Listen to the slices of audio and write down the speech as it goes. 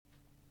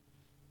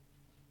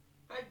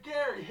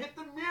Gary, hit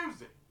the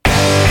music.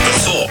 The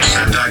thoughts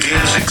and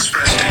ideas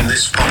expressed in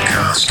this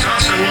podcast are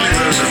solely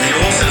those of the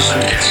authors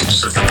and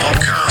guests of the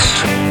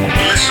podcast.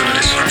 Listener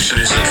discretion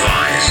is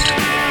advised.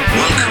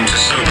 Welcome to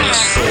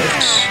Soberless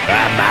Thoughts.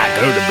 I'm Mike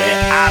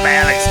Goodman. I'm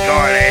Alex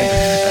Corley,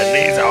 and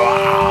these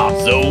are our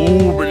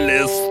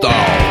Soberless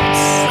Thoughts.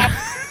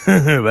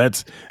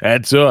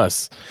 That's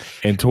us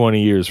in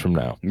 20 years from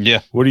now.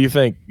 Yeah. What do you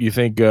think? You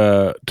think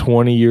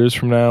 20 years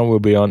from now we'll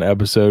be on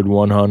episode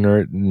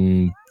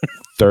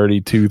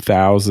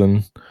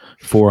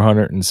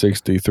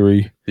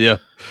 132,463? Yeah.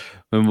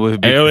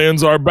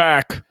 Aliens are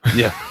back.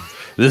 Yeah.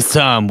 This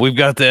time we've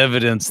got the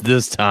evidence.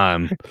 This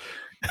time,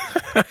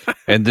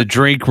 and the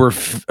drink we're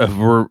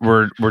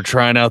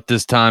trying out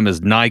this time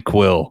is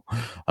NyQuil.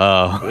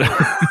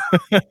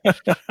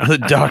 The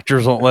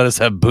doctors won't let us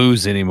have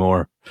booze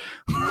anymore.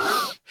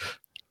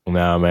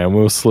 Nah, man,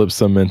 we'll slip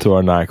some into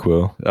our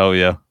NyQuil. Oh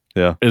yeah,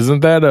 yeah. Isn't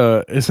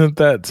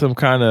that some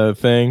kind of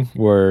thing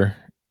where,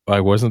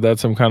 like, wasn't that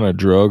some kind of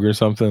drug or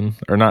something?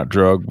 Or not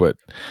drug, but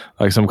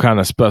like some kind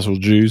of special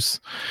juice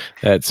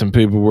that some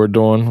people were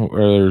doing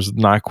where there's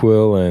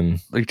NyQuil and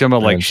You're talking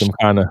about like some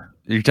kind of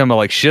You're talking about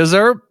like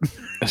Shizerp?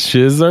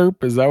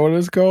 Shizerp? Is that what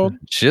it's called?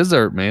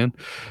 Shizerp, man.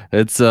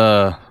 It's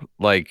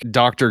like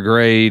doctor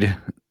grade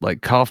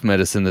like cough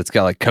medicine that's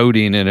got like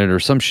codeine in it or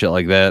some shit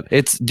like that.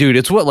 It's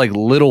what like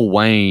Lil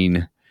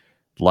Wayne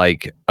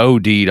like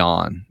OD'd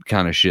on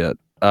kind of shit.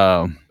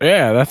 Yeah,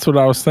 that's what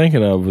I was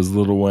thinking of, was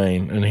Lil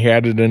Wayne, and he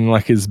had it in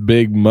like his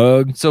big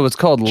mug. So it's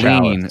called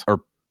Chalice. Lean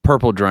or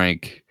Purple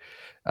Drink.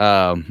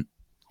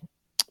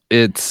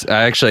 It's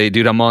actually,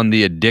 dude, I'm on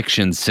the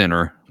Addiction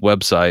Center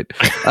website.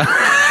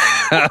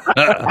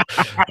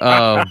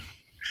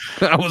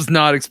 I was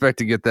not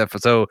expecting to get that.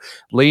 So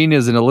Lean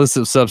is an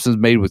illicit substance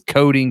made with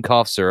codeine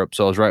cough syrup.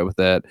 So I was right with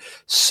that.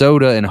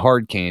 Soda and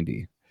hard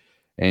candy.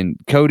 And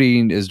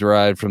codeine is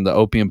derived from the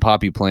opium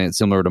poppy plant,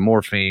 similar to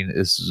morphine.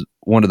 It's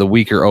one of the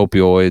weaker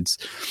opioids.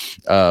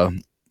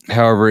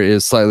 However, it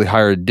is slightly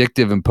higher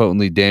addictive and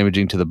potently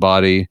damaging to the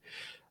body.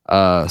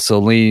 So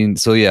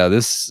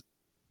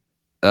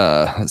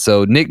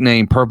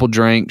nicknamed Purple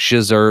Drink,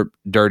 Shizerp,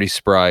 Dirty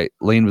Sprite.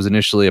 Lean was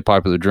initially a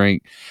popular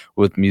drink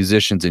with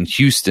musicians in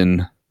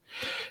Houston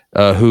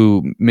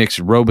who mixed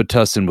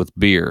Robitussin with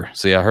beer.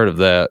 So yeah, I heard of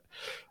that.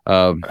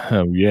 Oh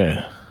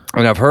yeah.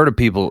 And I've heard of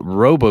people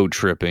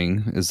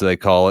robo-tripping, as they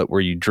call it,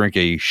 where you drink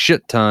a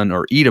shit ton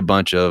or eat a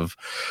bunch of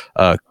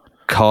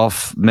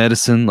cough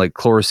medicine, like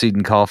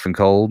Chlorocidin cough and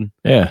cold.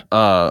 Yeah.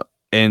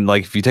 And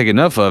like if you take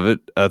enough of it,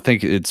 I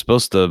think it's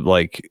supposed to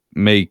like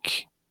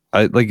make...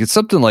 it's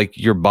something like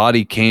your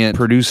body can't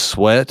produce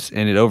sweat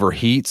and it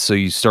overheats, so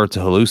you start to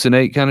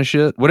hallucinate kind of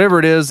shit. Whatever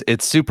it is,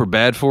 it's super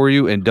bad for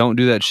you, and don't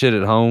do that shit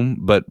at home,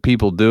 but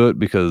people do it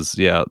because,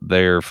 yeah,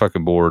 they're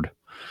fucking bored.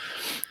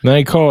 Now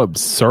you call it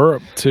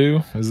syrup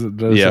too? Is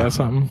that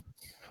something?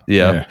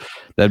 Yeah.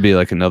 That'd be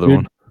like another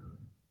one.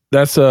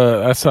 That's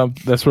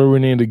where we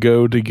need to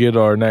go to get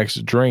our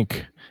next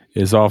drink,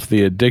 is off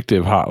the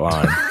addictive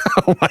hotline.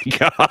 Oh my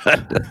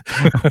God.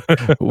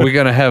 We're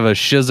going to have a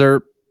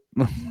Shizerp.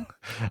 I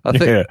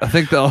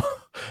think the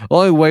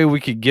only way we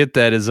could get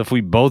that is if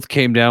we both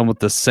came down with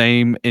the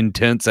same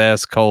intense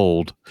ass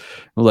cold.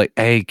 We're like,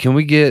 hey, can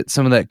we get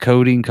some of that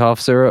codeine cough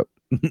syrup?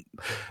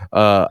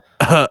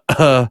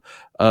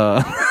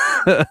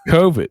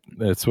 COVID.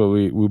 That's what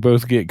we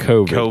both get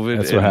COVID.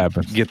 That's what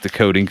happens. Get the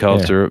codeine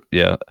cough syrup.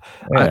 Yeah.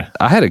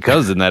 I had a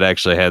cousin that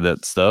actually had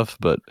that stuff,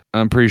 but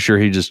I'm pretty sure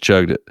he just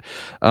chugged it.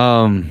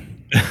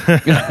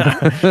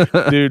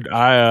 Dude,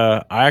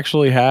 I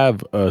actually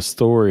have a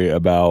story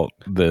about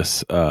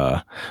this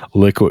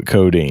liquid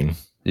codeine.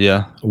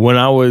 Yeah. When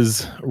I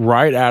was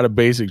right out of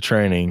basic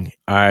training,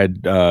 I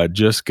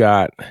just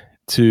got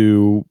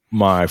to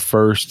my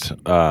first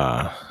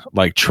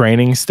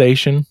training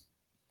station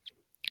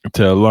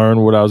to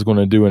learn what I was going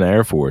to do in the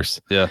Air Force.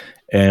 Yeah.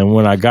 And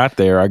when I got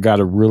there, I got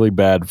a really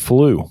bad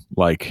flu.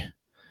 I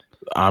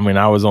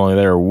was only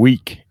there a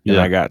week and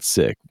I got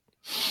sick.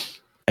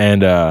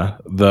 And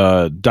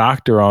the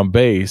doctor on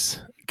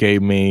base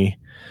gave me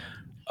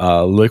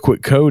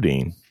liquid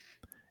codeine,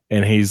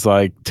 and he's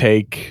like,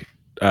 take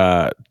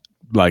like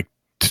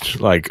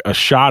a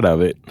shot of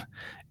it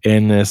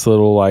in this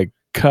little like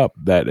cup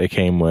that it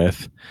came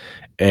with,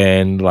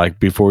 and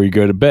like before you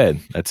go to bed.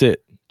 That's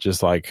it.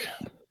 Just like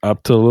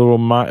up to a little.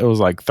 It was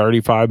like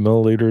 35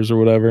 milliliters or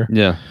whatever.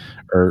 Yeah.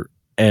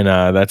 And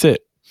that's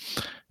it.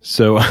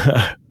 So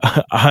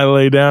I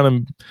lay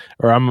down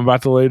I'm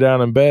about to lay down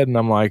in bed, and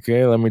I'm like,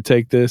 hey, let me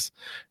take this.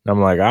 And I'm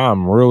like,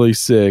 I'm really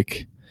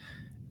sick,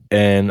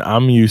 and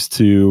I'm used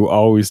to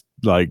always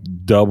like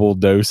double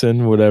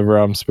dosing whatever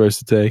I'm supposed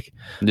to take.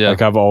 Yeah.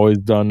 Like I've always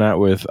done that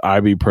with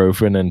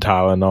ibuprofen and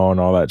Tylenol and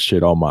all that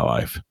shit all my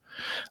life.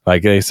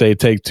 Like they say,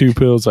 take 2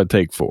 pills, I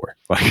take 4.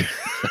 Like,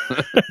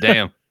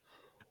 damn.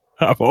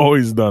 I've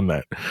always done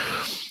that.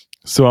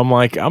 So I'm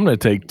like, I'm going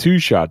to take 2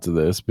 shots of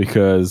this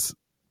because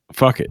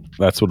fuck it.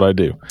 That's what I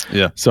do.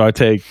 Yeah. So I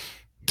take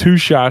 2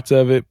 shots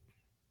of it,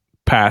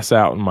 pass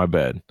out in my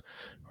bed.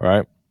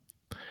 Right.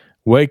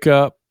 Wake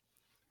up,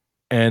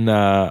 and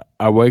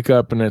I wake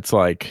up and it's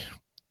like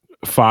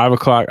 5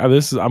 o'clock.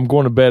 I'm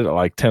going to bed at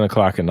like 10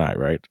 o'clock at night,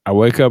 right? I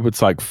wake up,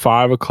 it's like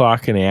 5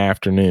 o'clock in the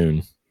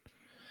afternoon,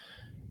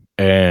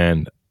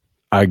 and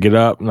I get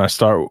up and I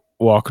start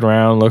walking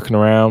around, looking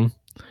around,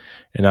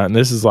 and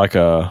this is like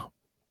I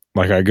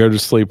go to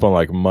sleep on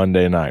like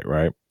Monday night,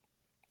 right?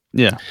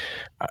 Yeah.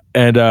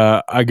 And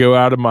I go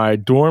out of my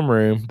dorm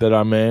room that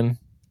I'm in,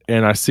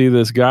 and I see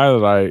this guy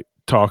that I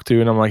talk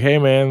to, and I'm like, hey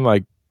man,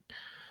 like,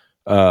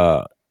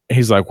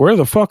 he's like, where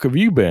the fuck have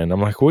you been?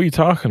 I'm like, what are you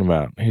talking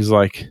about? He's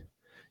like,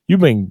 you've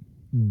been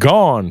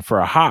gone for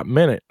a hot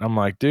minute. I'm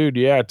like, dude,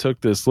 yeah, I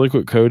took this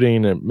liquid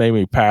codeine and it made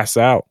me pass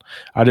out.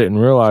 I didn't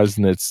realize,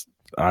 and it's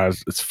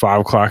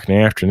 5 o'clock in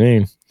the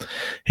afternoon.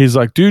 He's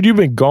like, dude, you've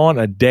been gone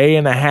a day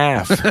and a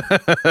half.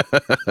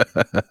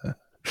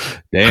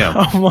 Damn.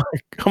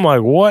 I'm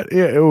like, what?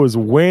 It was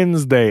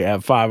Wednesday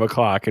at 5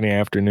 o'clock in the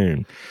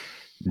afternoon.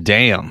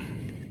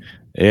 Damn.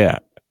 Yeah.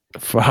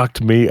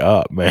 Fucked me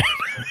up, man.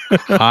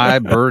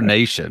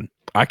 Hibernation.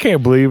 I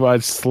can't believe I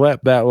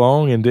slept that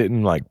long and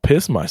didn't like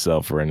piss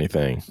myself or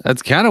anything.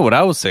 That's kind of what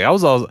I was saying. I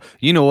was all,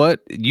 you know what?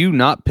 You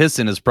not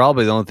pissing is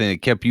probably the only thing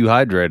that kept you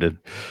hydrated.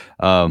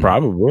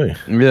 Probably.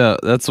 Yeah,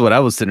 that's what I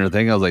was sitting there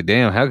thinking. I was like,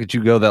 damn, how could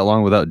you go that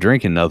long without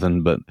drinking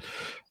nothing? But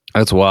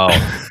that's wild.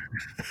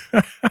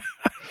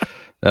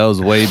 That was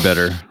way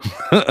better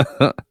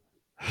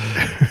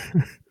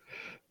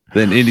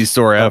than any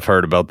story I've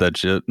heard about that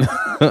shit.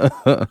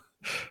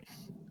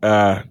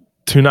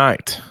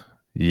 Tonight.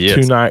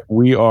 Yes. Tonight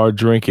we are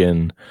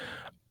drinking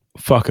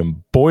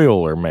fucking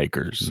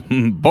Boilermakers.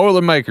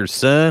 Boilermakers,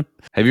 son.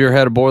 Have you ever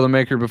had a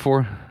Boilermaker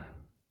before?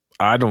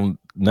 I don't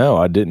know.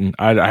 I didn't.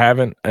 I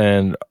haven't,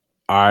 and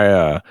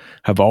I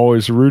have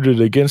always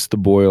rooted against the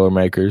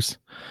Boilermakers.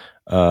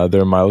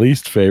 They're my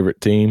least favorite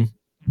team.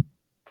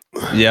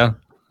 Yeah.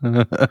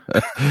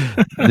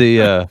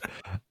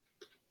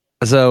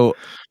 So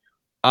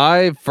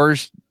I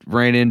first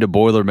ran into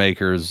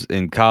Boilermakers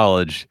in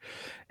college,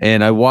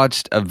 and I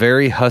watched a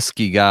very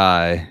husky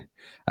guy.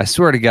 I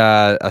swear to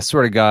God,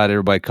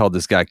 everybody called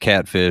this guy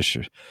Catfish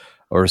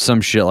or some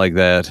shit like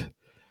that.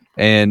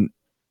 And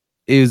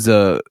it was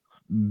a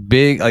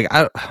big, like,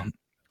 I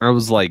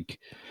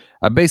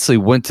basically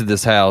went to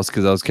this house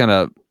because I was kind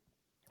of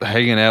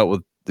hanging out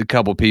with a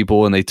couple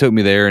people, and they took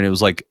me there, and it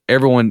was like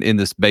everyone in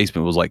this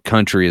basement was like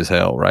country as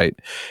hell, right?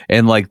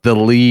 And like the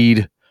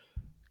lead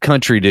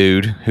country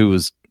dude who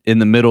was in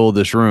the middle of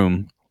this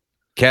room,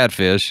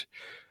 Catfish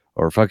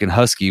or fucking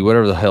Husky,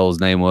 whatever the hell his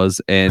name was,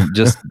 and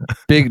just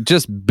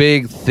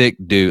big thick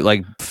dude,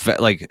 like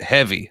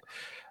heavy,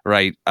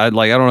 right? I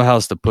don't know how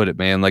else to put it,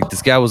 man. Like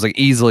this guy was like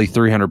easily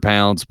 300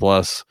 pounds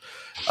plus,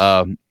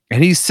 and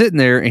he's sitting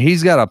there, and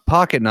he's got a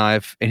pocket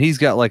knife, and he's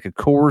got like a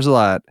Coors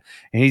Light,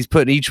 and he's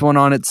putting each one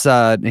on its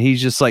side, and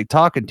he's just like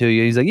talking to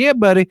you. He's like, yeah,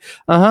 buddy.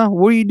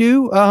 What do you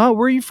do? Where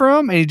are you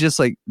from? And he just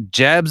like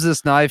jabs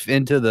this knife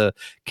into the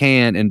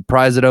can and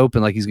pries it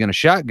open like he's going to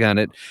shotgun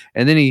it.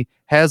 And then he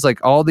has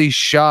like all these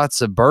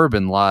shots of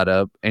bourbon light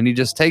up, and he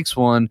just takes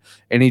one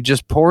and he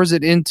just pours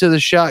it into the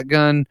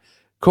shotgun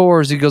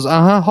Coors. He goes,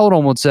 hold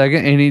on one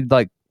second. And he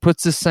like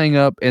puts this thing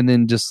up and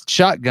then just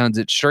shotguns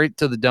it straight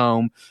to the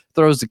dome,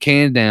 throws the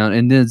can down,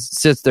 and then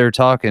sits there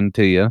talking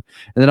to you. And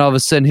then all of a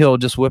sudden he'll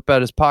just whip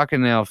out his pocket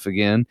knife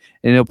again,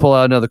 and he'll pull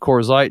out another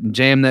Coors Light and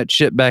jam that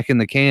shit back in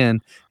the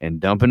can and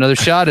dump another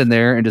shot in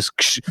there and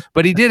just,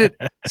 but he did it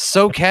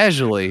so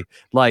casually,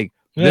 like,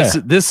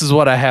 this is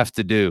what I have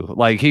to do.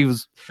 Like he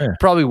was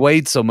probably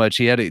weighed so much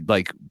he had to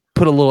like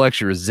put a little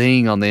extra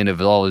zing on the end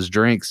of all his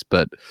drinks.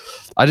 But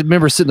I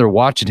remember sitting there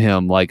watching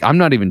him. Like, I'm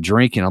not even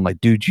drinking. I'm like,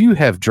 dude, you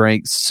have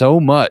drank so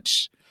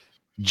much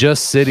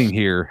just sitting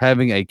here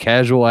having a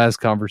casual ass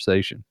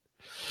conversation.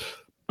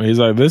 He's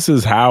like, this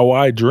is how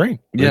I drink.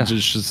 Yeah. It's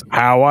just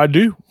how I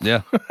do.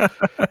 Yeah.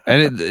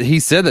 And he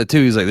said that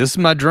too. He's like, this is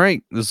my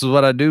drink. This is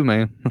what I do,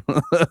 man.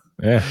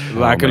 Yeah.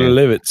 I can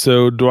live it.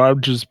 So do I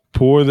just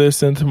pour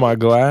this into my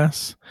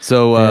glass?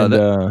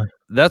 So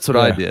that's what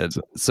I did.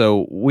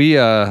 So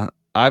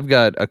I've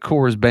got a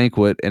Coors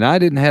Banquet, and I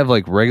didn't have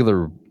like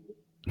regular,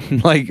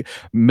 like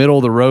middle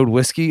of the road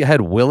whiskey. I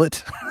had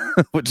Willet,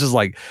 which is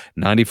like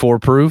 94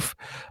 proof,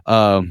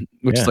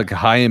 which is like a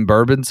high end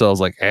bourbon. So I was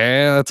like,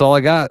 that's all I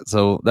got.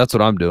 So that's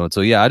what I'm doing.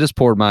 So yeah, I just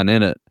poured mine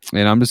in it,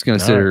 and I'm just going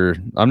to sit here.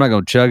 I'm not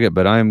going to chug it,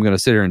 but I am going to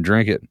sit here and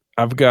drink it.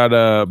 I've got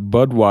a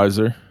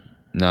Budweiser.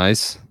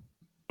 Nice.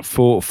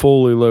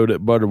 Fully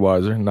loaded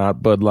Budweiser,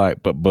 not Bud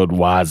Light, but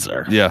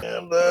Budweiser. Yeah.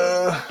 And,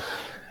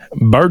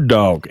 Bird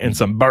Dog and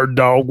some Bird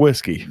Dog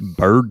whiskey.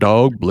 Bird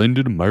Dog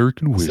blended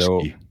American whiskey.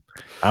 So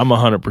I'm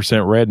 100%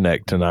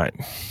 redneck tonight.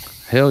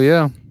 Hell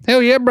yeah.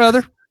 Hell yeah,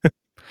 brother.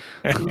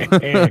 All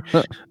right,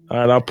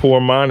 I'll pour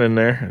mine in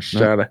there.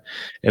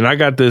 And I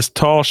got this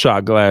tall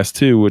shot glass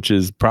too, which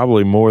is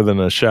probably more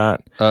than a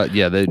shot.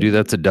 Yeah, they do.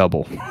 That's a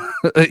double.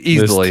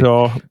 Easily.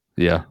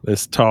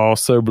 This tall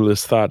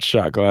soberless thought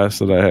shot glass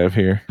that I have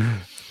here.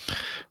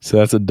 So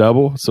that's a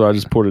double. So I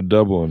just poured a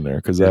double in there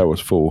because that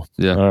was full.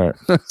 Yeah. All right.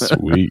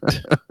 Sweet.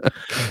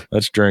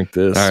 Let's drink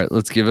this. All right.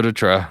 Let's give it a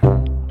try.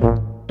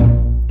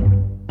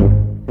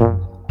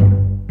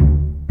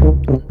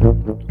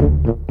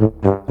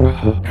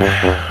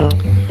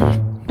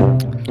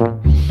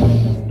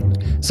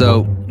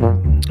 So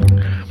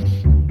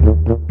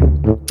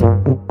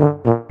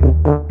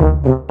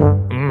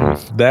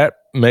that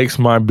makes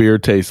my beer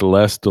taste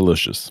less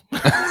delicious.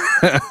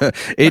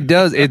 it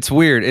does. It's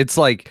weird. It's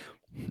like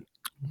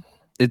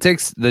it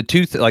takes the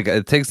two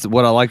it takes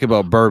what I like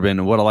about bourbon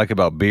and what I like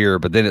about beer,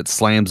 but then it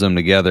slams them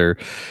together.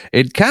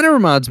 It kind of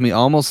reminds me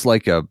almost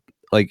like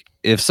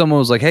if someone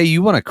was like, "Hey,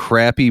 you want a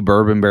crappy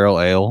bourbon barrel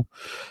ale?"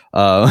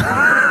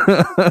 I'm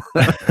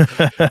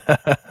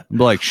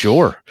like,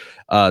 "Sure."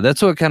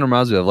 That's what it kind of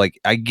reminds me of. Like,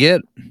 I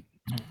get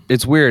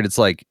it's weird. It's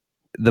like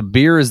the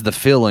beer is the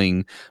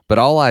filling, but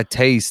all I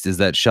taste is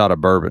that shot of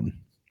bourbon.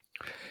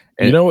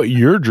 And you know what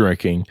you're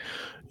drinking?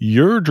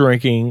 You're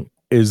drinking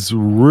is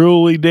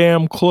really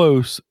damn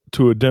close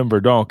to a Denver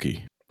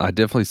Donkey. I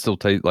definitely still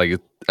taste like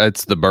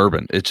it's the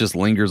bourbon. It just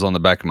lingers on the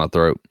back of my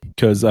throat.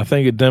 Because I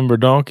think a Denver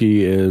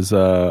Donkey is,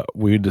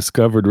 we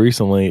discovered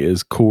recently,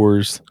 is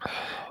Coors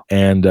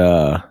and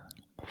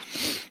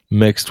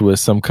mixed with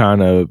some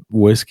kind of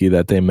whiskey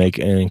that they make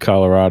in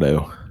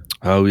Colorado.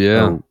 Oh,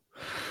 yeah.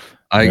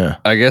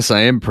 I guess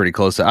I am pretty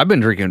close. I've been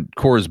drinking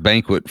Coors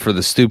Banquet for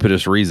the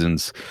stupidest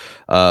reasons.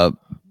 I've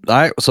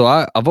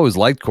always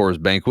liked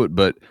Coors Banquet,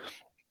 but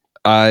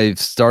I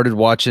started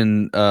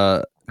watching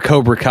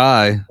Cobra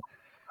Kai,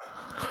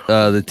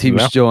 the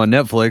TV show on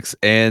Netflix,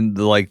 and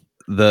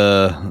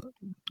the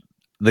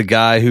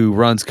guy who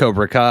runs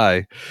Cobra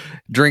Kai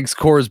drinks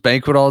Coors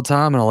Banquet all the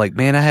time, and I'm like,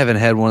 man, I haven't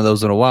had one of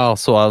those in a while.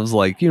 So I was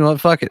like, you know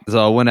what, fuck it. So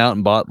I went out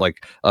and bought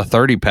like a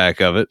 30-pack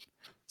of it.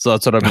 So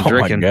that's what I've been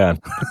drinking. My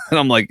God. And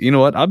I'm like, you know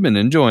what, I've been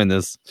enjoying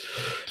this.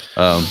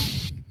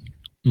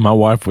 My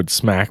wife would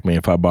smack me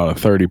if I bought a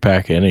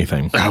 30-pack of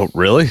anything. Oh,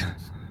 really?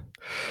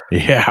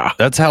 Yeah.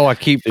 That's how I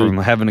keep from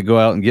having to go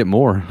out and get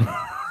more.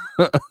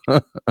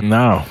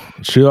 No,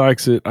 she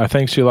likes it. I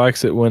think she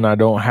likes it when I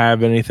don't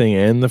have anything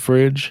in the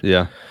fridge.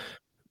 Yeah.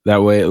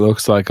 That way it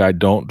looks like I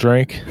don't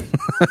drink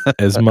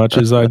as much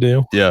as I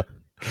do. Yeah.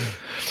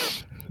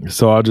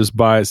 So I'll just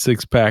buy a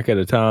 6-pack at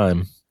a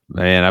time.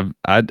 Man,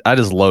 I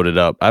just load it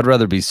up. I'd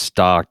rather be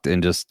stocked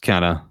and just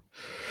kind of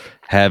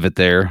have it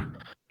there.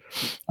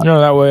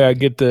 That way I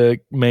get to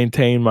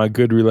maintain my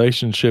good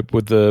relationship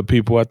with the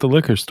people at the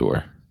liquor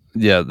store.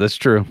 Yeah, that's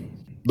true.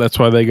 That's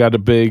why they got a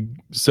big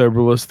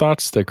Soberless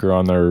Thoughts sticker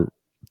on their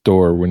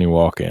door when you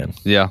walk in.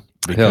 Yeah.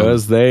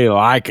 Because they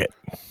like it.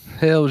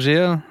 Hells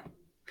yeah.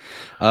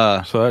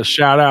 So that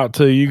shout out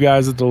to you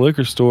guys at the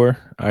liquor store.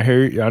 I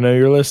know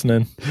you're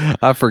listening.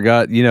 I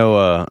forgot,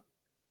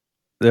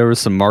 there was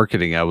some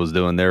marketing I was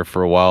doing there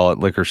for a while at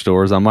liquor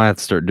stores. I might have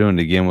to start doing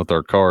it again with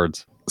our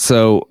cards.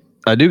 So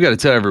I do got to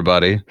tell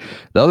everybody,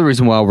 the other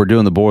reason why we're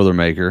doing the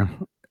Boilermaker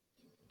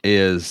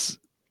is,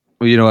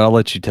 I'll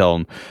let you tell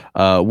them.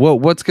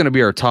 What's going to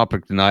be our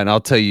topic tonight, and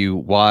I'll tell you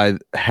why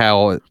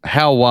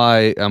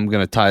I'm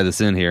going to tie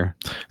this in here.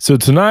 So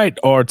tonight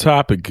our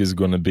topic is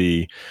going to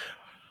be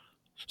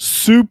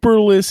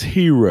Superless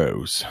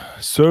Heroes.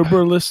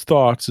 Soberless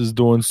Thoughts is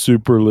doing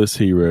Superless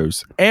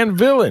Heroes and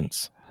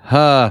villains.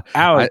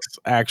 Alex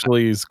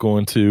actually is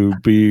going to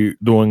be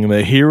doing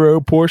the hero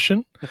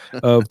portion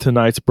of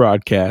tonight's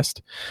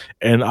broadcast,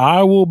 and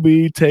I will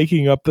be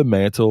taking up the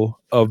mantle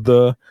of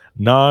the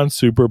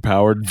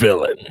non-superpowered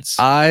villains.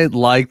 I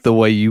like the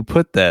way you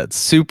put that.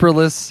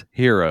 Superless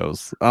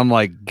heroes. I'm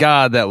like,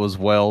 God, that was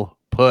well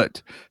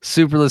put.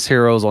 Superless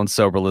heroes on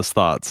Soberless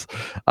Thoughts.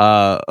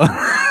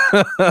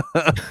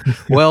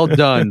 Well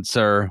done,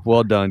 sir.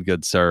 Well done,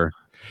 good sir.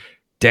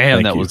 Damn,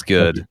 Thank that you. Was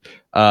good.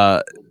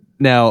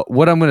 Now,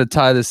 what I'm going to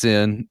tie this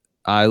in,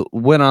 I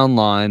went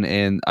online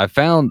and I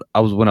found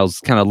when I was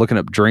kind of looking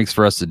up drinks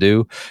for us to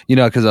do,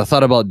 because I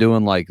thought about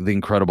doing like the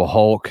Incredible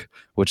Hulk,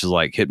 which is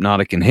like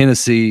Hypnotic and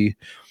Hennessy,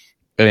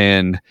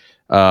 and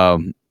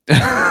you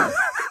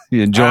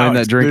enjoying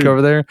that drink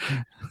over there?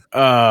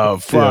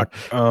 Fuck.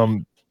 Yeah.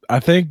 I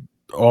think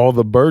all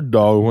the Bird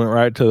Dog went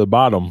right to the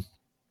bottom,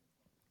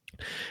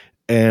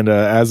 and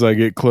as I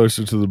get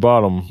closer to the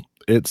bottom,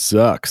 it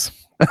sucks.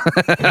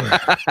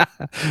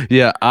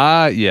 Yeah.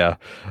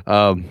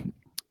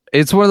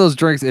 It's one of those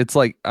drinks. It's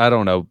like, I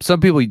don't know. Some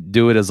people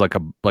do it as like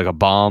a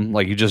bomb.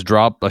 Like you just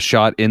drop a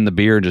shot in the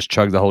beer and just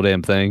chug the whole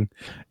damn thing.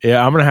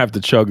 Yeah, I'm gonna have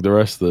to chug the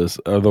rest of this.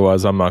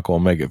 Otherwise, I'm not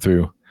gonna make it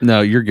through. No,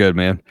 you're good,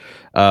 man.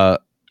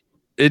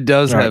 It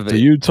does have. So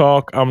you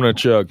talk. I'm gonna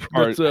chug.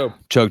 All right, so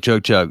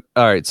chug.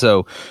 All right.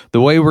 So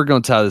the way we're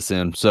gonna tie this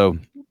in. So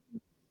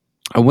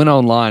I went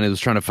online and was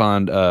trying to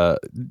find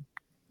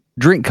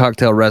drink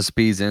cocktail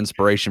recipes and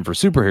inspiration for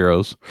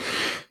superheroes.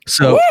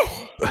 So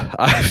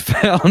I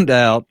found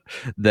out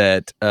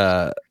that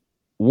I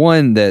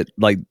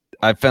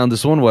found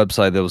this one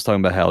website that was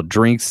talking about how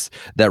drinks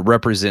that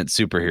represent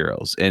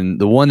superheroes, and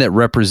the one that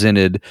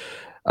represented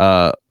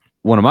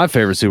one of my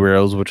favorite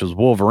superheroes, which was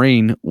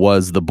Wolverine,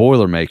 was the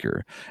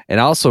Boilermaker. And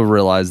I also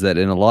realized that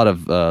in a lot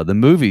of the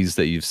movies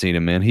that you've seen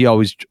him in, he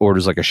always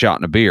orders like a shot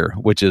and a beer,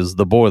 which is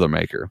the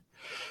Boilermaker.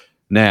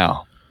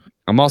 Now,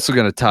 I'm also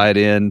going to tie it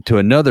in to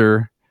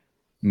another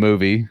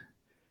movie,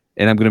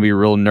 and I'm going to be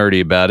real nerdy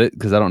about it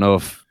because I don't know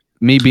if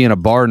me being a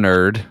bar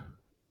nerd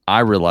I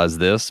realize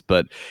this,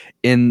 but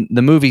in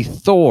the movie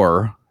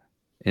Thor,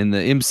 in the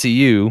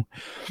MCU,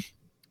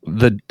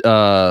 when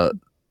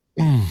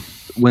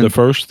the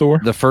first Thor,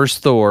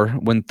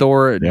 when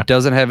Thor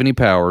doesn't have any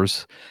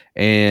powers,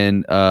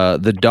 and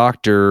the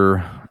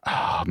doctor,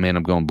 oh man,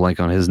 I'm going blank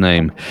on his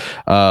name,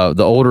 the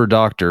older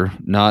doctor,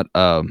 not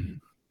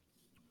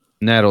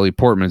Natalie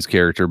Portman's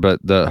character, but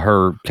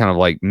her kind of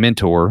like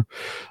mentor.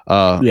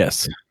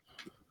 Yes.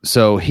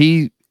 So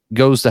he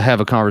goes to have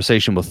a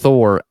conversation with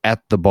Thor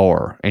at the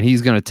bar, and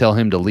he's going to tell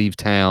him to leave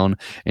town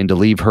and to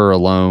leave her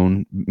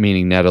alone,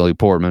 meaning Natalie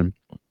Portman.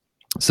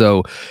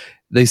 So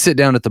they sit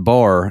down at the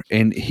bar,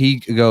 and he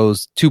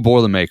goes, 2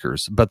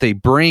 Boilermakers, but they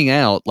bring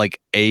out like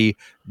a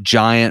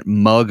giant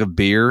mug of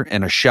beer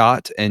and a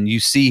shot, and you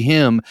see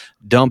him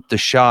dump the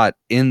shot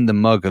in the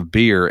mug of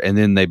beer, and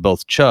then they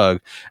both chug.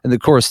 And of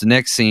course, the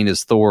next scene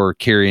is Thor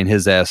carrying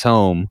his ass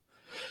home.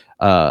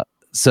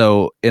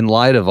 So in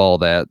light of all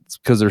that,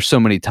 because there's so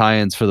many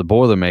tie-ins for the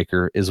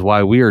Boilermaker, is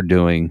why we are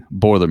doing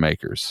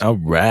Boilermakers. All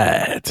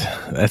right.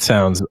 That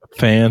sounds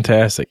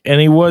fantastic. And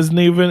he was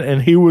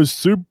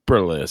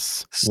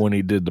superless when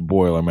he did the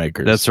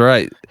Boilermakers. That's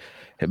right.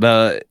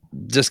 But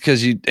just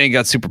because you ain't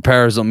got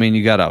superpowers don't mean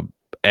you got a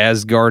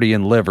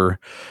Asgardian liver.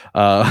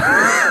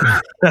 I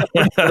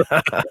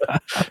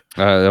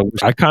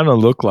kind of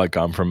look like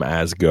I'm from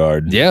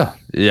Asgard. Yeah,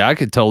 I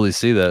could totally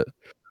see that.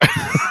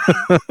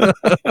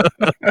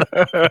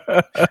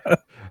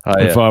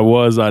 If I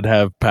was, I'd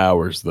have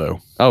powers, though.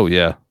 Oh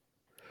yeah.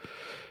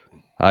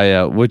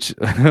 Which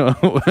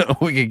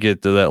we could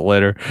get to that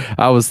later.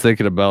 I was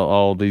thinking about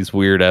all these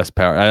weird ass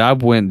powers. I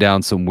went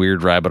down some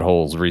weird rabbit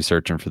holes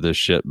researching for this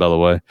shit, by the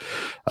way.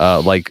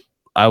 Like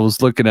I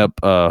was looking up,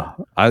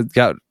 I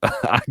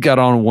got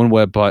on one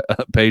web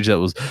page that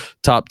was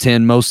top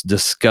 10 most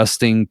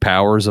disgusting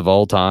powers of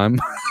all time.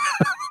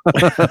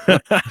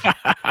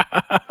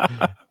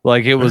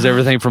 Like it was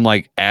everything from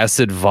like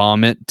acid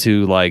vomit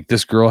to like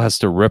this girl has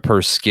to rip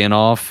her skin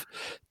off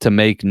to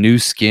make new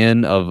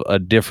skin of a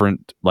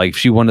different, like if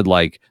she wanted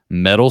like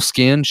metal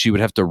skin, she would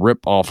have to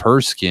rip off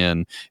her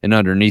skin, and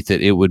underneath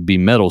it would be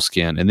metal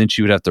skin, and then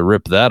she would have to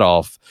rip that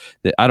off.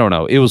 I don't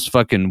know. It was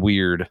fucking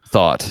weird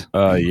thought.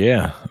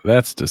 Yeah,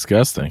 that's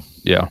disgusting.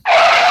 Yeah.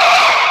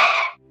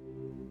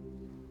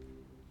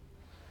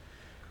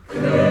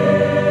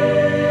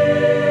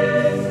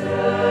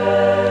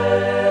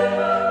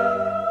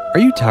 Are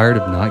you tired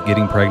of not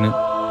getting pregnant?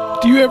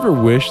 Do you ever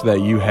wish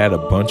that you had a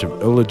bunch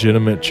of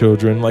illegitimate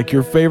children like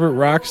your favorite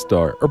rock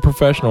star or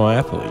professional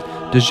athlete?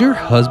 Does your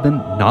husband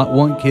not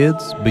want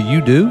kids, but you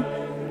do?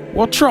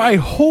 Well, try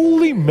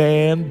Holy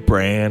Man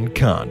brand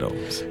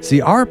condoms.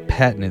 See, our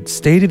patented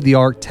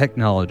state-of-the-art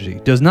technology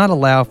does not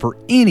allow for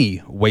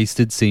any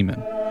wasted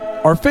semen.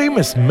 Our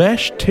famous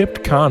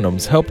mesh-tipped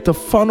condoms help to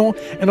funnel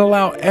and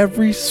allow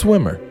every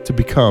swimmer to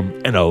become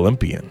an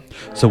Olympian.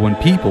 So when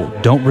people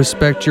don't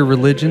respect your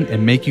religion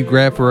and make you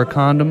grab for a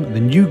condom,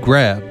 then you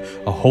grab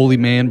a Holy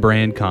Man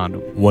brand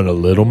condom. When a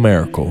little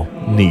miracle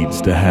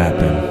needs to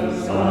happen.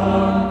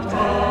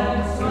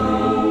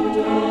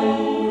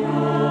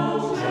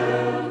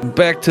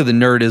 Back to the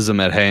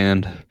nerdism at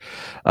hand,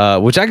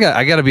 which I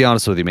got to be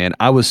honest with you, man.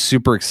 I was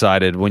super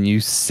excited when you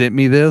sent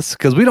me this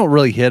because we don't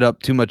really hit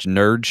up too much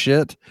nerd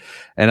shit,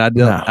 and I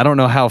don't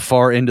know how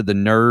far into the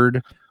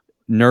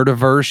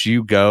nerdiverse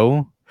you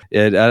go.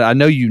 I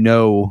know you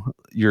know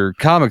your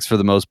comics for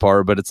the most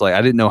part, but it's like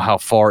I didn't know how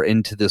far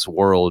into this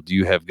world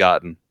you have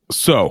gotten.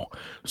 So,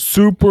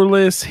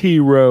 superless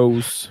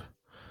heroes,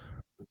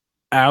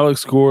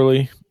 Alex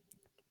Gorley,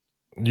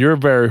 you're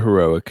very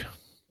heroic.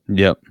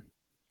 Yep.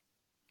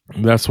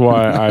 That's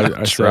why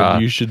I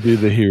said you should do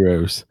the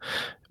heroes,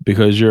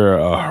 because you're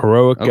a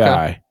heroic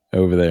guy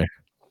over there,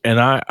 and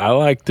I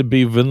like to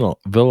be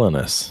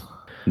villainous.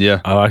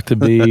 Yeah, I like to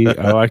be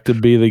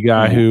the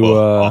guy who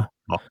I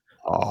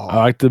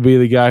like to be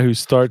the guy who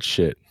starts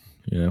shit.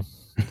 You know,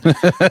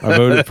 I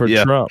voted for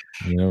Trump.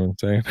 You know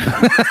what I'm saying?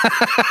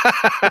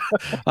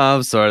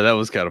 I'm sorry, that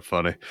was kind of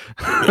funny.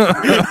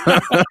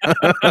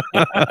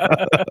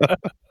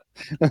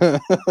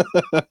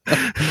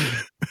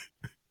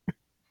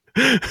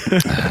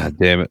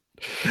 Damn it.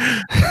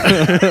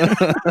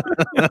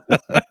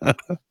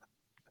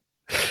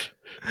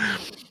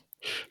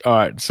 All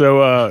right,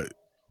 so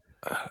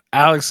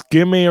Alex,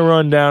 give me a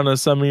rundown of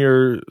some of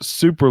your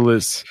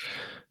superless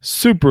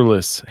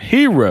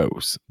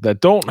heroes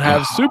that don't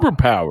have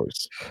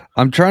superpowers.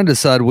 I'm trying to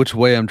decide which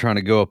way I'm trying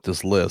to go up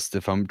this list.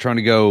 If I'm trying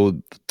to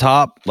go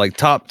top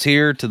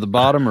tier to the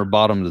bottom, or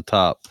bottom to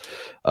top.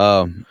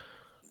 I'm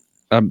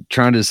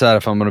trying to decide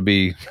if I'm going to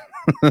be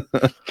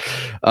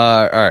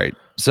all right,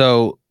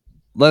 so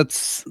I'm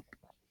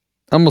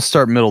gonna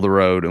start middle of the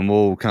road and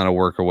we'll kind of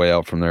work our way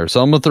out from there.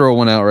 So I'm gonna throw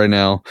one out right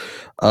now.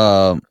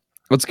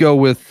 Let's go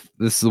with,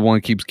 this is the one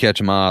that keeps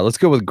catching my eye. Let's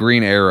go with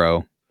Green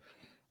Arrow.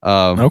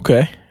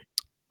 Okay.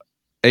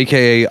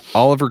 AKA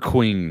Oliver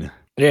Queen.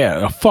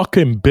 Yeah, a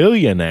fucking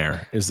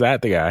billionaire. Is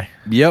that the guy?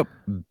 Yep.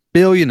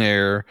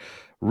 Billionaire,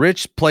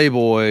 rich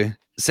playboy,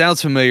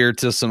 sounds familiar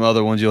to some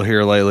other ones you'll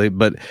hear lately,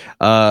 but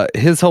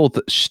his whole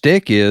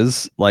shtick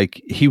is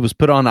like he was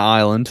put on an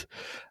island.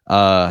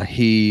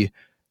 He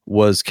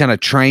was kind of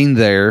trained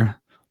there,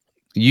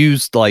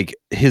 used like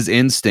his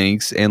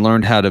instincts and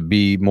learned how to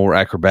be more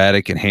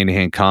acrobatic and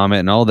hand-to-hand combat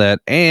and all that.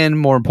 And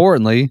more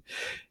importantly,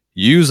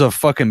 use a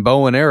fucking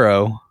bow and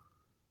arrow.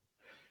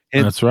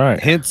 That's right.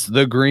 Hence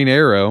the green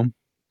arrow,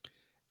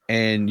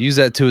 and use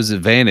that to his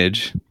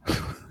advantage.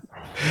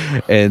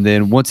 And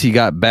then once he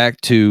got back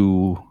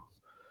to,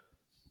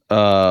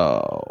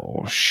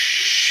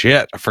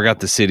 shit, I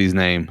forgot the city's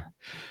name.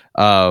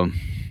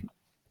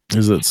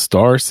 Is it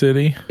Star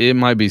City? It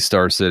might be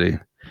Star City.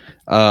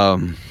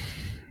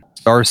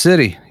 Star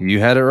City. You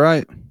had it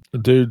right.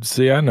 Dude,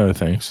 see, I know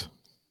things.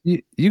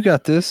 You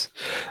got this.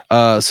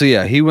 So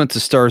yeah, he went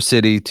to Star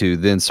City to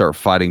then start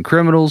fighting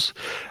criminals.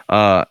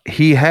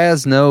 He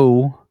has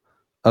no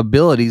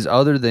abilities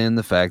other than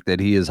the fact that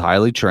he is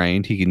highly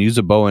trained. He can use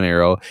a bow and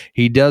arrow.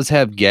 He does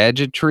have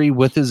gadgetry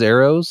with his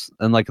arrows,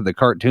 and like the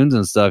cartoons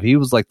and stuff, he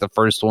was like the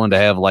first one to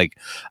have like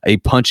a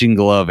punching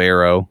glove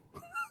arrow,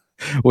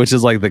 which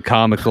is like the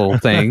comical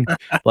thing.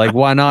 Like,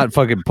 why not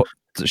fucking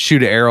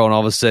shoot an arrow and all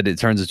of a sudden it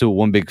turns into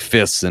one big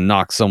fist and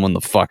knocks someone the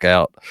fuck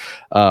out?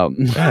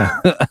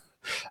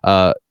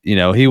 You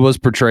know, he was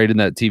portrayed in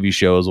that TV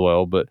show as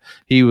well, but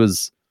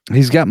he's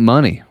got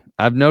money.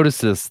 I've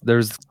noticed this.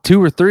 There's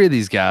 2 or 3 of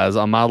these guys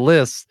on my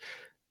list.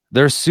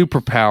 Their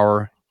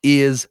superpower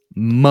is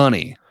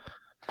money.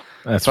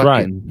 That's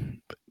right.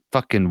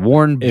 Fucking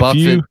Warren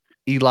Buffett,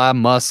 Elon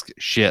Musk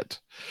shit.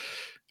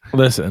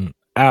 Listen,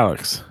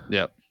 Alex.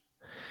 Yep.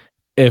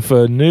 If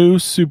a new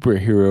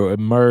superhero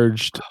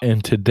emerged in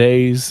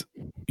today's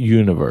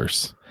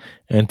universe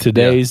and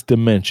today's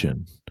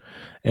dimension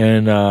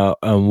and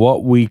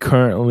what we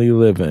currently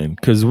live in,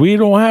 because we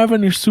don't have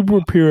any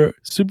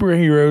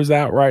superheroes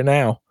out right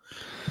now.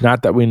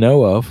 Not that we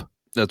know of.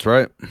 That's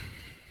right.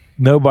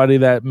 Nobody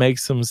that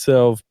makes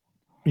himself,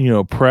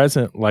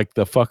 present like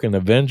the fucking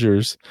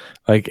Avengers.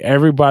 Like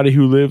everybody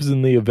who lives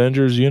in the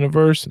Avengers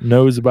universe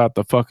knows about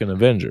the fucking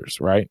Avengers,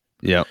 right?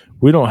 Yeah.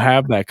 We don't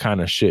have that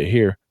kind of shit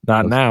here.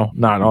 Not now.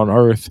 Not on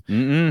Earth.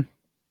 Mm-mm.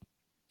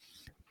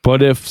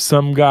 But if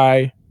some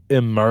guy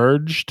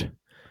emerged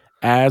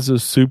as a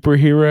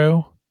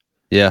superhero,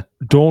 yeah,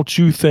 don't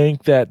you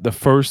think that the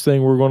first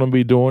thing we're going to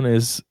be doing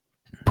is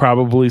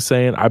probably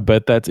saying, I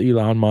bet that's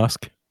Elon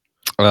Musk?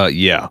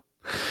 Yeah.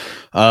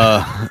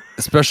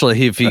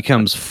 Especially if he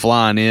comes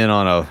flying in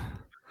on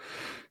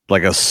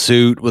a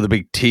suit with a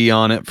big T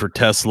on it for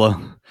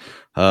Tesla.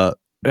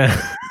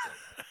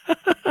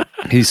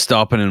 He's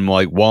stopping in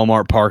like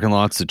Walmart parking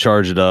lots to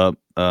charge it up.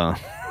 Got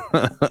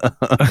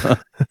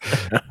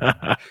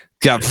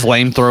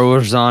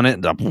flamethrowers on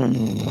it.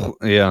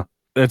 Yeah.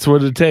 That's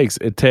what it takes.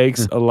 It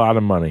takes a lot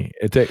of money.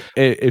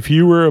 If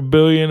you were a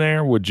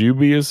billionaire, would you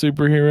be a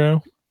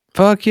superhero?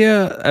 Fuck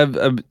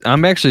yeah.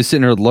 I'm actually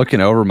sitting here looking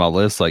over my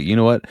list like, you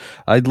know what?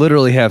 I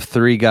literally have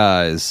 3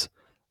 guys.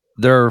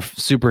 Their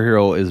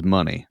superhero is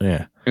money.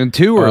 Yeah. And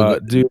 2 are...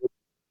 dude,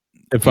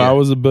 if I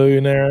was a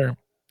billionaire,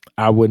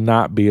 I would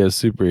not be a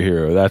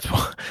superhero.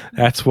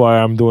 That's why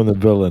I'm doing the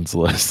villains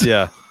list.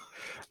 Yeah.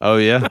 Oh,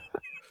 yeah?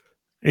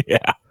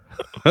 Yeah.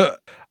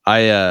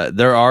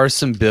 There are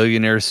some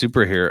billionaire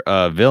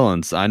superhero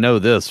villains. I know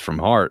this from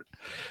heart.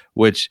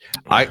 Which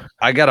I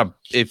gotta,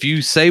 if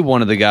you say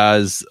one of the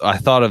guys, I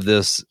thought of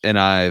this and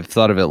I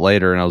thought of it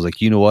later and I was like,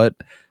 you know what?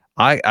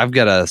 I've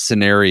got a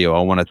scenario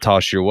I want to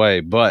toss your way,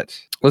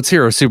 but let's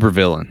hear a super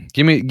villain.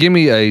 Give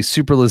me a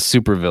superless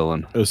super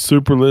villain. A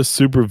superless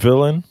super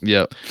villain?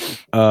 Yep.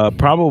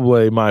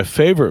 Probably my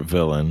favorite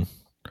villain,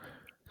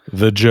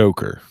 the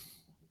Joker.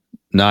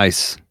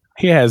 Nice.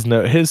 His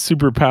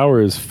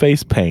superpower is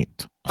face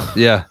paint.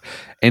 Yeah.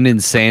 And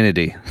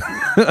insanity.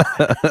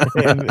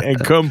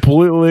 and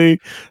completely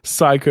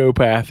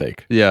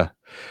psychopathic. Yeah.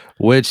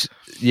 Which,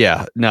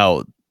 yeah,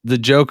 no, the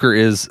Joker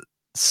is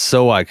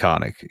so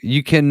iconic.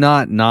 You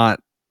cannot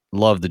not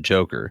love the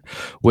Joker.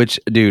 Which,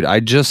 dude,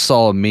 I just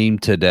saw a meme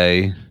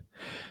today.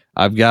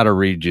 I've got to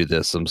read you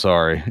this. I'm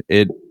sorry.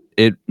 It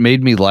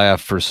made me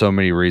laugh for so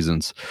many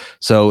reasons.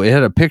 So it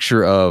had a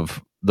picture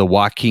of the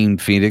Joaquin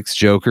Phoenix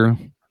Joker.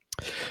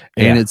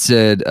 And it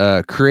said,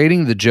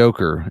 creating the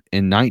Joker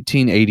in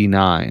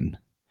 1989,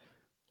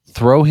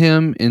 throw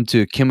him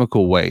into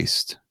chemical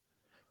waste.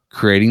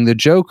 Creating the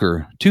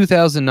Joker,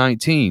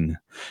 2019,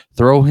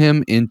 throw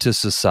him into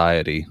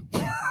society.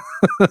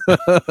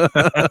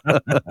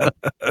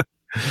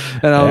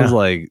 And I was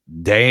like,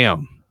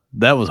 damn,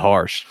 that was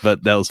harsh,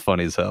 but that was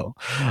funny as hell.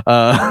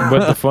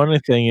 But the funny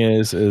thing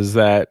is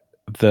that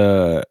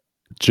the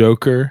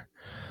Joker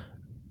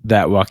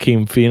that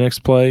Joaquin Phoenix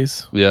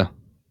plays,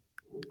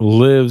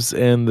 lives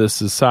in the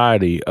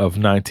society of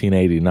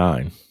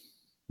 1989.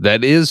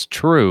 That is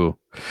true.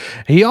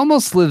 He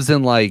almost lives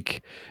in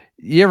like,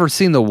 you ever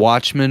seen The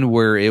Watchmen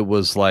where it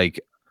was like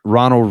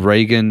Ronald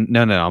Reagan?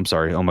 No, I'm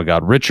sorry. Oh my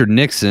God. Richard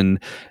Nixon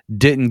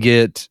didn't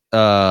get kicked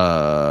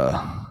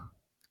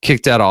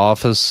out of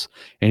office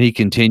and he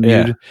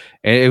continued. Yeah.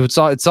 And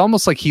it's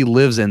almost like he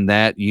lives in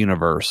that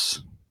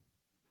universe.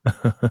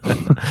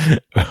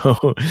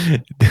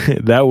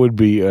 That would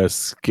be a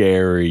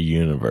scary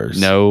universe.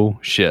 No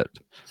shit.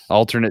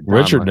 Alternate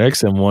Richard timeline.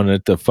 Nixon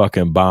wanted to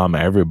fucking bomb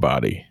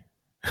everybody.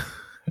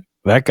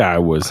 That guy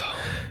was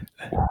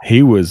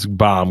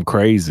bomb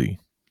crazy.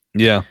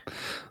 Yeah.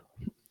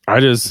 I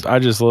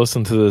just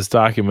listened to this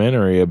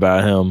documentary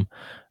about him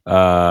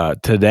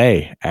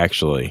today,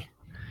 actually.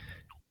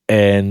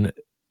 And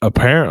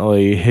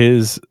apparently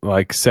his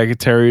like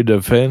Secretary of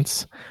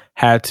Defense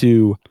had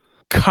to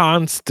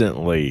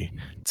constantly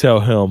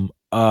tell him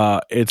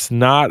it's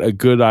not a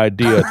good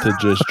idea to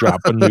just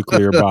drop a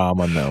nuclear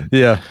bomb on them.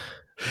 Yeah.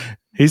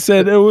 He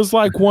said it was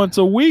like once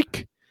a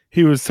week.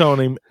 He was telling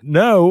him,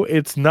 no,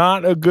 it's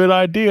not a good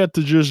idea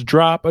to just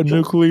drop a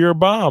nuclear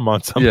bomb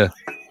on somebody.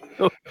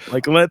 Yeah.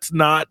 Like, let's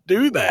not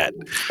do that.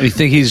 You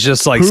think he's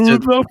just like Who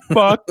the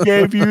fuck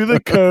gave you the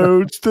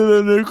codes to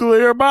the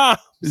nuclear bomb?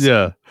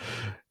 Yeah.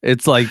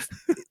 It's like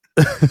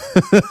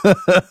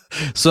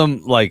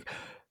some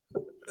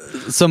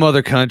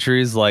other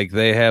countries, like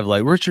they have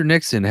like Richard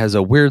Nixon has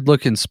a weird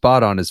looking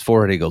spot on his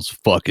forehead. He goes,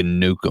 fucking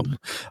nuke him.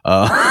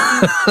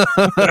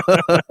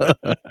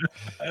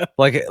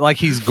 Like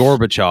he's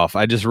Gorbachev.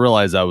 I just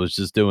realized I was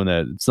just doing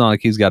that. It's not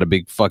like he's got a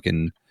big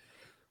fucking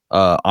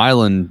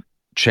island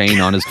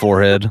chain on his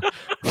forehead.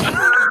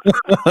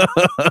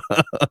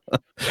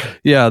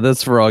 Yeah,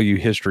 that's for all you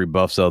history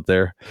buffs out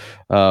there.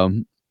 Oh,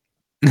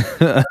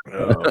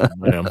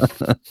 man.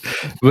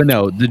 But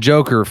no, the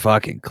Joker,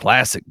 fucking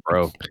classic,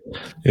 bro.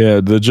 Yeah,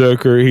 the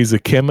Joker, he's a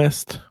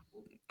chemist.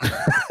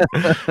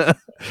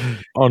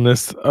 on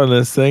this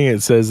thing,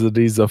 it says that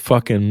he's a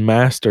fucking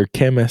master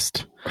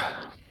chemist.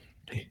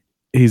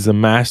 He's a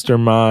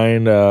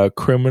mastermind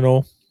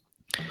criminal,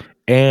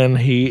 and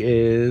he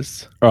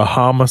is a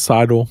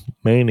homicidal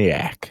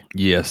maniac.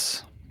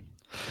 Yes,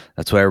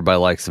 that's why everybody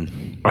likes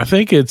him. I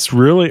think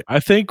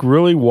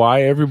really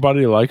why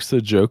everybody likes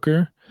the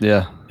Joker.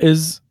 Yeah,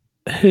 is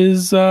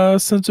his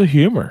sense of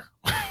humor.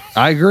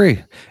 I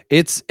agree.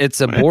 It's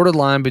a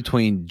borderline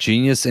between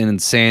genius and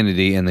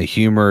insanity, and the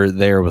humor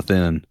there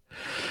within.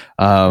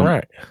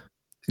 Right.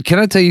 Can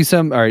I tell you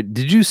something? All right.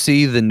 Did you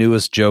see the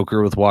newest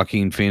Joker with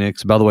Joaquin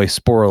Phoenix? By the way,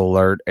 spoiler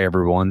alert,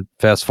 everyone.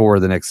 Fast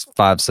forward the next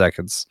 5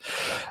 seconds.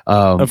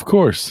 Of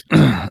course.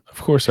 Of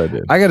course I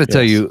did. I got to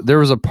tell you, there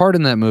was a part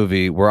in that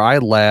movie where I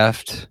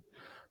laughed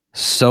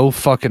so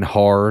fucking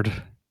hard.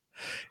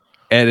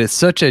 And it's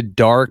such a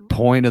dark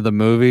point of the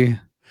movie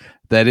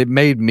that it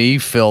made me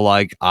feel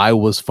like I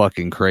was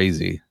fucking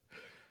crazy.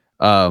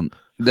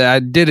 I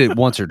did it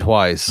once or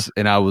twice,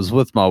 and I was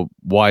with my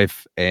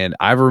wife, and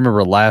I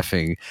remember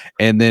laughing,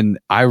 and then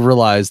I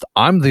realized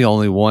I'm the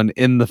only one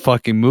in the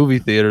fucking movie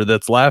theater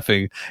that's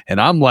laughing,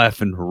 and I'm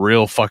laughing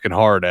real fucking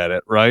hard at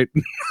it, right?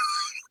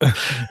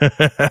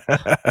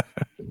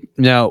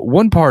 Now,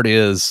 one part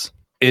is,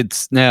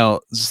 it's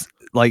now,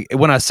 like,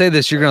 when I say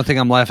this, you're going to think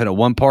I'm laughing at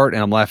one part,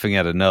 and I'm laughing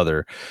at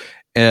another.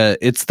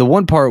 It's the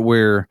one part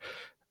where,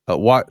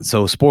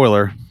 so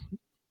spoiler,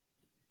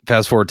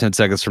 fast forward 10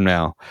 seconds from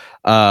now,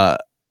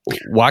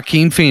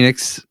 Joaquin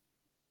Phoenix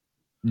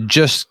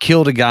just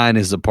killed a guy in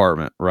his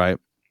apartment, right?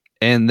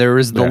 And there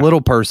is the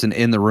little person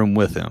in the room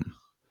with him.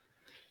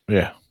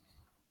 Yeah.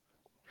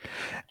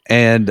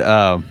 And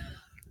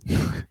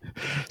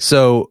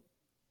so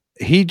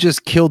he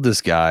just killed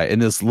this guy,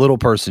 and this little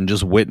person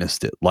just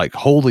witnessed it. Like,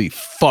 holy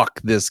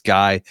fuck, this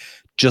guy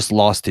just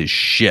lost his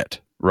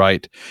shit,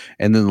 right?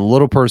 And then the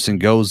little person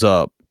goes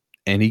up,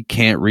 and he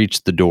can't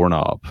reach the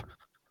doorknob,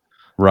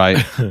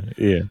 right?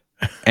 Yeah.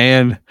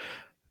 And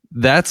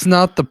that's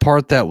not the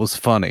part that was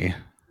funny.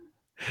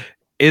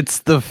 It's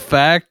the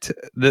fact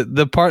that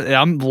the part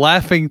I'm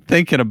laughing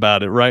thinking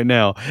about it right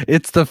now.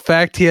 It's the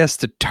fact he has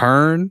to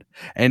turn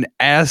and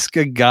ask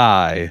a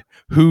guy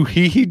who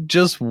he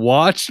just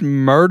watched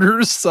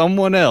murder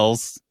someone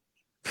else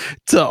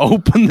to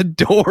open the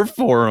door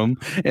for him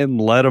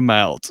and let him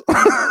out.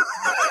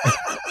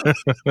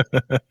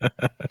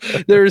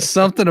 There's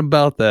something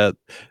about that.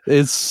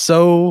 It's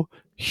so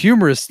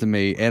humorous to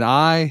me, and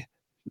I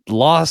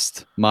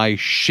lost my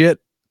shit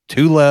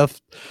two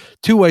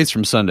ways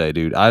from Sunday,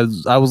 dude. I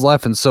was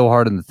laughing so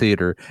hard in the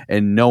theater,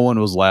 and no one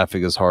was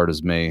laughing as hard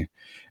as me.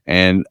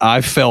 And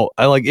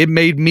it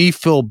made me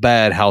feel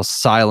bad how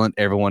silent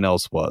everyone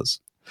else was.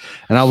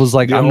 And I was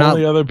like, the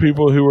only other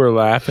people who were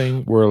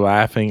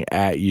laughing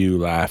at you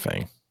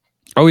laughing.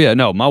 Oh yeah,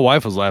 no, my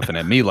wife was laughing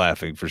at me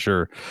laughing for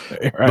sure.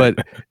 Right.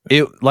 But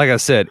it, like I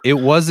said, it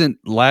wasn't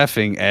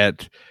laughing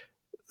at.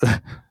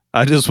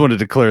 I just wanted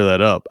to clear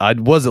that up. I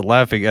wasn't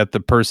laughing at the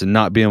person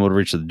not being able to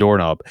reach the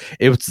doorknob.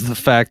 It was the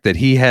fact that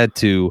he had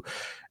to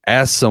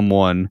ask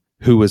someone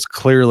who was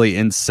clearly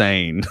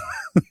insane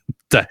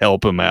to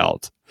help him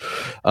out.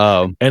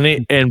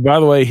 And by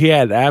the way, he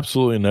had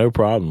absolutely no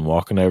problem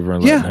walking over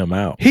and letting him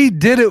out. He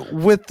did it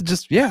with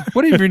just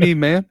whatever you need,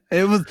 man.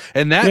 It was,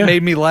 and that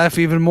made me laugh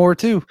even more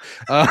too.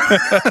 But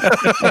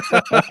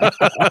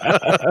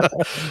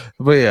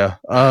yeah.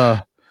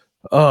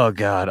 Oh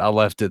God, I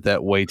left it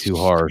that way too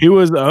hard. He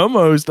was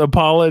almost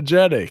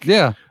apologetic.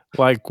 Yeah.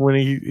 Like when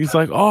he's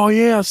like, "Oh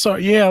yeah,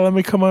 sorry, yeah, let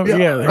me come over." Yeah,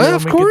 here, let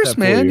of me get course, that for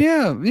man.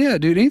 you." Yeah,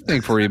 dude.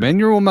 Anything for you, man.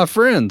 You're one of my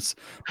friends,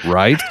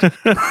 right?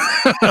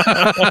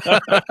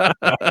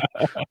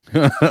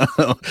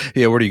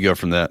 Yeah, where do you go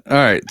from that? All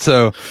right,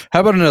 so how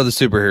about another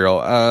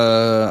superhero?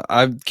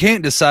 I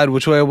can't decide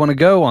which way I want to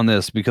go on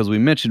this because we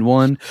mentioned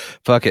one.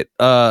 Fuck it.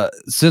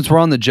 Since we're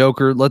on the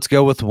Joker, let's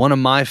go with one of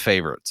my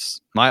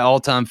favorites, my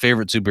all-time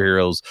favorite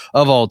superheroes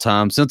of all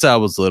time since I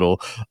was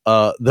little.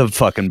 The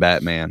fucking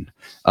Batman.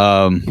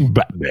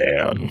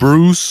 Batman.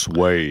 Bruce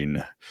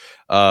Wayne.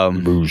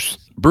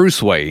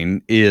 Bruce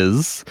Wayne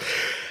is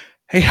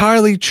a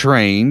highly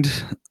trained,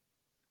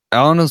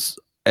 honest,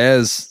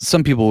 as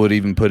some people would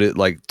even put it,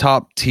 like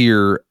top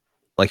tier,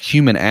 like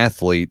human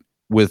athlete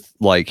with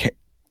like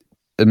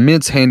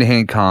immense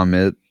hand-to-hand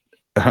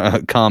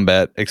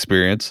combat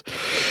experience.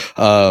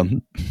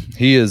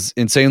 He is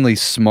insanely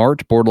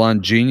smart,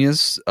 borderline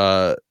genius.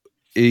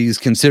 He's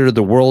considered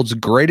the world's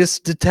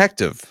greatest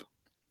detective.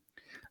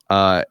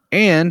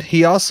 And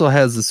he also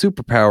has the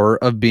superpower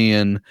of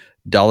being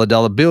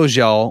dollar bills,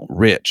 y'all,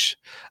 rich.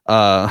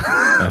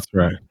 That's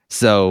right.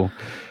 So,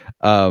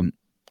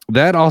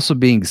 that also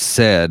being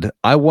said,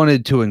 I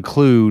wanted to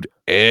include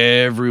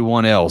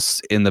everyone else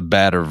in the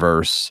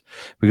Batterverse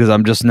because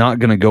I'm just not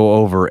going to go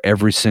over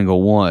every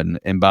single one.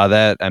 And by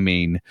that, I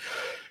mean,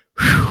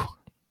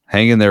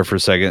 hang in there for a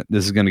second.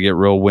 This is going to get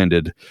real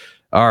winded.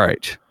 All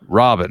right.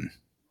 Robin,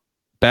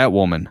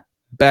 Batwoman,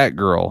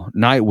 Batgirl,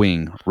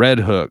 Nightwing, Red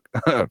Hook,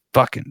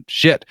 fucking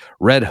shit,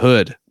 Red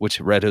Hood, which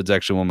Red Hood's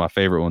actually one of my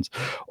favorite ones.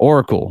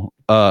 Oracle,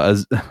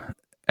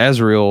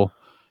 Azrael,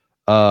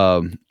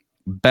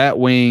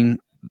 Batwing,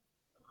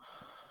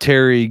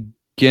 Terry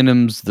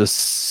Ginnams, the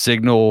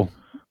Signal,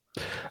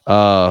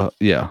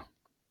 yeah.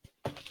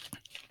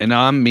 And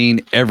I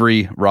mean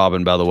every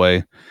Robin, by the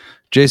way.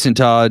 Jason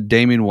Todd,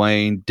 Damian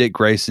Wayne, Dick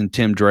Grayson,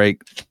 Tim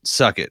Drake,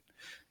 suck it.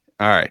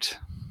 All right.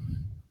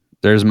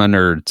 There's my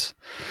nerds.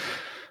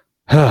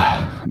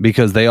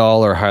 Because they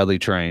all are highly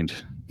trained.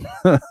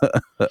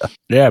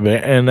 Yeah,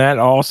 man, and that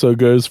also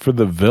goes for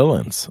the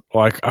villains.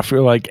 Like I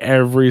feel like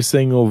every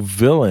single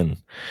villain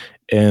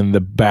in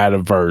the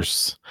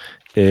Batverse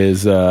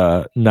is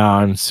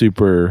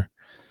non-super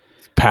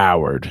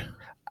powered.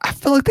 I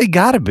feel like they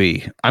gotta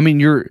be. I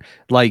mean, you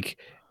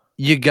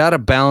gotta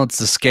balance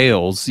the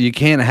scales. You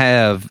can't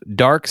have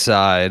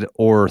Darkseid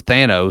or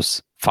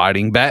Thanos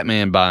fighting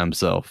Batman by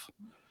himself.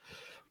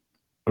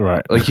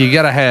 Right. Like you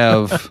gotta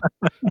have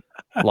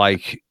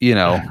like, you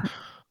know,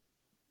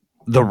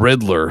 the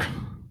Riddler.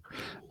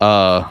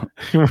 Right.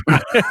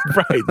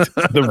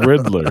 The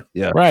Riddler.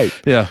 Yeah. Right.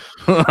 Yeah.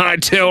 I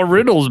tell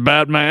riddles,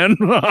 Batman.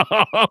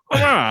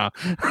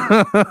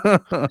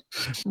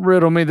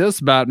 Riddle me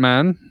this,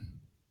 Batman.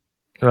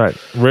 Right.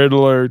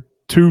 Riddler,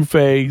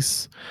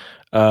 Two-Face,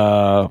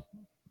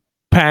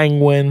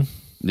 Penguin.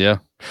 Yeah.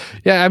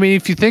 Yeah, I mean,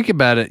 if you think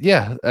about it,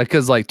 yeah,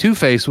 because like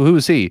Two-Face, well, who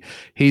is he?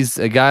 He's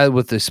a guy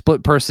with a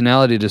split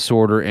personality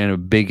disorder and a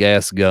big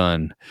ass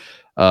gun.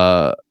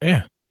 Yeah,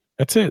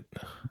 that's it.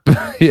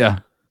 Yeah.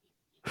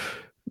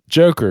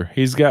 Joker,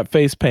 he's got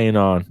face paint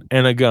on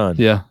and a gun.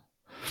 Yeah.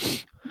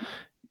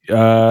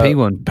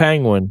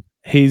 Penguin,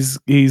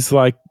 he's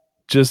like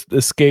just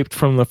escaped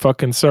from the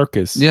fucking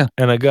circus. Yeah,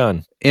 and a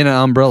gun in an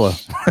umbrella.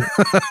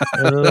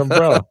 And an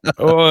umbrella.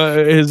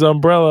 Oh, his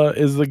umbrella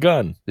is the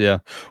gun. Yeah.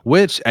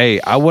 Which, hey,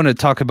 I want to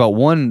talk about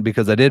one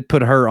because I did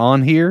put her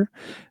on here.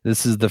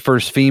 This is the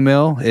first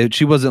female.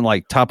 She wasn't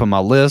like top of my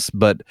list,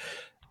 but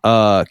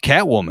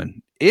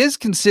Catwoman is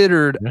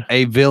considered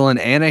a villain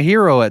and a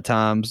hero at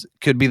times.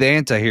 Could be the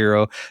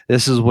anti-hero.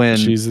 This is when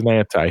she's an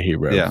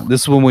anti-hero. Yeah.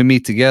 This is when we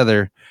meet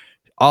together.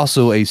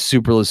 Also a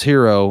superless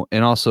hero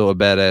and also a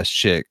badass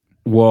chick.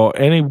 Well,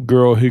 any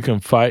girl who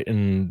can fight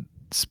in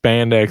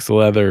spandex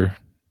leather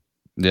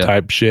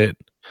type shit.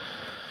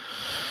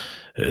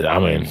 I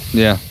mean,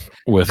 yeah,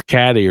 with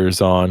cat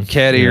ears on,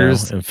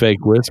 and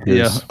fake whiskers.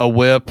 Yeah, a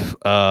whip.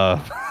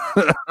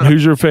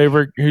 Who's your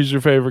favorite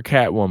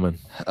Catwoman?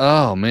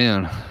 Oh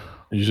man,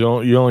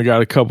 you only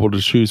got a couple to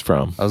choose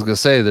from. I was gonna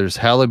say there's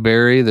Halle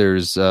Berry.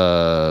 There's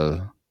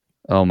oh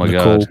my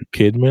Nicole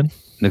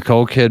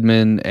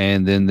Kidman,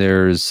 and then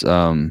there's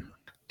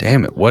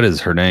damn it, what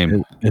is her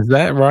name? Is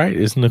that right?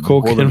 Is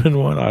Nicole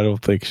Kidman one? I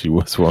don't think she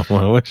was one.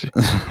 Was she?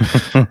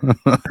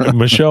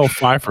 Michelle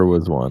Pfeiffer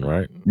was one,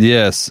 right?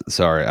 Yes.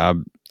 Sorry,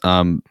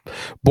 I'm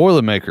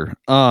Boilermaker.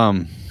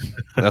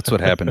 That's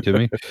what happened to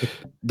me.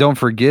 Don't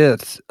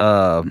forget.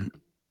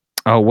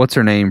 What's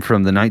her name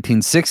from the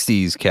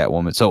 1960s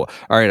Catwoman? So,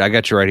 all right, I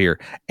got you right here.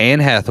 Anne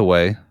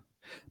Hathaway,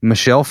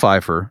 Michelle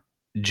Pfeiffer,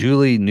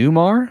 Julie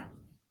Newmar,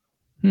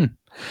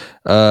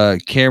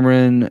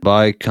 Cameron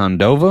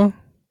Bicondova,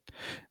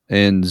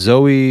 and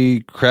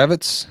Zoe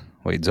Kravitz.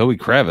 Wait, Zoe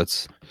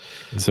Kravitz.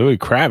 Zoe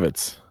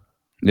Kravitz.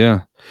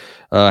 Yeah.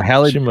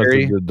 Halle She must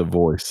Berry. have did the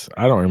voice.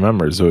 I don't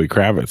remember Zoe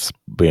Kravitz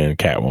being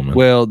Catwoman.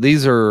 Well,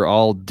 these are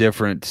all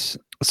different.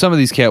 Some of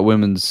these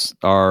Catwomens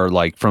are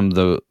like from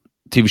the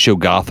TV show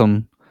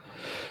Gotham.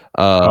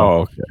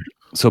 Okay.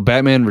 So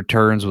Batman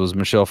Returns was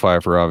Michelle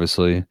Pfeiffer,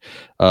 obviously.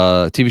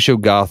 TV show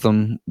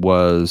Gotham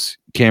was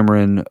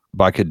Cameron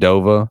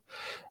Bacadova.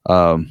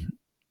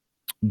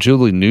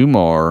 Julie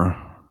Newmar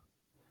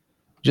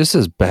just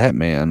as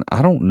Batman.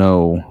 I don't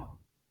know.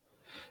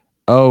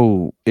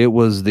 Oh, it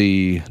was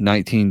the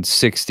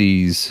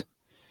 1960s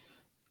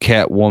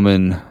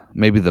Catwoman,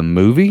 maybe the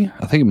movie.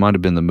 I think it might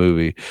have been the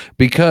movie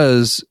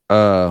because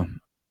Eartha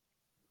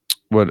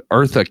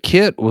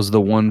Kitt was the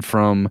one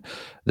from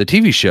the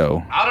TV show.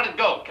 How did it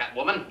go,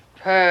 Catwoman?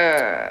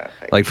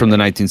 Perfect. Like from the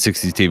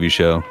 1960s TV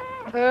show.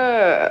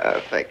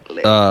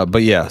 Perfectly.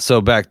 But yeah,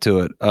 so back to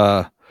it.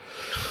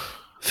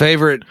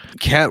 Favorite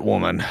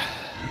Catwoman.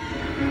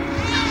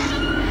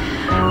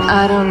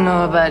 I don't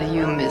know about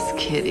you, Miss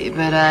Kitty,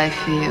 but I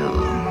feel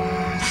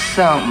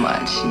so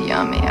much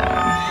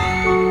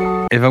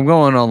yummier. If I'm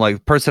going on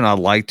like person I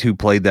liked who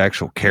played the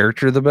actual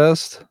character the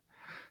best,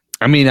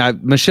 I mean,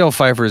 Michelle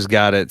Pfeiffer's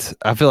got it.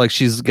 I feel like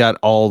she's got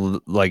all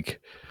like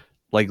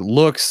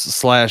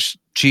looks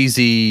 /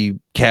 cheesy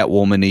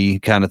Catwoman-y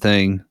kind of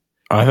thing.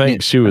 I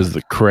think she was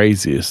the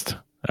craziest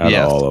out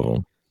of all of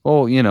them.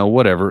 Well,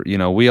 whatever.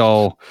 We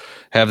all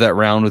have that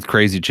round with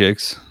crazy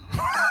chicks.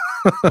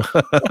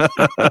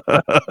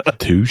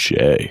 Touche.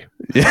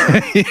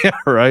 Yeah,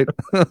 right.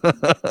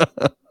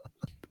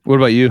 What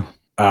about you?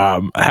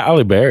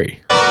 Halle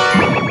Berry.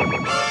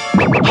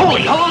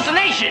 Holy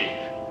hallucination!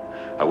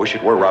 I wish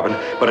it were, Robin,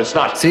 but it's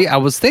not. See, I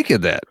was thinking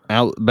that,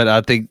 but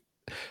I think,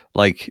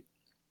 like,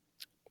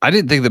 I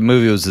didn't think the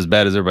movie was as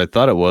bad as everybody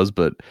thought it was,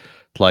 but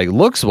like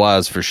looks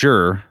wise, for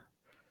sure.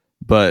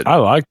 But I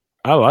liked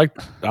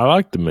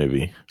the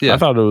movie. Yeah. I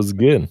thought it was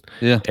good.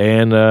 Yeah,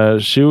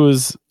 and she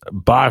was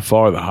by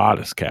far the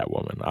hottest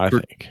Catwoman, I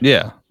think.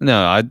 Yeah,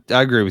 no, I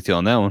agree with you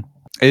on that one.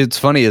 It's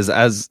funny as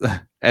I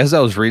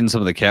was reading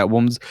some of the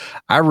Catwomans,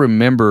 I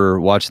remember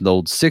watching the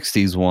old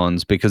 60s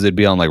ones because it'd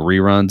be on like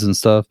reruns and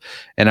stuff.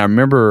 And I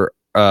remember,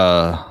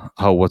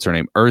 what's her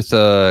name?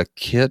 Eartha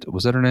Kitt.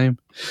 Was that her name?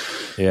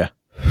 Yeah.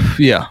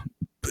 Yeah.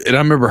 And I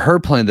remember her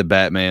playing the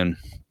Batman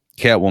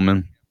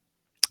Catwoman,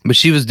 but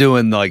she was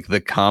doing like the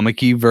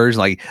comic-y version,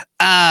 like,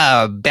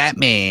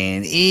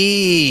 Batman.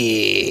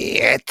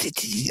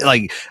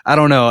 Like, I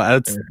don't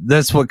know.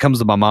 That's what comes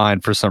to my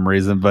mind for some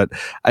reason, but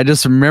I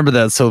just remember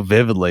that so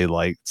vividly,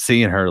 like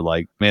seeing her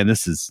like, man,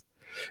 this is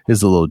a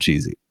little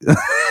cheesy.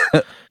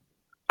 I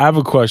have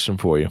a question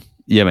for you.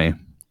 Yeah, man.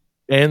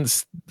 And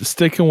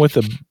sticking with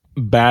the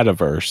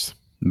Bativerse,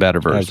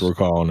 as we're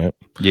calling it.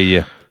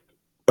 Yeah.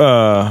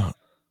 I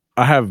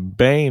have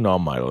Bane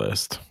on my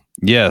list.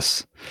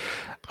 Yes.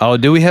 Oh,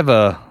 do we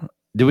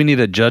need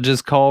a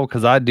judge's call?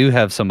 Because I do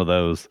have some of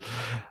those.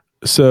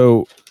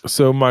 So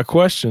my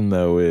question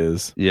though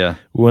is, yeah,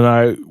 when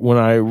I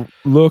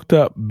looked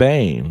up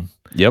Bane,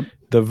 yep,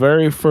 the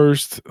very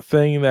first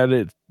thing that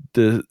it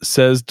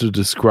says to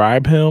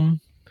describe him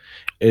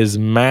is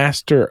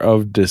Master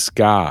of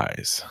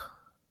Disguise.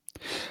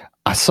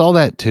 I saw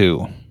that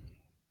too.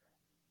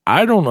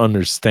 I don't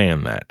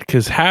understand that,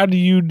 because how do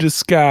you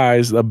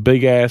disguise a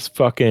big ass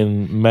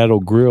fucking metal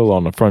grill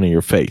on the front of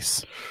your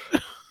face?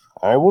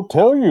 I will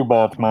tell you,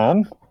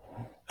 Batman.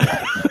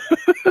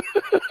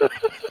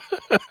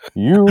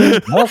 You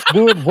must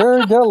do it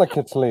very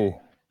delicately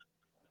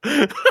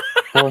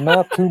for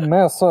not to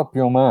mess up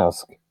your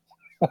mask.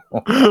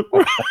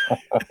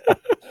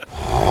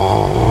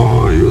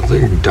 Oh, you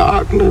think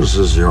darkness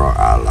is your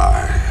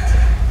ally?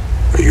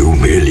 You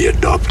merely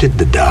adopted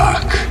the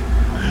dark.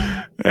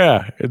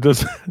 Yeah, it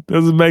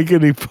doesn't make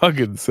any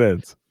fucking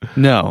sense.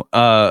 No.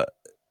 All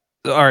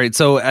right,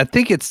 so I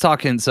think it's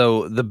talking.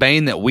 So the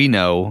Bane that we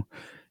know,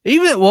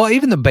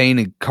 even the Bane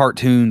in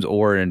cartoons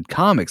or in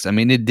comics, I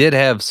mean, it did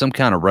have some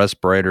kind of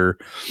respirator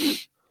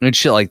and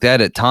shit like that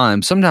at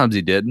times. Sometimes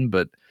he didn't,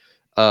 but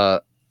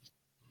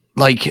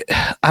like,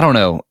 I don't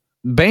know.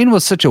 Bane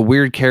was such a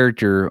weird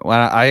character.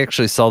 I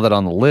actually saw that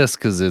on the list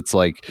because it's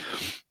like,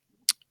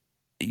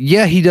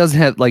 yeah, he doesn't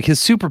have, like, his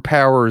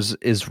superpowers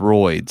is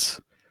roids.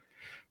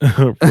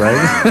 Right.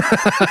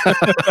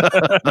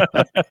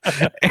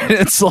 And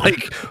it's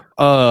like,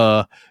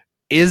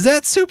 is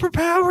that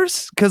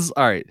superpowers? Because,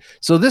 all right,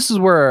 so this is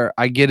where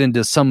I get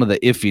into some of the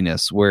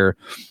iffiness where,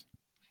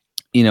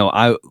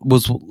 I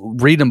was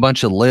reading a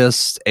bunch of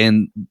lists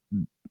and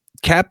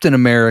Captain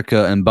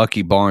America and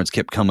Bucky Barnes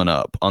kept coming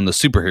up on the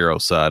superhero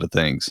side of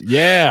things.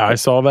 Yeah, I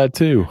saw that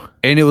too.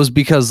 And it was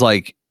because,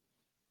 like,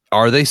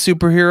 are they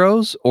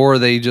superheroes or are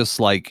they just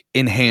like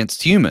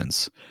enhanced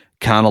humans?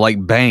 Kind of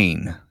like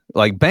Bane.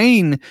 Like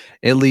Bane,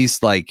 at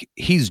least, like,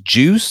 he's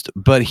juiced,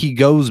 but he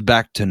goes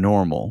back to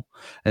normal.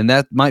 And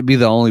that might be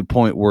the only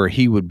point where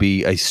he would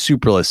be a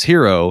superless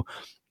hero.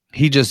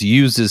 He just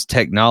uses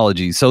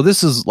technology. So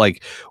this is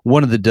like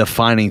one of the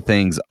defining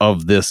things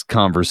of this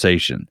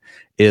conversation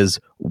is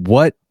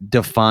what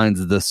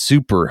defines the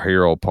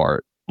superhero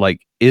part.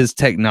 Like, is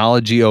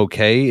technology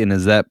okay? And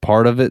is that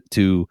part of it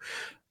to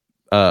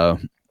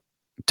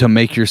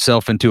make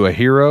yourself into a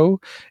hero?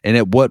 And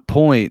at what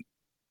point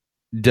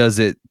does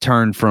it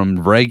turn from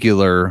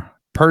regular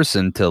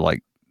person to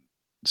like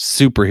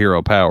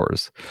superhero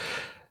powers?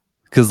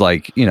 Because,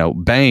 like, you know,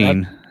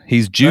 Bane,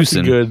 he's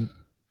juicing.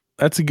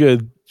 That's a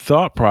good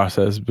thought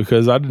process,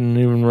 because I didn't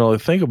even really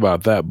think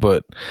about that.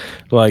 But,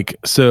 like,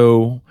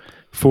 so,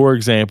 for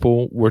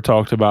example, we're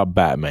talking about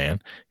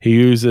Batman. He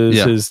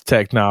uses his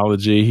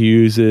technology. He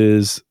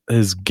uses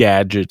his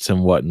gadgets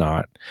and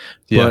whatnot.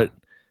 Yeah. But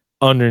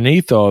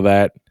underneath all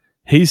that,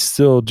 he's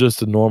still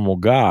just a normal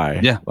guy.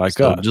 Yeah. Like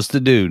still us. just a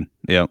dude.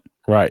 Yeah.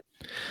 Right.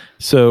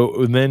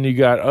 So and then you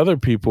got other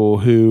people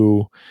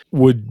who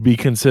would be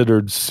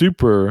considered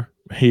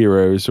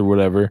superheroes or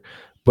whatever,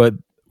 but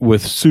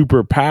with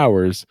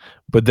superpowers,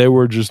 but they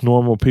were just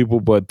normal people,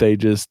 but they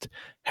just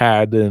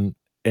had an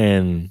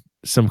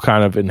some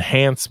kind of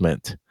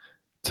enhancement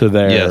to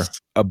their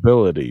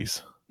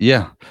abilities.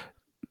 Yeah.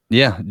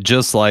 Yeah.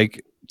 Just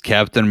like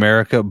Captain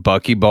America,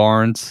 Bucky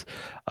Barnes.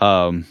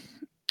 I'm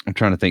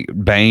trying to think.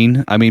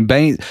 Bane. I mean,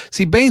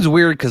 Bane's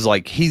weird because,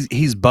 like,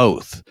 he's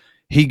both.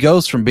 He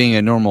goes from being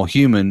a normal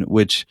human,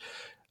 which,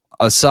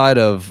 aside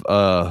of,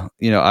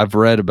 I've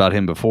read about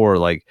him before,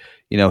 like,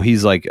 you know,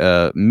 he's like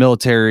a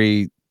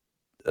military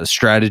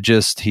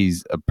strategist.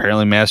 He's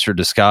apparently master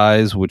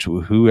disguise, which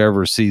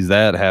whoever sees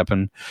that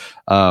happen.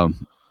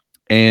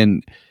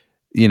 And,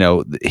 you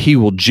know, he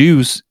will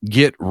juice,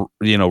 get,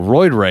 you know,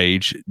 roid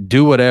rage,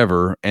 do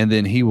whatever, and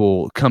then he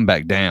will come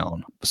back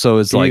down. So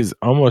it's He's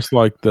almost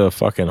like the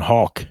fucking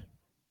Hulk.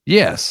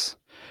 Yes.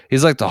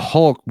 He's like the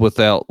Hulk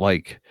without,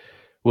 like,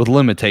 with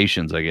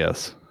limitations, I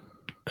guess.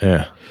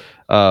 Yeah.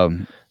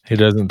 He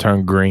doesn't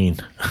turn green.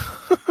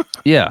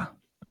 Yeah.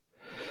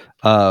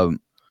 And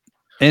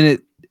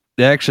it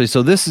actually,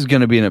 so this is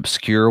going to be an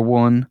obscure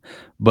one,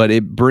 but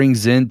it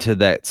brings into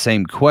that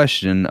same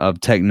question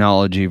of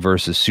technology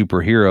versus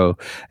superhero.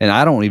 And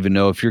I don't even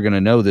know if you're going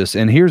to know this.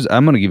 And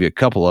I'm going to give you a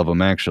couple of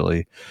them,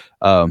 actually.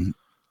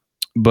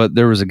 But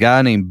there was a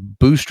guy named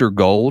Booster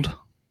Gold.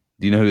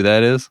 Do you know who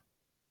that is?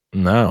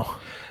 No.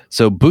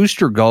 So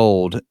Booster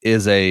Gold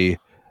is a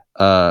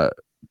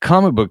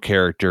comic book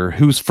character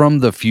who's from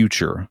the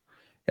future.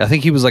 I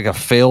think he was like a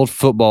failed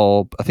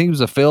football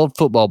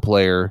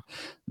player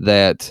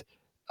that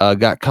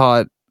got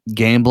caught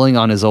gambling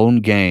on his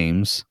own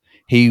games.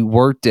 He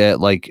worked at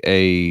like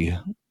I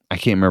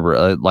can't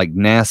remember, like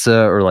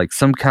NASA or like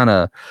some kind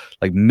of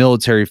like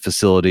military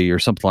facility or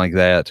something like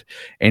that.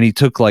 And he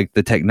took like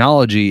the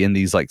technology in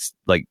these like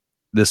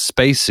this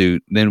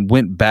spacesuit, then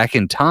went back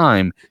in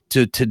time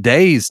to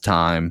today's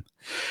time.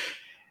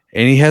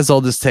 And he has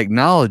all this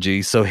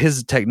technology. So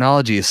his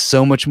technology is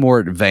so much more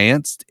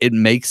advanced. It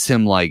makes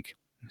him like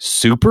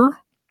super.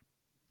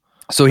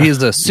 So he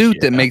has a suit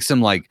that makes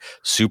him like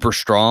super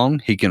strong.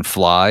 He can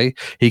fly.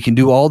 He can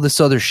do all this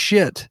other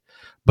shit.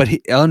 But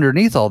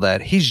underneath all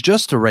that, he's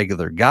just a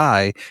regular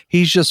guy.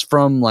 He's just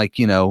from like,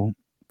 you know,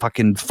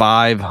 fucking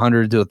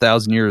 500 to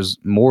 1,000 years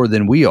more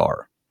than we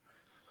are.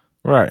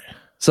 Right.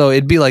 So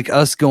it'd be like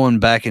us going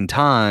back in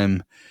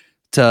time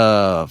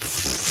to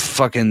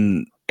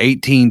fucking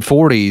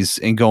 1840s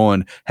and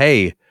going,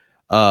 hey,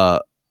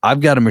 I've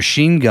got a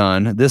machine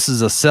gun. This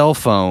is a cell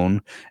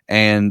phone,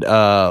 and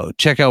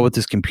check out what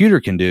this computer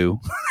can do.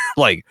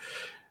 like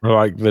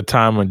the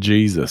time of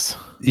Jesus.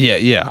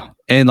 Yeah.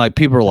 And like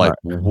people are like,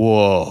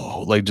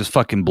 whoa, like just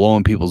fucking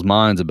blowing people's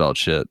minds about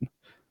shit.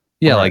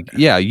 Yeah, right.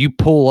 You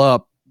pull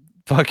up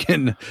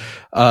fucking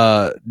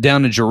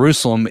down to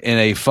Jerusalem in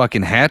a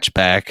fucking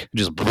hatchback,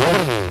 just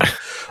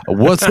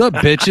what's up,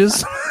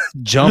 bitches?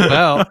 Jump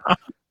out.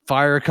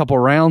 Fire a couple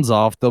rounds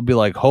off, they'll be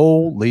like,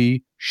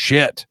 holy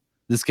shit,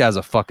 this guy's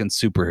a fucking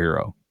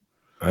superhero.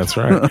 That's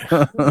right.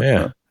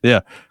 Yeah.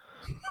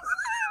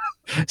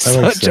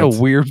 Such a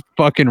weird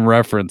fucking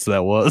reference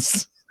that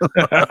was.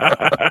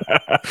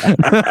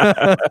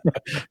 I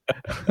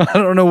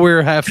don't know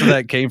where half of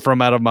that came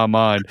from out of my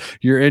mind.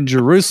 You're in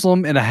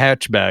Jerusalem in a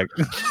hatchback.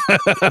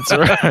 That's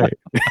right.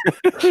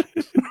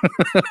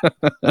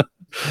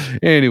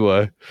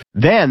 Anyway.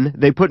 Then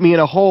they put me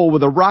in a hole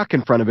with a rock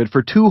in front of it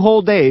for 2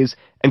 whole days,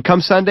 and come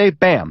Sunday,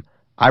 bam,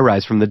 I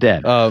rise from the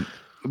dead.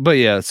 But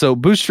yeah, so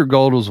Booster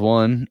Gold was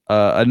one.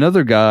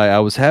 Another guy I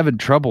was having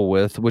trouble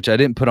with, which I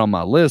didn't put on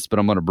my list, but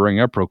I'm going to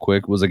bring up real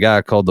quick, was a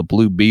guy called the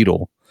Blue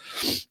Beetle,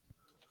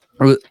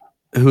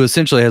 who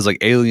essentially has like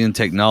alien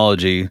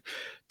technology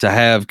to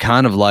have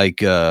kind of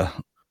like, I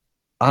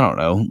don't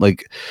know,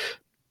 like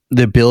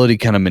the ability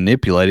to kind of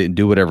manipulate it and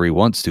do whatever he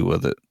wants to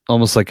with it.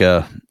 Almost like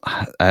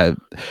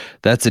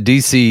that's a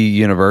DC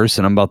universe,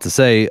 and I'm about to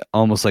say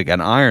almost like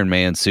an Iron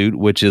Man suit,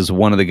 which is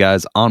one of the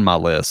guys on my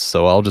list.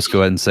 So I'll just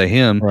go ahead and say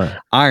him, right.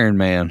 Iron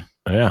Man.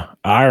 Yeah,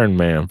 Iron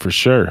Man for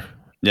sure.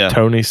 Yeah,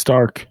 Tony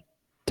Stark.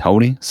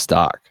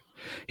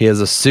 He has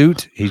a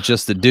suit. He's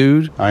just a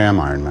dude. I am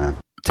Iron Man.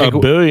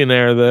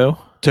 Billionaire though.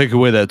 Take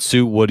away that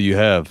suit. What do you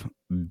have?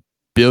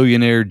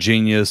 Billionaire,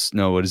 genius.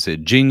 No, what is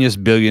it? Genius,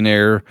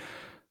 billionaire,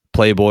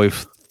 playboy,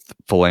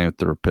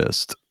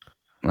 philanthropist.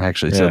 I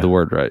actually said the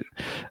word right.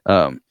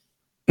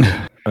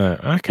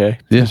 Okay.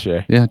 Yeah.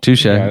 Touché. Yeah.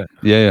 Touche.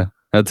 Yeah.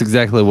 That's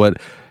exactly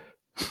what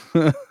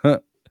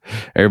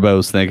everybody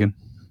was thinking.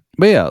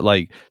 But yeah,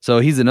 like, so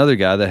he's another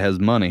guy that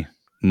has money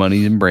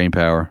and brain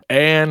power.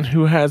 And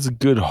who has a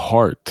good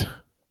heart.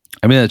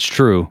 I mean, that's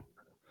true.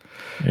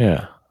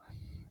 Yeah.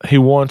 He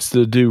wants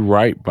to do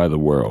right by the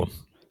world.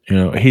 You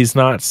know, he's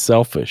not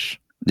selfish.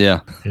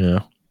 Yeah. You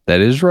know? That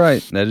is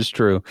right. That is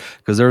true.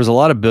 Because there's a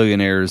lot of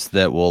billionaires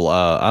that will,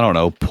 I don't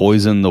know,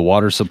 poison the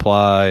water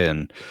supply.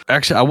 And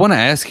actually, I want to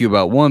ask you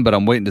about one, but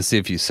I'm waiting to see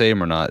if you say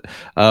him or not.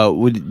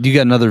 Do you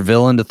got another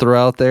villain to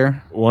throw out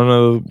there? One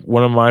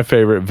of my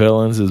favorite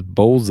villains is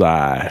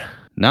Bullseye.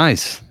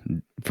 Nice.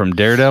 From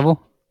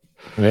Daredevil?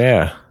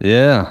 Yeah.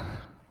 Yeah.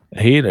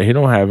 He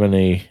don't have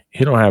any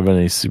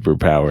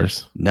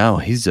superpowers. No,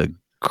 he's a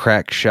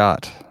crack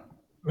shot.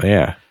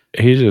 Yeah.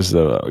 He's just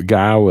a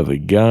guy with a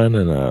gun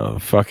and a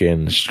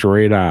fucking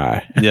straight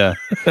eye. Yeah.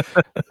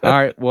 All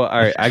right. Well, all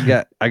right. I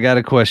got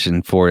a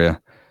question for you.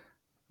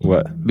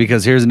 What?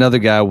 Because here's another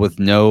guy with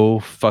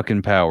no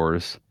fucking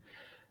powers.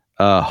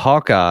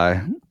 Hawkeye,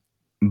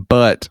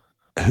 but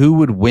who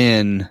would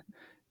win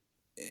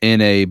in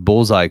a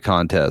bullseye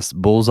contest?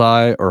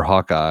 Bullseye or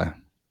Hawkeye?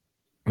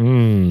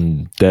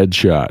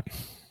 Deadshot.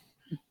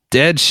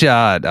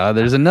 Deadshot.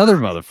 There's another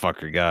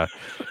motherfucker guy.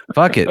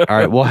 Fuck it. All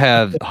right, we'll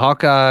have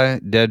Hawkeye,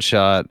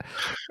 Deadshot,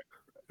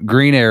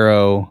 Green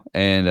Arrow,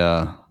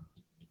 and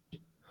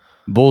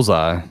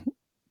Bullseye.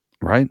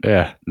 Right?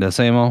 Yeah. The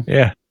same all?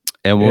 Yeah.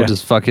 And we'll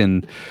just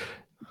fucking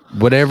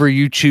whatever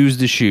you choose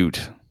to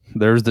shoot.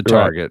 There's the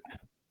target.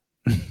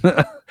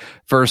 Right.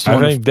 First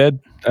one. I think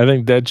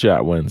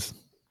Deadshot wins.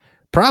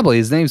 Probably.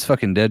 His name's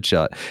fucking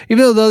Deadshot.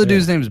 Even though the other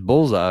dude's name's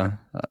Bullseye.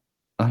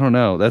 I don't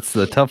know. That's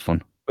the tough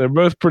one. They're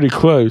both pretty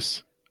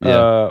close.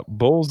 Yeah.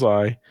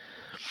 Bullseye.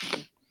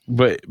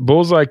 But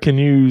Bullseye can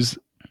use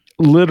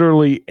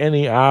literally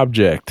any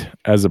object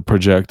as a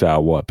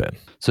projectile weapon.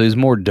 So he's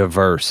more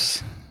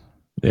diverse.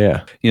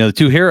 Yeah. You know, the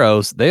two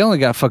heroes, they only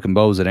got fucking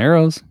bows and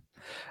arrows.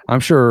 I'm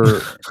sure.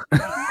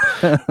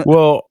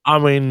 Well, I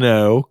mean,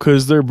 no,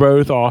 because they're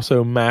both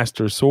also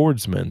master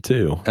swordsmen,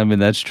 too. I mean,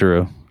 that's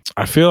true.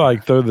 I feel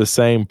like they're the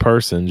same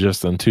person,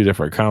 just in two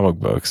different comic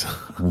books.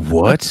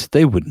 What?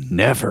 They would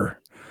never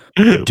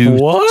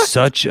do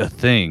such a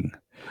thing.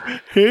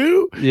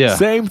 Who? Yeah.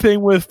 Same thing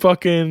with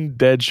fucking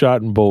Deadshot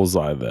and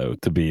Bullseye, though,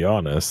 to be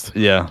honest.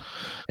 Yeah.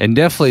 And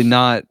definitely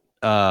not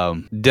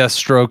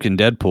Deathstroke and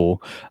Deadpool.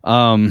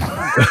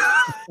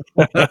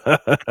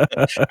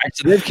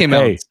 Actually, they came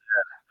out.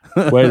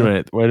 Wait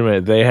a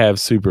minute. They have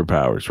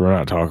superpowers. We're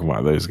not talking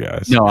about those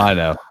guys. No, I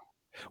know.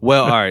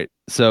 Well, all right.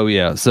 So,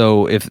 yeah.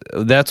 So, if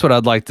that's what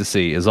I'd like to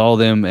see is all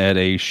them at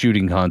a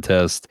shooting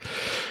contest.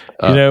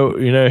 You know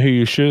who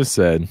you should have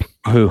said?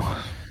 Who?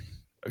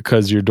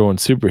 Because you're doing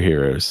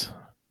superheroes.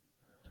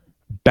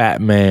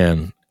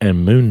 Batman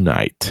and Moon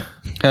Knight.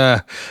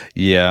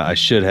 Yeah, I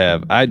should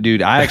have. I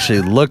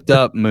actually looked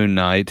up Moon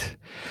Knight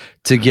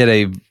to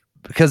get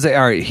because all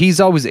right,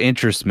 he's always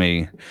interested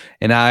me,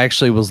 and I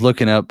actually was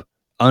looking up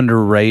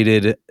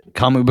underrated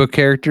comic book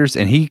characters,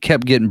 and he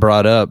kept getting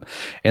brought up,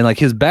 and like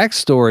his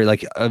backstory,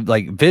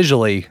 like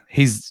visually,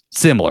 he's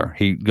similar.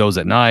 He goes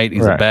at night.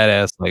 He's a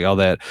badass, like all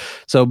that.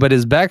 So, but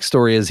his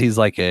backstory is he's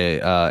like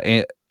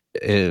a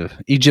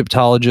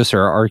Egyptologist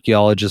or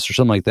archaeologist or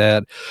something like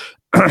that.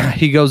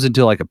 He goes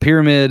into like a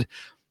pyramid.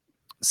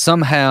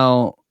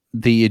 Somehow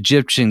the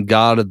Egyptian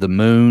god of the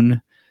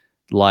moon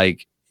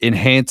like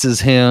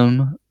enhances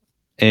him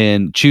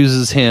and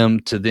chooses him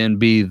to then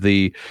be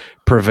the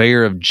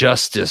purveyor of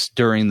justice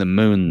during the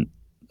moon,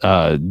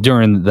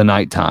 during the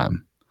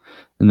nighttime.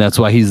 And that's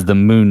why he's the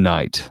Moon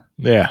Knight.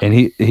 Yeah. And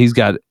he's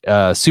got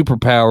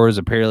superpowers.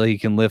 Apparently he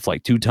can lift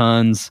like 2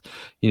 tons.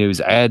 You know,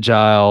 he's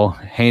agile,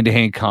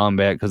 hand-to-hand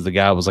combat because the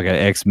guy was like an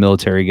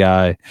ex-military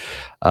guy.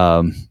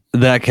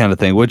 That kind of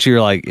thing, which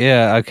you're like,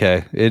 yeah,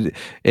 okay.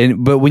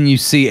 But when you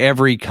see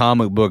every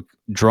comic book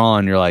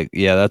drawn, you're like,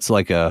 yeah, that's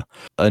like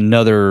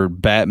another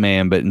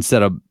Batman, but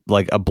instead of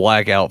like a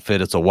black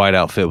outfit, it's a white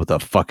outfit with a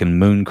fucking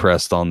moon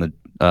crest on the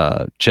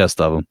chest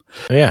of him.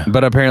 Yeah.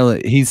 But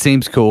apparently he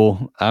seems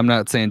cool. I'm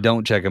not saying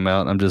don't check him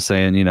out. I'm just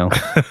saying,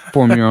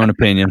 form your own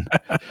opinion.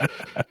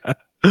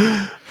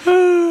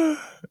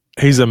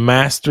 He's a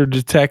master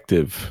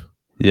detective.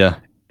 Yeah.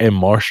 And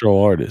martial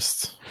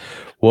artist.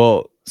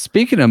 Well,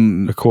 speaking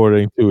of,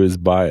 according to his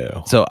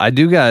bio. So I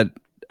do got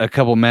a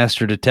couple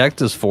master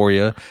detectives for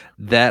you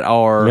that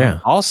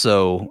are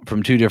also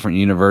from 2 different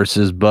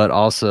universes, but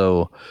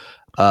also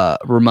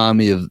remind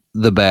me of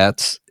the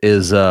Bats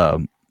is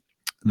The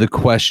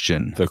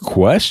Question. The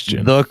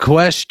Question? The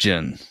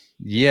Question.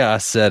 Yeah, I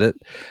said it.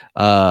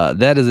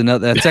 That is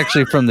that's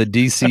actually from the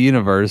DC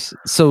universe.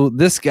 So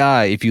this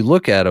guy, if you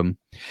look at him,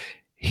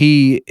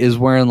 he is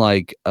wearing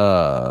like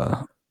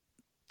a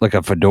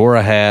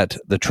fedora hat,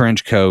 the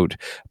trench coat,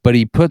 but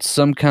he puts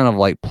some kind of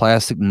like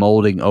plastic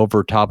molding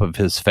over top of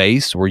his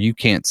face where you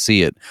can't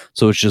see it.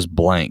 So it's just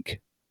blank.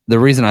 The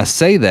reason I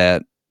say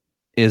that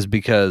is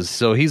because,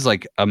 he's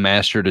like a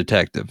master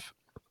detective.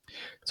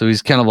 So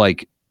he's kind of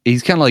like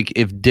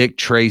if Dick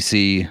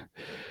Tracy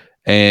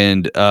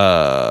and,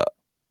 I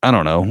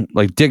don't know,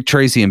 like Dick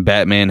Tracy and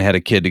Batman had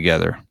a kid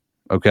together.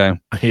 Okay.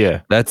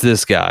 Yeah. That's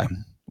this guy.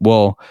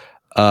 Well,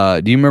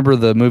 do you remember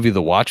the movie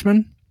The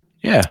Watchmen?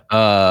 Yeah.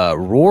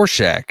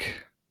 Rorschach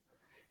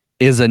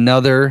is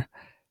another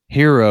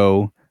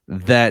hero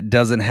that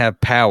doesn't have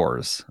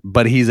powers,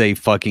 but he's a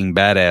fucking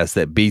badass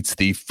that beats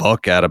the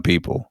fuck out of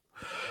people.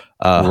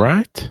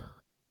 Right.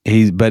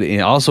 He's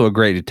also a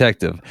great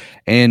detective.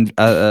 And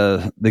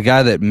the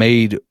guy that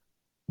made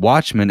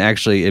Watchmen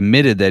actually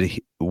admitted that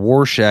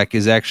Rorschach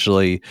is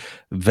actually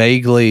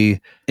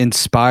vaguely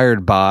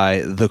inspired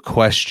by The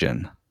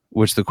Question,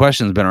 which The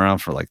Question's been around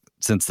for like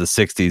since the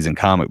 60s in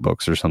comic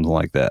books or something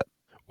like that.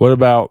 What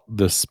about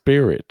The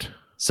Spirit?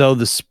 So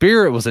The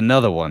Spirit was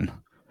another one.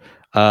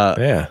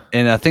 Yeah.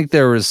 And I think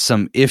there was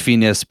some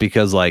iffiness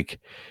because, like,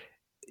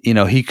 you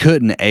know, he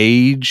couldn't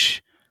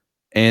age.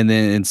 And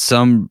then in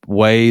some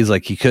ways,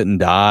 like, he couldn't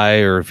die,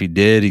 or if he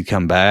did, he'd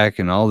come back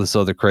and all this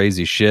other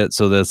crazy shit.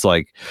 So that's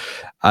like,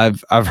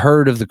 I've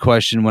heard of The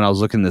Question when I was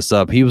looking this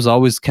up. He was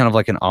always kind of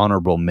like an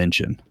honorable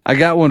mention. I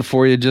got one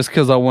for you just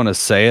because I want to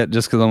say it,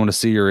 just because I want to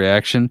see your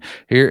reaction.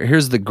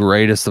 Here's the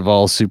greatest of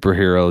all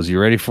superheroes.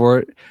 You ready for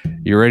it?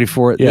 You ready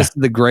for it? Yeah. This is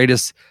the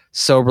greatest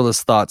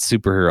soberless thought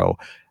superhero.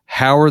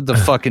 Howard the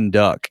fucking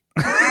Duck.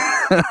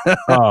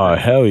 Oh,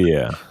 hell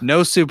yeah.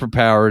 No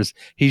superpowers.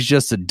 He's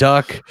just a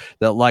duck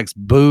that likes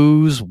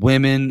booze,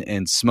 women,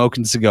 and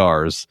smoking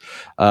cigars.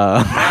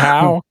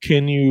 How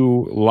can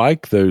you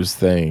like those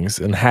things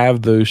and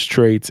have those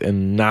traits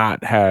and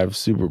not have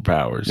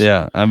superpowers?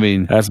 Yeah, I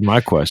mean, that's my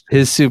question.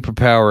 His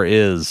superpower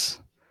is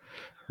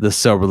the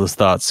soberless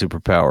thought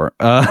superpower.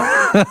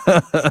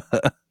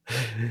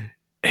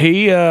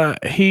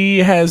 He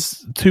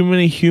has too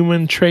many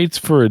human traits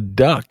for a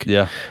duck.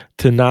 Yeah.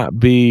 To not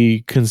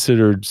be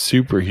considered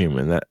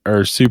superhuman,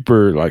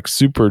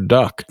 super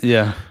duck.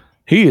 Yeah.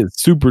 He is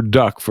super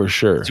duck for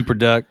sure. Super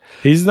duck.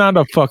 He's not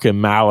a fucking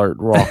mallard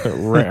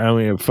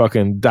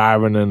fucking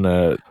diving in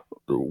the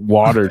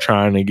water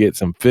trying to get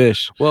some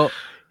fish. Well,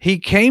 he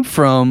came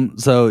from,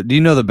 so do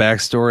you know the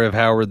backstory of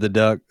Howard the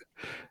Duck?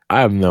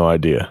 I have no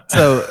idea.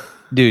 So,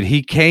 dude,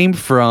 he came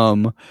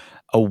from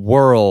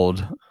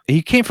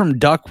he came from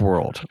Duck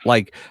World.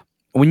 Like,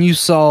 when you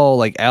saw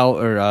like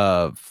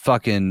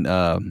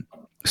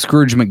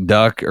Scrooge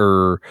McDuck,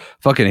 or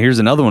fucking, here's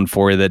another one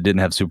for you that didn't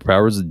have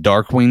superpowers,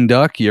 Darkwing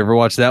Duck. You ever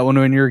watch that one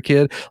when you were a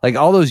kid? Like,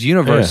 all those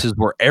universes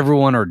where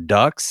everyone are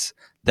ducks,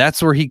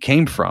 that's where he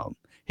came from.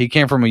 He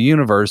came from a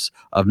universe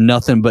of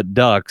nothing but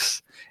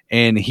ducks,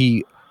 and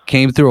he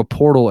came through a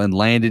portal and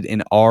landed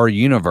in our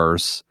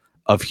universe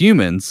of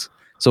humans.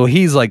 So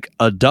he's like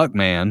a duck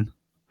man.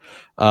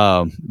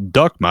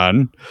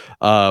 Duckman.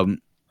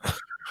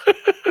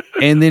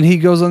 And then he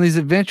goes on these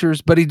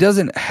adventures, but he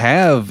doesn't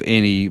have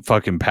any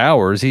fucking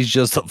powers. He's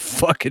just a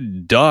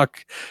fucking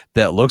duck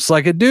that looks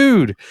like a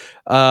dude.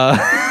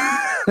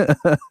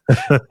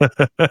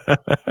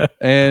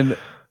 And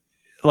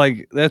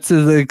like, that's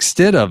the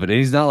extent of it.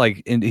 He's not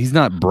like, he's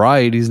not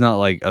bright. He's not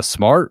like a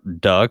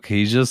smart duck.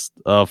 He's just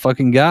a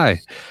fucking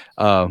guy.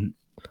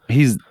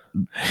 He's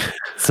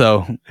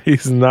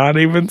not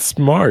even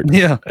smart.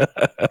 Yeah.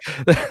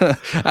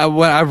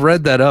 I've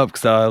read that up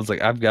because I was like,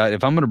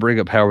 if I'm going to bring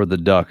up Howard the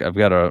Duck, I've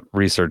got to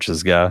research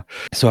this guy.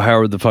 So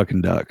Howard the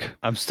fucking Duck.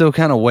 I'm still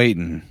kind of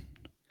waiting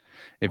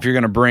if you're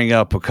going to bring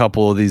up a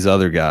couple of these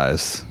other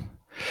guys,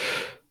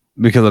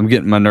 because I'm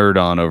getting my nerd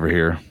on over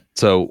here.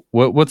 So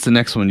what's the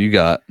next one you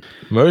got?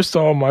 Most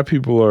all my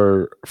people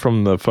are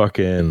from the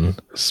fucking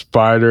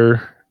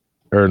spider,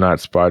 or not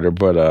spider,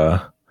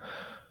 but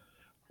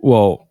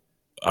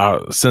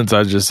since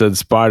I just said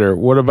spider,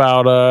 what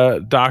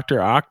about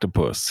Dr.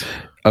 Octopus?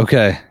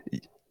 Okay.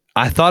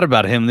 I thought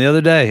about him the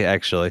other day,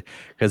 actually,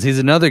 because he's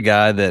another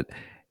guy that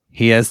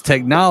he has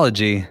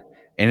technology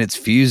and it's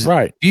fused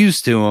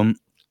to him.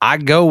 I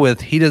go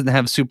with, he doesn't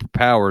have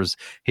superpowers.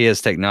 He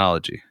has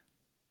technology.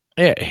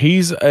 Yeah,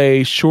 he's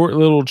a short,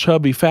 little,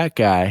 chubby, fat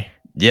guy.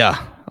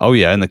 Yeah. Oh,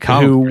 yeah. In the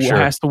comic, who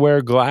has to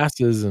wear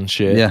glasses and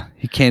shit. Yeah.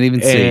 He can't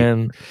even see.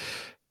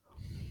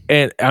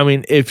 And I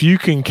mean, if you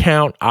can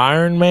count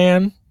Iron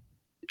Man,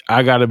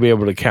 I got to be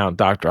able to count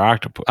Dr.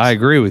 Octopus. I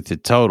agree with you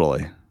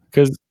totally.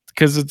 Because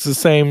it's the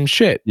same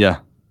shit. Yeah.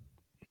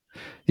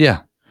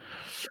 Yeah.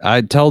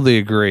 I totally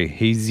agree.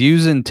 He's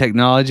using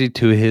technology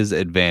to his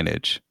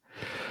advantage.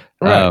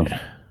 Right.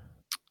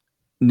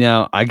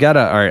 Now, all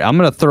right, I'm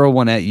going to throw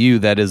one at you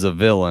that is a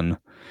villain,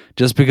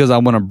 just because I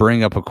want to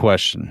bring up a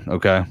question,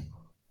 okay?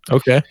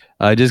 Okay.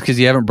 Just because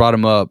you haven't brought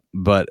him up,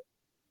 but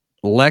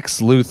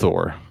Lex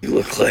Luthor. You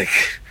look like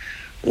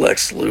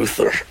Lex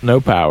Luthor. No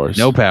powers.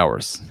 No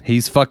powers.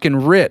 He's fucking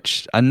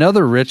rich.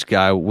 Another rich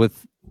guy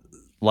with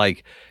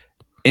like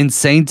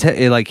insane,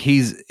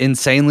 he's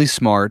insanely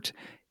smart.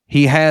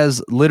 He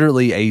has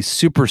literally a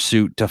super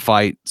suit to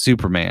fight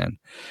Superman.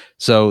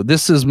 So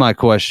this is my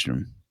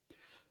question.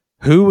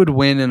 Who would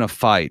win in a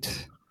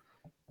fight?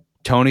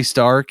 Tony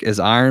Stark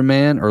as Iron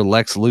Man, or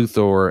Lex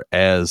Luthor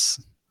as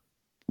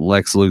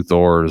Lex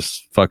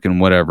Luthor's fucking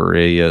whatever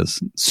he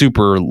is,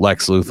 super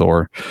Lex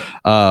Luthor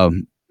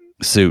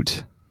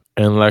suit?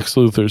 And Lex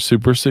Luthor's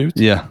super suit?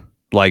 Yeah.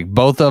 Like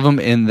both of them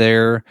in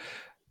their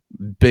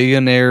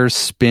billionaire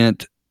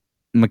spent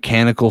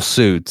mechanical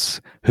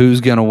suits.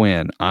 Who's going to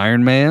win?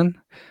 Iron Man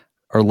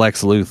or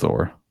Lex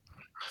Luthor?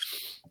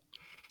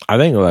 I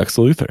think Lex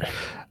Luthor.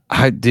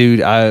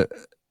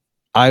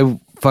 I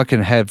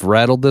fucking have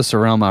rattled this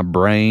around my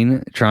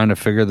brain trying to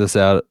figure this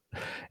out.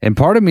 And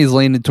part of me is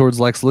leaning towards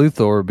Lex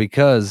Luthor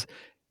because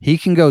he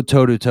can go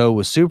toe to toe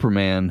with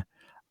Superman.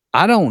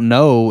 I don't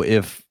know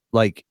if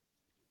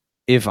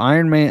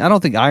Iron Man, I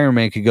don't think Iron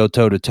Man could go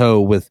toe to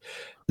toe with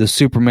the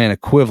Superman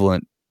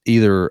equivalent,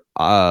 either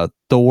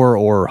Thor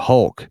or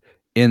Hulk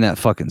in that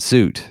fucking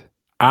suit.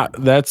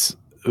 That's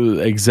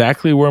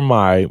exactly where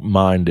my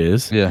mind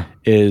is. Yeah.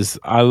 Is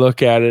I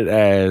look at it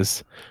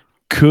as,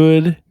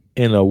 could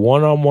in a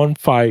one-on-one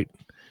fight,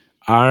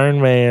 Iron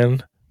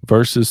Man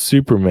versus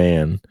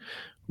Superman,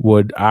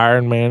 would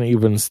Iron Man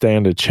even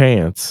stand a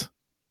chance?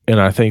 And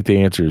I think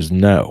the answer is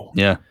no.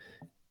 Yeah.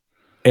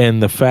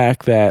 And the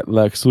fact that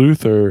Lex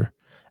Luthor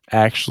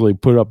actually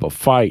put up a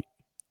fight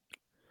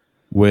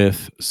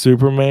with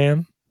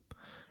Superman,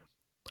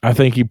 I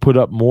think he put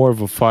up more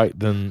of a fight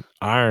than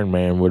Iron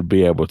Man would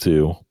be able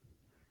to.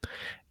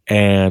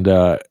 And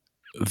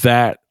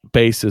that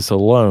basis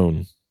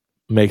alone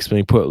makes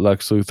me put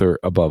Lex Luthor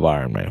above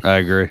Iron Man. I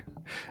agree.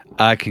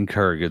 I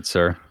concur, good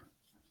sir.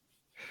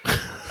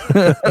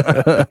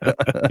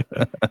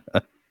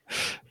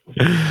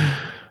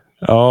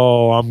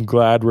 Oh, I'm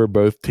glad we're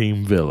both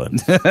team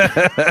villains.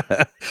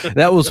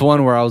 That was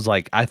one where I was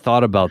like, I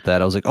thought about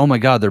that. I was like, oh my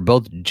God, they're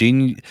both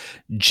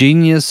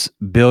genius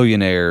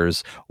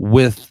billionaires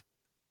with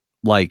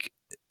like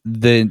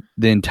the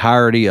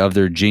entirety of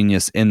their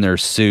genius in their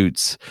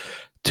suits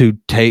to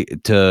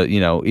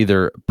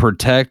either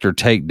protect or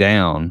take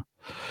down.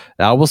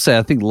 I will say,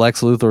 I think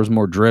Lex Luthor is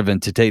more driven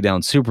to take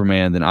down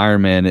Superman than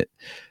Iron Man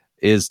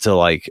is to,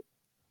 like,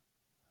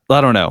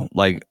 I don't know,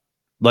 like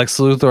Lex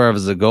Luthor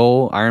has a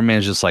goal. Iron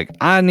Man's just like,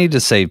 I need to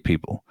save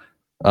people.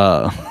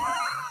 I've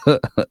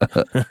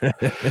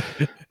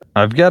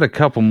got a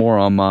couple more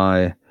on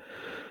my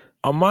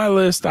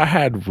list. I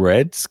had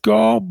Red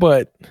Skull,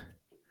 but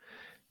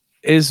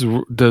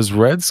does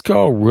Red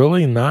Skull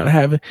really not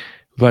have it?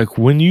 Like,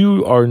 when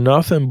you are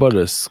nothing but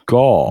a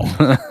skull,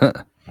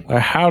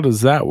 like, how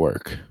does that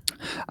work?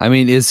 I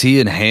mean, is he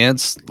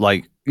enhanced?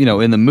 Like,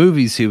 in the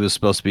movies, he was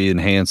supposed to be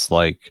enhanced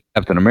like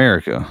Captain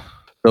America.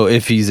 So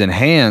if he's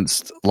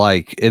enhanced,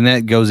 like, and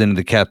that goes into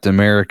the Captain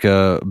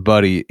America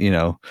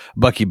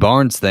Bucky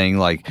Barnes thing,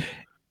 like,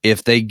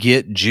 if they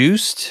get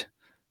juiced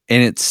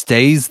and it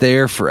stays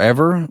there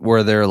forever,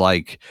 where they're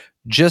like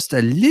just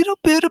a little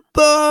bit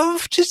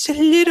above,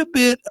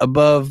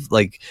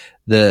 like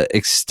the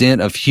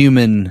extent of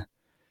human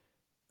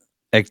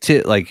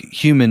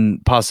human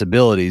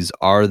possibilities,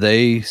 are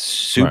they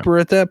super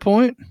at that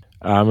point?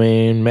 I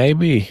mean,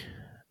 maybe.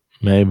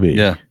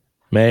 Yeah.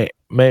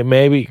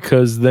 Maybe,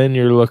 because then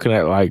you're looking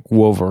at like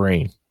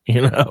Wolverine.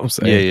 You know what I'm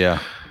saying? Yeah.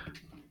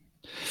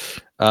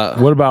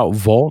 What about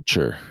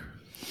Vulture?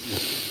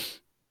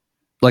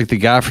 Like the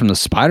guy from the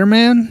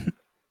Spider-Man?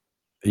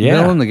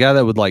 Yeah. Villain, the guy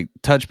that would like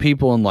touch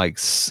people and like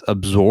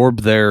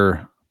absorb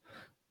their...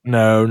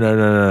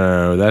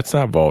 No. That's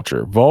not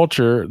Vulture.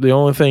 Vulture, the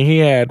only thing he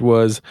had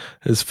was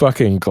his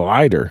fucking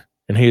glider,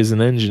 and he is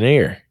an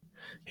engineer.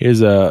 He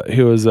was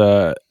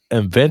a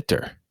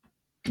inventor.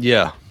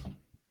 Yeah.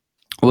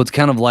 Well, it's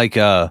kind of like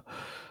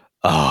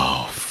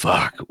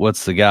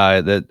what's the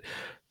guy that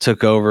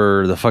took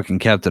over the fucking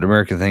Captain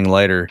America thing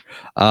later?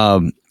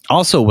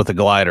 Also with a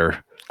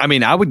glider. I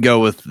mean, I would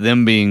go with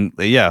them being,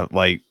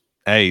 like,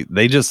 hey,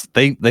 they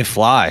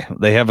fly.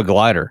 They have a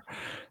glider.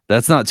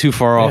 That's not too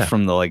far off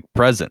from the like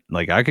present.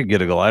 Like, I could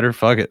get a glider.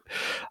 Fuck it.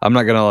 I'm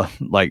not gonna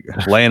like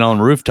land on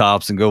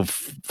rooftops and go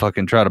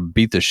fucking try to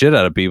beat the shit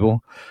out of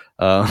people.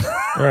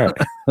 Right.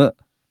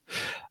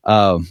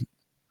 You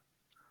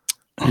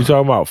talking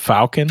about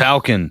Falcon?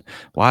 Falcon.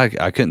 Why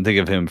I couldn't think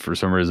of him for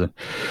some reason.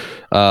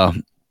 He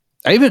don't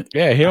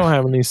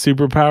have any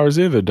superpowers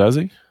either, does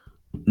he?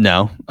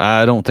 No,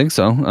 I don't think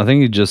so. I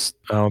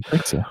don't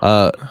think so.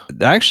 I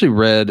actually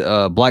read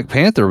Black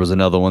Panther was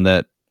another one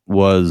that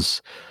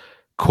was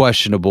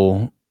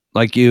questionable.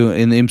 Like,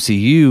 in the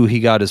MCU, he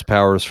got his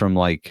powers from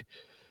like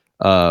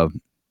the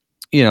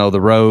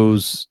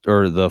rose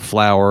or the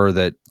flower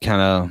that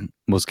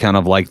was kind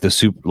of like the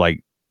soup,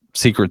 like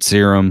secret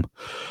serum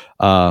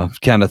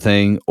kind of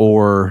thing.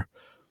 Or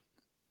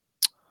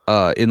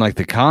in like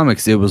the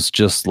comics, it was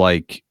just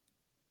like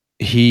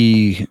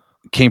he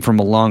came from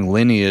a long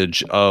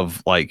lineage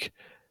of like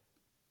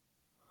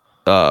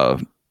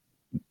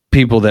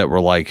people that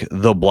were like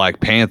the Black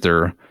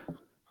Panther,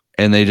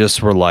 and they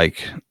just were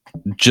like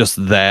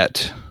just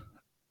that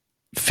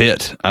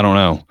fit. I don't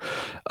know.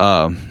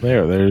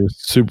 They're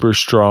super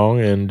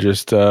strong and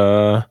just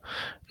not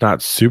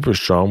super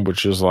strong, but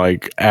just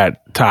like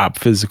at top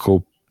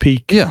physical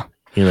peak. Yeah.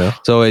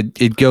 So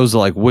it goes to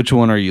like, which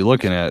one are you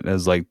looking at?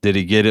 As like, did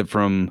he get it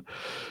from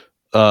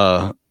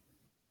the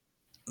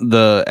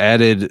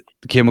added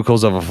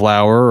chemicals of a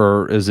flower,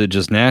 or is it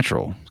just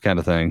natural kind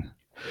of thing?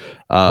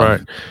 Right.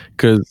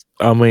 Because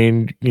I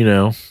mean,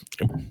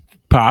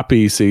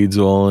 poppy seeds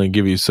will only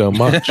give you so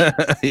much.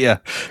 Yeah.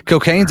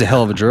 Cocaine's a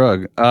hell of a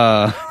drug.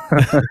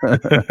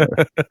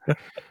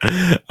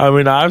 I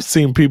mean, I've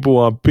seen people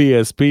on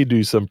PSP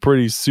do some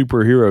pretty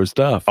superhero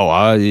stuff.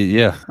 Oh,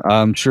 yeah,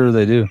 I'm sure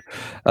they do.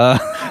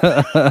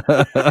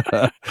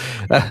 I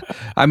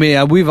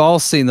mean, we've all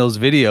seen those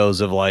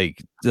videos of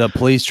like the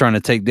police trying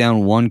to take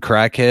down one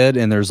crackhead,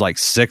 and there's like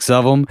 6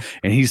 of them,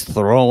 and he's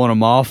throwing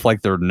them off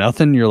like they're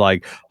nothing. You're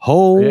like,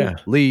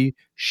 holy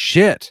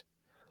shit,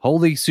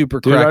 holy super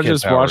Dude,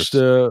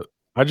 crackhead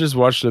I just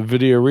watched a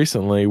video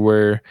recently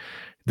where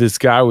this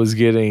guy was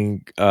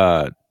getting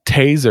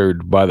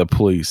tasered by the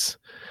police,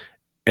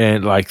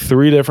 and like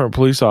 3 different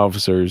police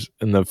officers,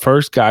 and the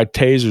first guy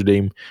tasered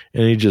him,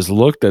 and he just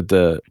looked at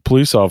the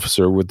police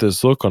officer with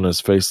this look on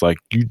his face like,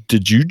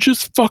 did you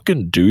just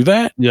fucking do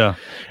that? Yeah.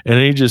 And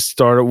he just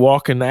started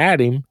walking at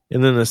him,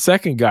 and then the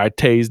second guy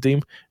tased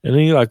him, and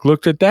he like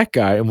looked at that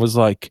guy and was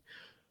like,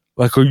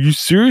 are you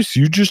serious?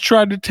 You just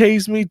tried to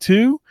tase me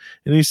too?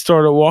 And he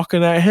started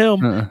walking at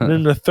him, and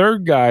then the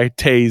third guy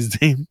tased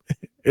him.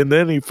 And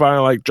then he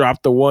finally like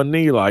dropped the one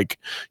knee, like,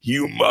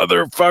 you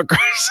motherfuckers.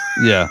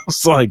 Yeah.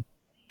 It's like,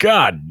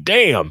 God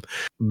damn.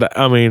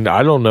 I mean,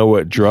 I don't know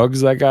what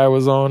drugs that guy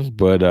was on,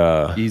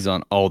 but he's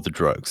on all the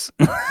drugs.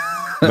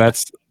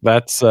 that's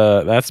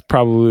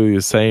probably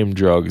the same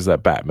drugs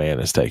that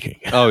Batman is taking.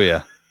 Oh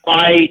yeah.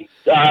 I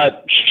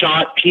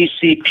shot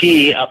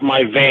PCP up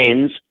my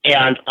veins,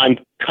 and I'm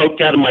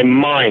coked out of my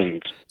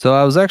mind. So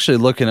I was actually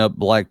looking up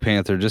Black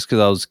Panther just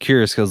because I was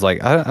curious, because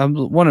like I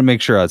want to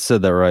make sure I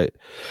said that right.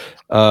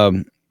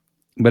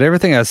 But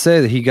everything I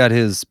said, he got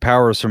his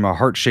powers from a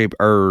heart-shaped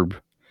herb.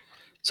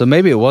 So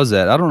maybe it was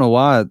that. I don't know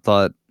why I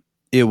thought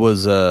it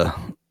was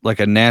like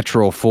a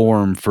natural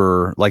form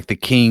for like the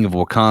king of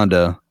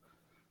Wakanda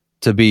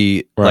to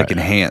be like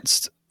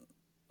enhanced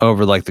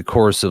over like the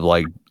course of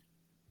like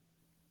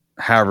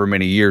however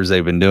many years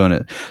they've been doing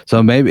it.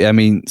 So maybe, I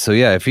mean, so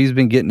yeah, if he's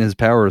been getting his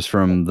powers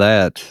from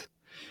that,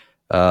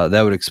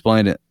 that would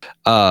explain it.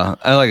 And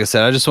like I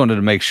said, I just wanted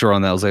to make sure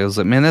on that. I was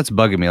like, man, that's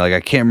bugging me. Like,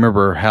 I can't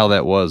remember how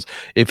that was.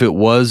 If it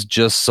was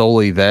just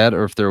solely that,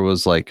 or if there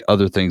was like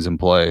other things in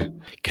play.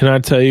 Can I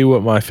tell you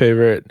what my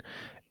favorite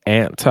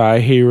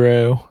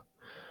anti-hero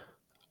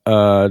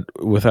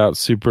without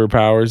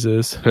superpowers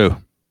is? Who?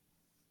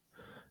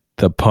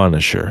 The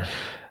Punisher.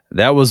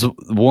 That was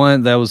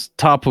one that was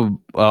top of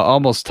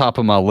almost top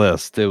of my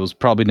list. It was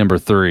probably number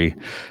 3.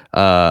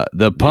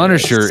 The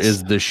Punisher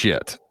is the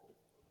shit.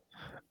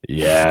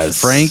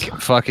 Yes. Frank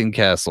fucking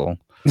Castle.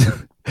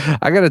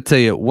 I got to tell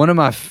you, one of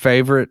my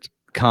favorite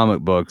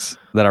comic books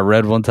that I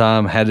read one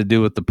time had to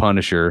do with the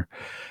Punisher.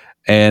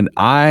 And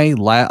I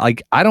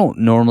don't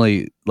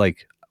normally,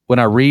 like, when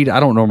I read, I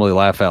don't normally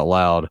laugh out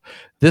loud.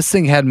 This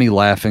thing had me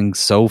laughing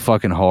so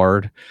fucking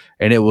hard.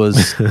 And it was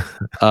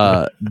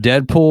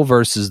Deadpool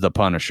versus the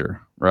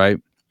Punisher, right?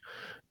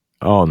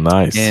 Oh,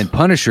 nice. And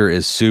Punisher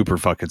is super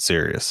fucking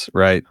serious,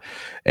 right?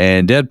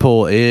 And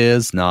Deadpool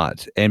is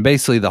not. And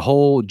basically the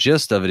whole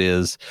gist of it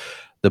is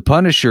the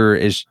Punisher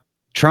is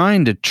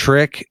trying to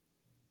trick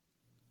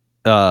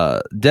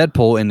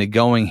Deadpool into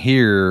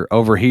going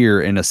over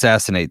here and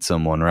assassinate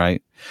someone,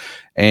 right?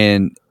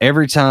 And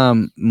every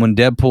time when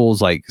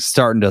Deadpool's like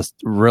starting to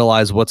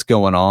realize what's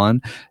going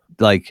on,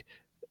 like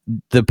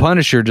the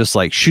Punisher just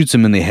like shoots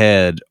him in the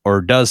head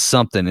or does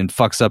something and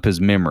fucks up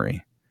his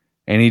memory.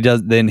 And he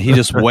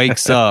just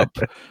wakes up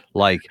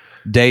like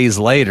days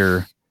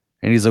later,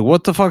 and he's like,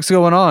 what the fuck's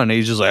going on? And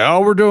he's just like,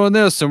 oh, we're doing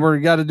this and we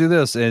got to do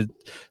this. And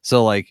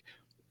so like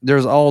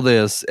there's all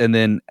this, and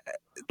then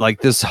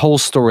like this whole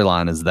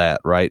storyline is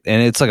that, right?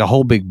 And it's like a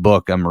whole big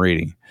book I'm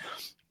reading.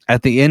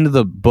 At the end of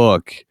the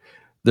book,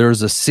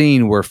 there's a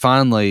scene where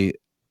finally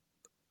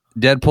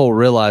Deadpool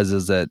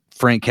realizes that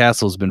Frank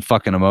Castle's been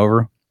fucking him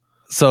over.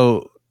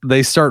 So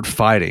they start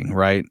fighting,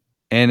 right?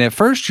 And at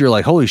first you're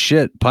like, holy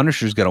shit,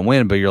 Punisher's going to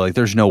win. But you're like,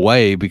 there's no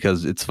way,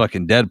 because it's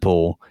fucking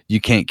Deadpool. You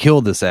can't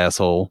kill this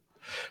asshole.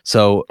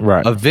 So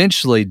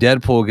eventually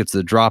Deadpool gets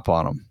the drop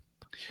on him.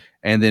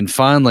 And then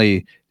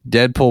finally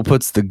Deadpool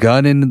puts the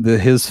gun in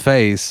his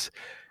face.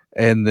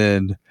 And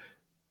then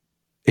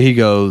he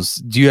goes,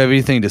 do you have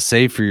anything to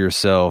say for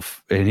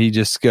yourself? And he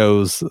just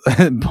goes,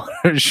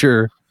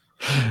 Punisher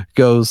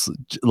goes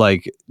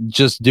like,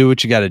 just do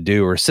what you got to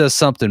do, or says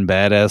something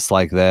badass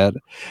like that.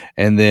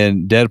 And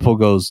then Deadpool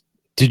goes,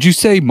 did you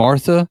say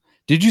Martha?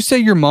 Did you say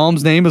your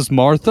mom's name is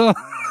Martha?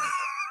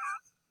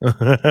 And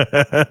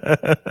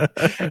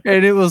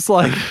it was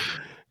like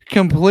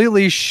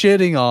completely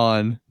shitting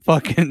on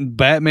fucking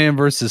Batman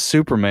versus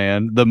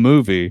Superman, the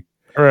movie.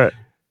 Right.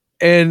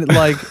 And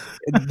like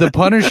the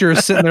Punisher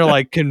is sitting there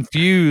like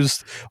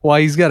confused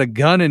why he's got a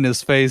gun in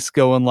his face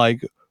going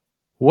like,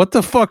 what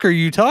the fuck are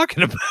you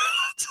talking about?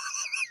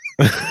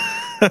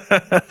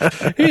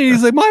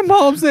 He's like, my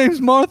mom's name's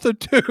Martha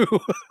too.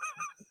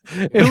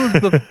 It was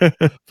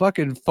the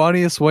fucking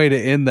funniest way to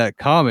end that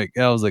comic.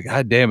 I was like,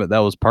 God damn it, that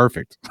was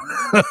perfect.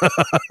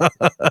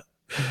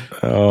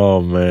 Oh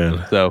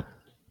man. So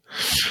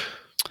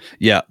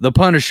yeah, the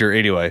Punisher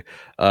anyway.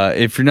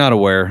 If you're not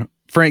aware,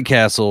 Frank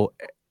Castle,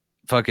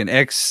 fucking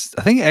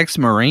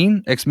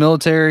ex-Marine,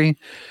 ex-military,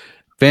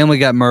 Family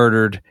got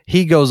murdered.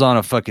 He goes on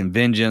a fucking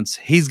vengeance.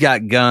 He's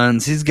got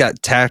guns. He's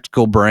got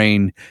tactical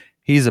brain.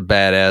 He's a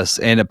badass,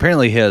 and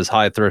apparently he has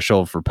high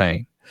threshold for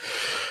pain.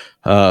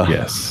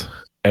 Yes.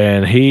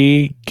 And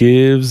he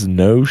gives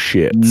no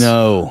shits.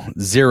 No,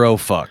 zero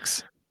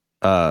fucks.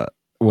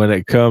 When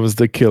it comes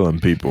to killing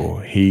people,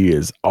 he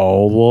is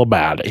all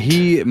about it.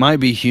 He might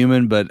be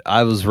human, but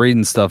I was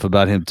reading stuff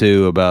about him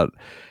too, about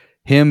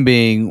him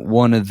being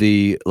one of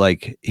the,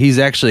 like, he's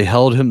actually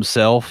held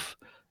himself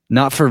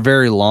not for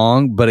very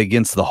long, but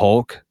against the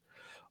Hulk,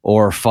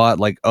 or fought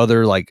like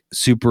other like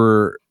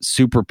super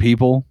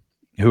people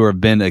who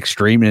have been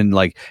extreme, and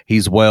like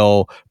he's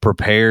well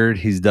prepared.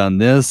 He's done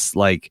this.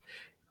 Like,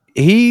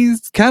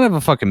 he's kind of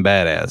a fucking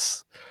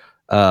badass.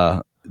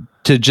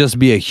 To just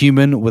be a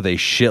human with a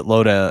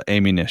shitload of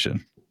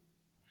ammunition.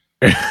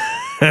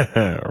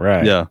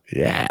 Right. Yeah.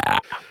 Yeah.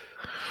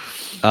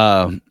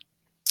 I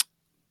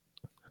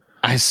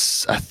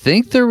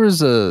think there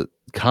was a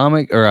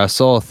comic, or I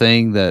saw a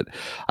thing that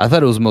I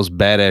thought it was the most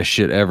badass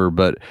shit ever.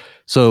 But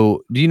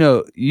so, do you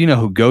know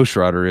who Ghost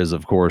Rider is,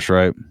 of course,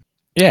 right?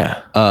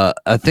 Yeah.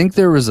 I think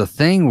there was a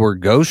thing where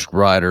Ghost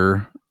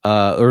Rider,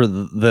 or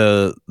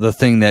the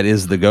thing that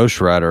is the Ghost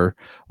Rider,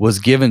 was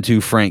given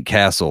to Frank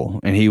Castle,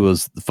 and he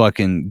was the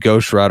fucking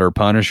Ghost Rider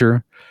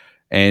Punisher,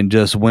 and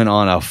just went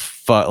on a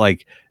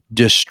like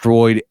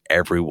destroyed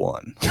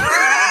everyone.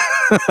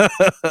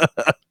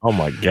 Oh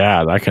my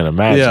God, I can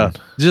imagine. Yeah,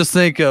 just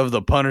think of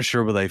the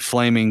Punisher with a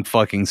flaming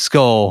fucking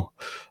skull,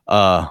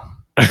 aka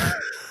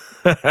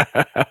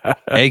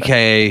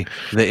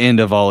the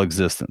end of all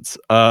existence.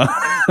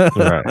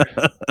 Right.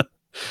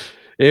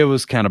 It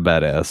was kind of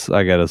badass,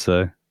 I gotta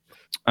say.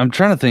 I'm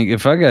trying to think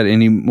if I got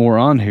any more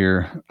on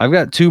here. I've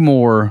got two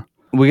more.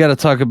 We got to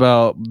talk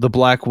about the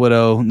Black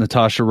Widow,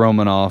 Natasha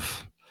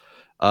Romanoff.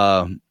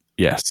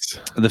 Yes,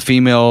 the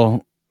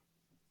female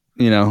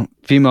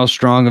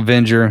strong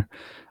Avenger,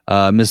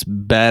 Miss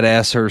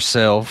Badass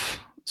herself,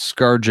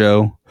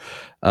 ScarJo.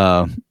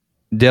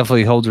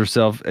 Definitely holds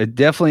herself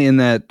definitely in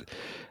that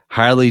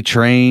highly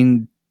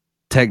trained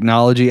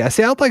technology.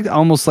 I'd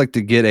almost like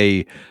to get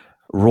a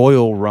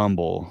Royal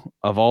Rumble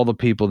of all the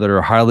people that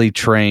are highly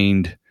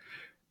trained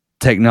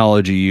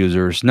technology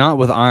users, not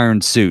with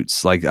iron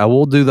suits. Like, I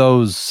will do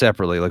those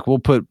separately. Like, we'll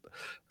put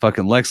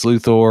fucking Lex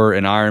Luthor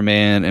and Iron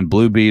Man and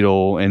Blue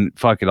Beetle, and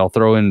fuck it, I'll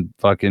throw in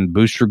fucking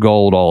Booster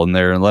Gold all in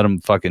there and let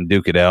them fucking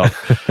duke it out.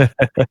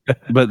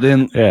 But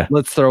then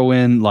let's throw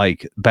in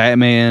like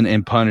Batman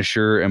and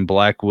Punisher and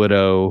Black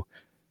Widow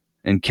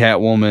and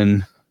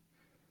Catwoman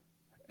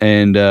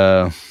and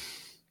I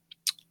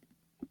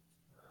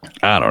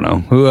don't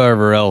know,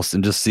 whoever else,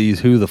 and just sees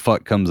who the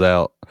fuck comes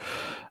out.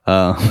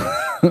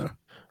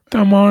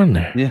 Throw him on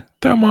there. Yeah.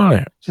 Throw him on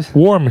there.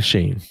 War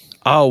Machine.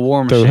 Oh,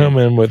 War Machine. Throw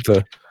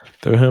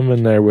him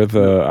in there with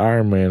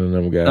Iron Man and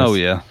them guys. Oh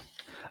yeah.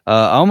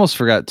 I almost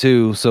forgot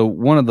too. So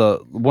one of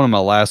my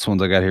last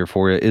ones I got here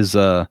for you is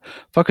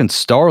fucking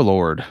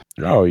Star-Lord.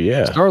 Oh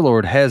yeah.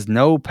 Star-Lord has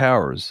no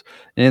powers.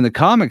 And in the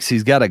comics,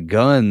 he's got a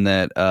gun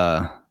that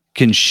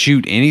can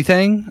shoot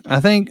anything, I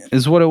think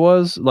is what it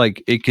was.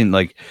 Like, it can,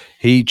 like,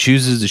 he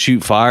chooses to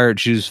shoot fire, it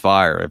chooses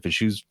fire. If it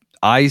shoots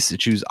ice, it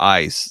chooses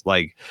ice.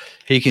 Like,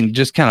 he can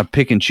just kind of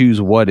pick and choose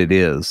what it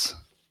is.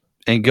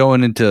 And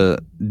going into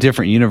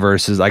different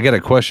universes, I got a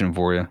question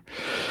for you.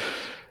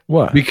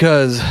 What?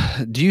 Because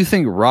do you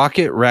think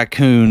Rocket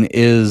Raccoon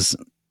is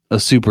a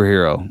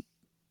superhero?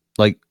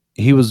 Like,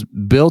 he was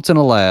built in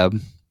a lab.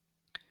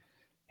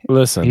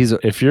 Listen,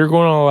 if you're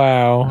going to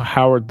allow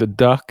Howard the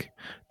Duck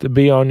to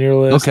be on your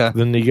list,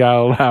 then you got to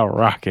allow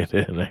Rocket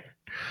in there.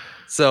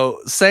 So,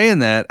 saying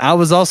that, I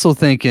was also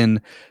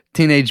thinking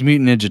Teenage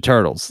Mutant Ninja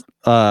Turtles.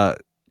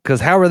 Because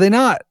how are they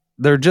not?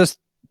 They're just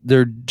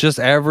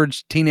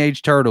average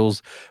teenage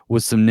turtles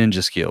with some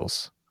ninja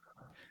skills.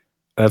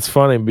 That's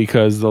funny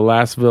because the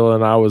last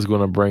villain I was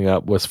going to bring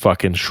up was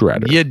fucking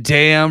Shredder. You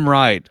damn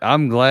right.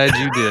 I'm glad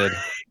you did.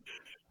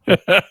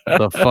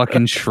 The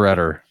fucking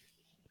Shredder.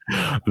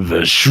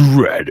 The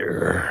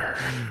Shredder.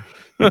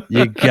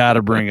 You got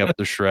to bring up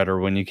the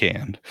Shredder when you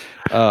can.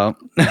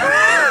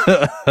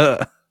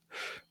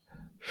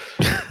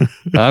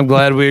 I'm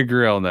glad we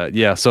agree on that.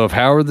 Yeah. So if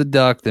Howard the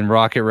Duck, then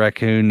Rocket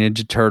Raccoon,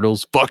 Ninja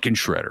Turtles, fucking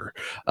Shredder.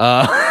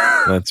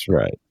 That's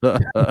right.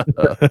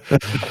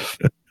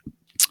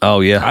 Oh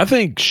yeah. I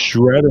think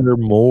Shredder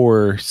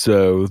more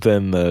so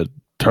than the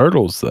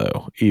Turtles,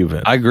 though.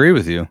 Even I agree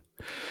with you,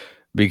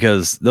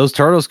 because those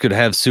turtles could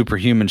have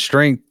superhuman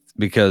strength,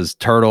 because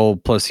turtle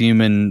plus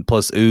human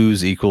plus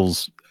ooze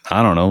equals,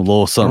 I don't know, a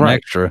little something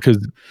extra.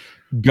 Because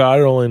God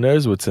only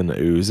knows what's in the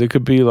ooze. It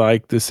could be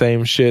like the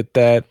same shit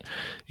that,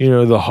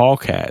 the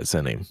Hulk has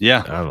in him.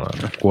 Yeah. I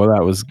don't know.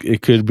 Well,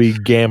 it could be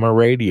gamma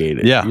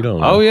radiated. Yeah. You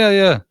don't know. Oh,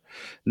 yeah.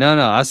 No,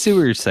 I see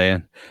what you're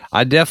saying.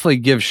 I definitely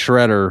give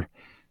Shredder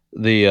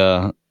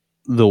the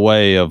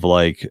way of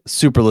like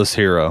superless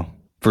hero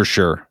for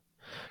sure.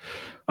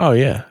 Oh,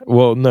 yeah.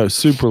 Well, no,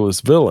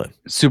 superless villain.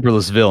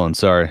 Superless villain,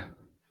 sorry.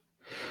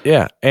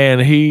 Yeah.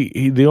 And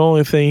he the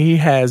only thing he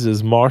has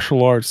is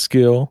martial arts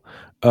skill,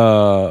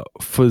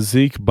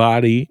 physique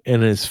body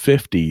in his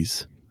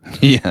 50s.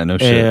 Yeah, no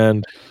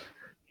shit.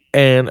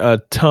 And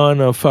a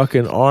ton of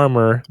fucking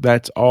armor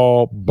that's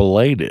all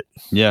bladed.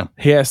 Yeah.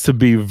 He has to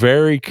be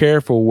very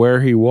careful where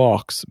he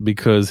walks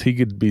because he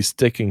could be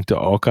sticking to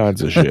all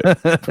kinds of shit.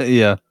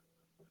 Yeah.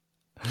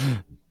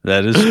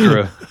 That is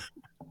true.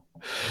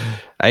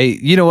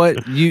 You know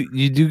what?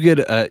 You do get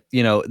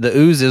the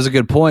ooze is a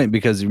good point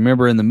because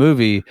remember in the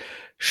movie,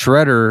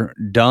 Shredder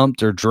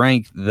dumped or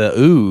drank the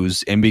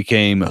ooze and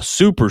became a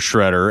super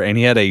Shredder, and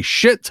he had a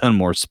shit ton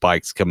more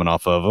spikes coming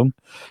off of him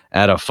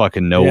out of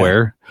fucking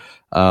nowhere.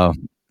 Yeah.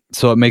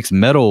 So it makes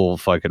metal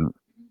fucking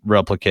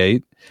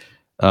replicate.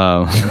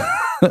 Right,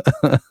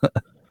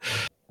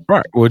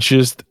 which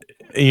just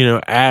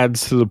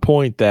adds to the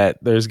point that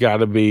it's got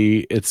to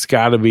be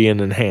an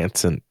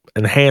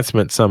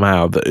enhancement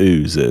somehow. The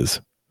ooze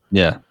is.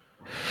 Yeah,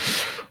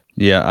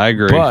 I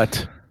agree.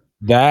 But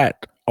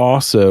that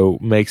also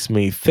makes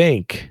me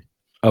think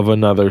of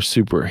another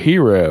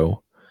superhero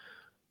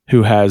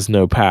who has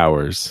no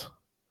powers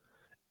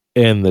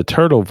in the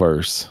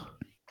Turtleverse,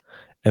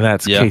 and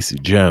that's Casey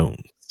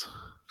Jones.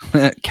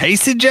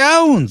 Casey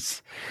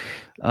Jones.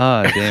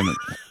 Ah, damn it.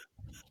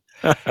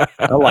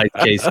 I like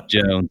Casey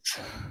Jones.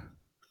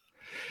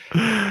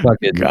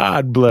 Fucking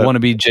God bless. Want to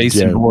be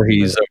Jason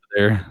Voorhees over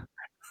there.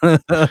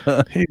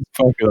 He's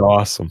fucking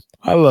awesome.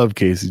 I love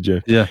Casey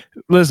Jones. Yeah.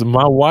 Listen,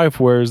 my wife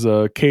wears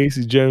a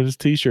Casey Jones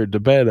t-shirt to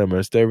bed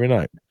almost every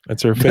night.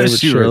 That's her favorite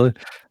shirt.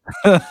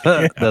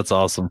 Really? That's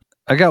awesome.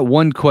 I got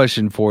one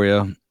question for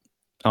you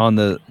on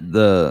I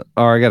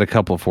got a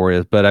couple for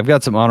you, but I've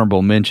got some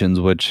honorable mentions,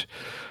 which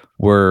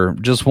were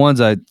just ones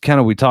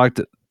we talked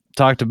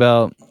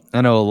about.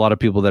 I know a lot of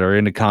people that are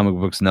into comic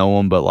books know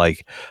them, but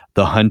like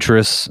the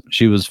Huntress,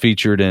 she was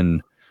featured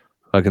in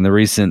the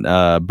recent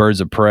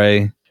Birds of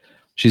Prey.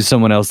 She's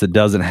someone else that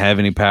doesn't have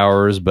any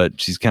powers,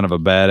 but she's kind of a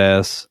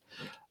badass.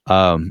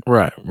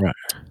 Right.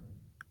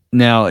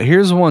 Now,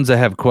 here's the ones that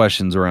have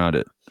questions around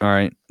it. All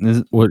right.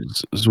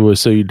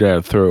 So you'd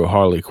have to throw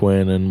Harley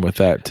Quinn in with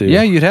that too?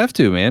 Yeah, you'd have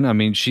to, man. I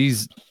mean,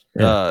 she's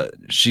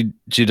she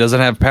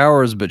doesn't have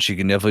powers, but she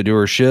can definitely do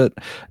her shit.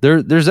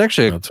 There's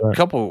actually a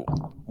couple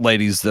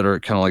ladies that are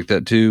kind of like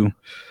that too.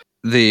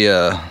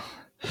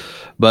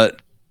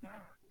 But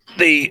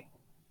the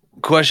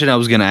question I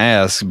was going to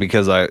ask,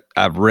 because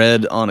I've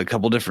read on a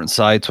couple different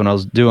sites when I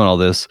was doing all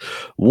this,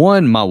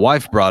 one my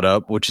wife brought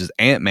up, which is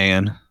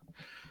Ant-Man,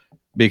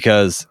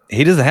 because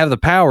he doesn't have the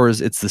powers.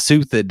 It's the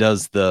suit that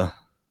does the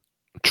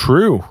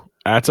true.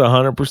 That's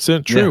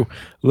 100% true. Yeah.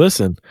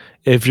 Listen,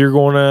 if you're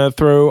going to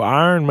throw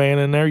Iron Man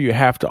in there, you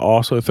have to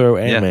also throw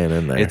Ant-Man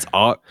in there.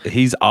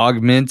 He's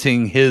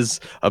augmenting his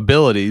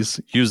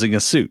abilities using a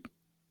suit.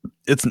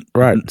 It's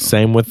right.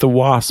 Same with the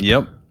Wasp.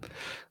 Yep.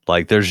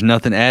 Like there's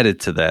nothing added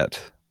to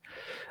that.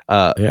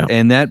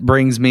 And that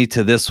brings me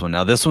to this one.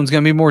 Now, this one's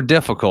going to be more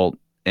difficult,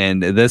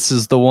 and this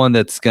is the one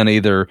that's going to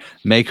either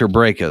make or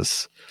break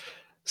us.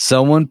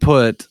 Someone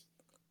put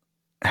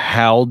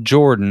Hal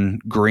Jordan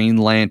Green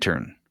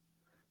Lantern,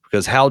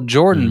 because Hal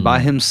Jordan by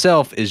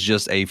himself is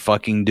just a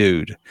fucking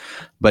dude,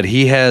 but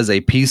he has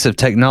a piece of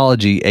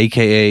technology,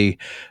 aka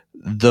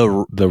the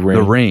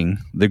ring,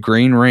 the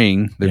green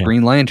ring, the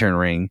Green Lantern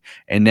ring,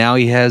 and now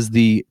he has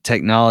the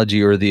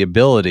technology or the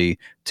ability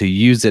to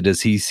use it as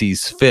he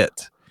sees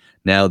fit.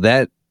 Now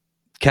that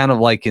kind of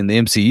like in the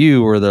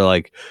MCU where they're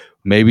like,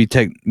 maybe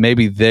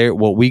their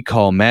what we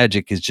call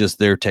magic is just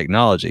their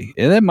technology,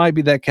 and that might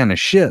be that kind of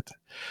shit.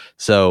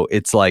 So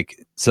it's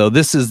like,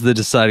 this is the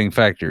deciding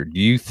factor. Do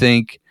you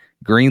think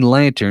Green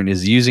Lantern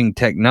is using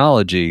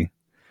technology,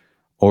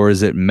 or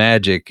is it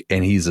magic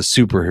and he's a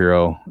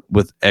superhero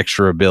with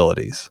extra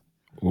abilities?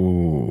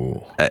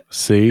 Ooh,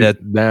 see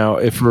that now.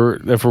 If we're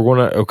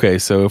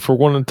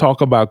gonna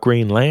talk about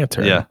Green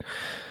Lantern,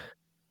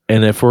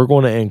 and if we're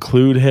going to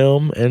include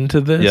him into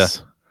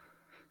this,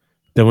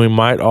 then we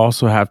might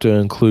also have to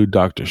include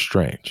Doctor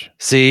Strange.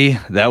 See,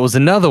 that was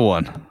another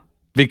one,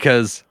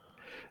 because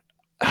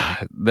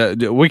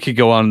we could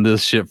go on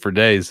this shit for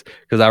days,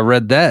 because I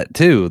read that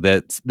too,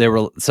 that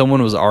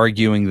someone was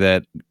arguing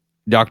that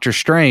Doctor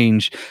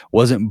Strange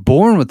wasn't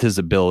born with his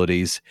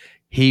abilities.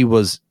 He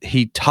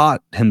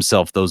taught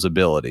himself those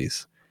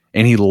abilities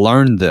and he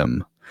learned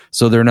them.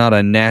 So they're not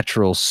a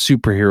natural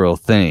superhero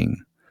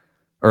thing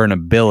or an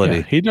ability.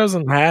 Yeah, he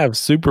doesn't have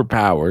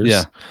superpowers.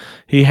 Yeah.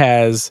 He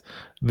has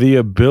the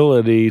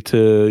ability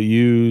to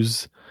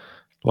use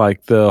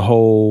like the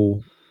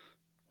whole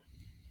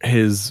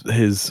his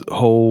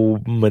whole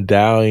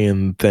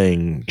medallion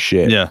thing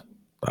shit. Yeah.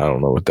 I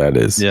don't know what that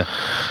is. Yeah.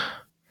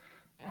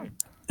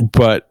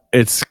 But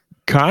it's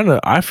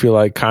I feel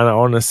like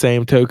on the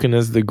same token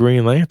as the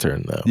Green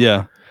Lantern though.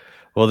 Yeah.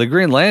 Well, the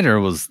Green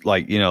Lantern was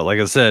like, like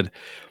I said,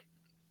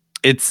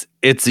 it's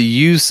a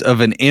use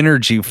of an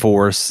energy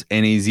force,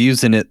 and he's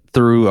using it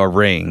through a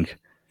ring.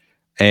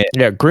 And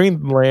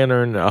Green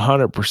Lantern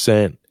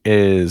 100%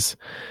 is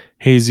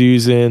he's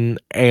using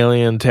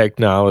alien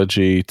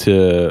technology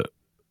to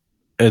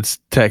it's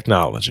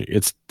technology.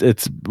 It's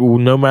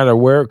no matter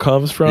where it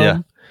comes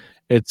from,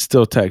 it's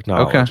still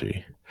technology.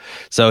 Okay.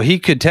 So he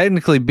could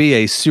technically be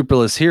a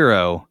superless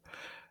hero,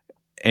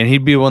 and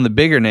he'd be one of the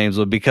bigger names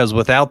because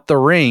without the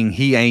ring,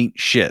 he ain't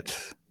shit.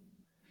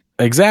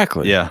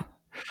 Exactly. Yeah.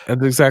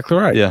 That's exactly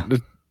right. Yeah.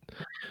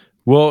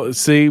 Well,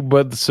 see,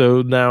 but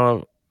so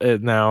now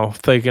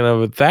thinking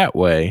of it that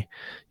way,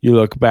 you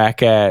look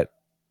back at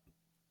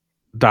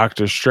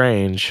Doctor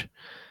Strange,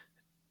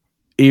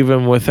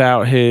 even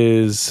without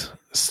his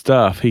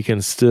stuff, he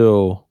can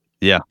still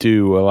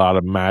do a lot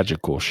of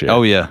magical shit.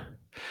 Oh yeah.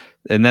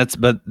 And that's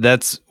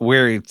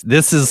where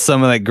this is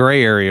some of that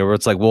gray area where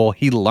it's like, well,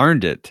 he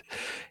learned it.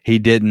 He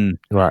didn't.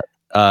 Right.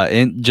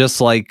 And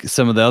just like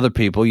some of the other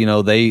people, you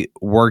know, they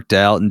worked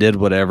out and did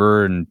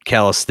whatever and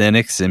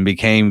calisthenics and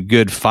became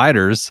good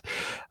fighters,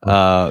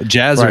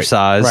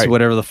 jazzercise,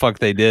 whatever the fuck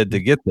they did to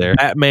get there.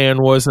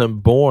 Batman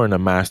wasn't born a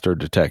master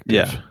detective.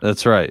 Yeah,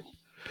 that's right.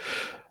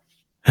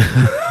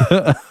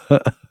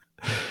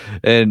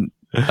 And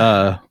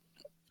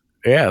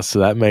yeah, so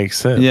that makes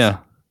sense. Yeah.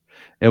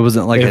 It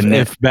wasn't like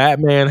if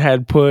Batman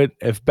had put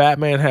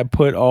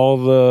all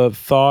the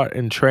thought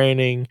and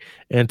training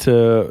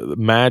into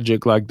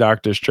magic like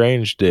Doctor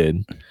Strange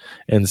did,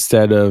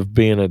 instead of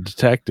being a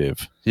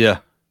detective,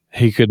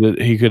 he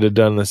could have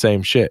done the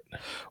same shit.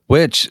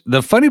 Which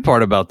the funny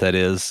part about that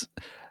is,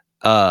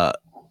 Doctor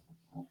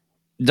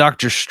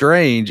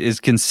Strange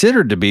is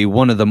considered to be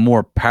one of the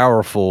more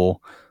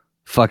powerful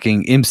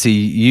fucking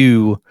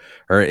MCU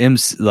or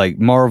like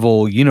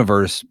Marvel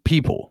Universe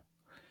people.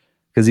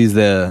 Because he's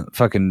the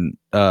fucking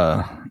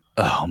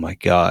oh my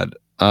god,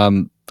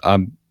 I'm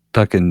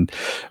fucking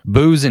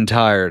boozing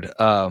tired.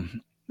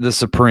 The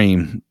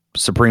Supreme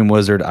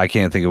Wizard. I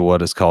can't think of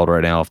what it's called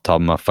right now off the top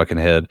of my fucking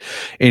head.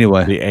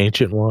 Anyway, the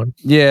Ancient One.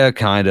 Yeah,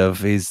 kind of.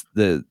 He's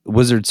the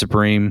Wizard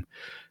Supreme.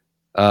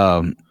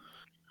 But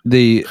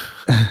every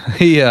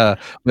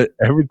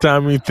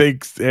time you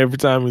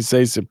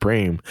say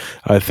Supreme,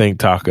 I think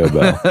Taco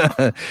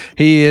Bell.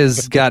 He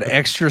has got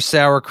extra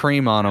sour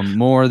cream on him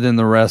more than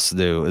the rest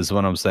do, is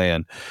what I'm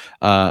saying.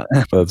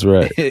 That's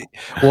right.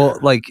 Well,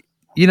 like,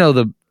 you know,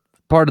 the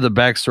part of the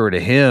backstory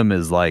to him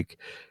is like,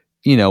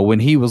 you know,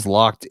 when he was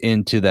locked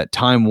into that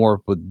time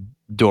warp with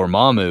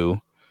Dormammu,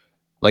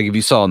 like if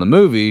you saw in the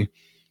movie,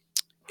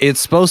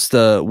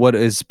 what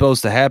is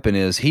supposed to happen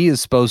is he is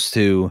supposed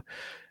to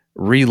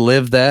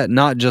relive that,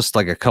 not just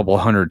like a couple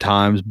hundred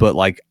times, but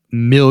like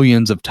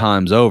millions of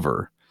times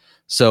over.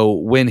 So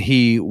when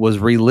he was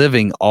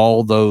reliving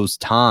all those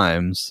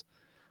times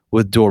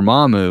with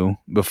Dormammu,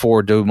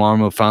 before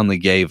Dormammu finally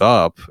gave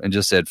up and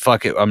just said,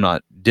 fuck it, I'm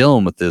not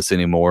dealing with this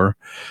anymore,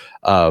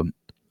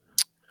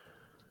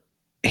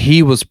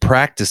 he was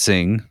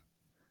practicing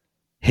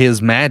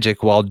his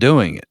magic while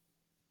doing it.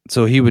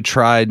 So he would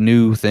try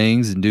new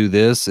things and do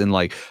this and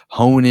like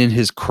hone in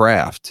his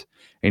craft.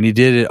 And he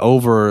did it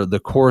over the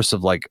course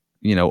of like,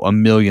 you know,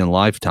 1 million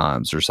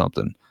lifetimes or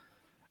something.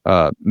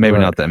 Maybe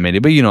not that many,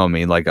 but you know what I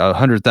mean? Like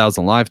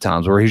 100,000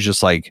 lifetimes where he's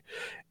just like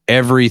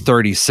every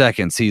 30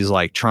 seconds, he's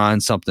like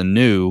trying something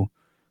new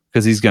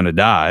because he's going to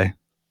die.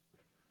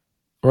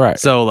 Right.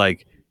 So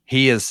like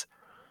he has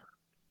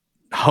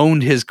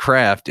honed his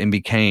craft and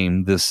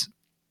became this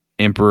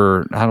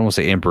Emperor. I don't want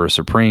to say Emperor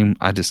Supreme.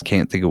 I just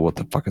can't think of what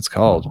the fuck it's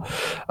called.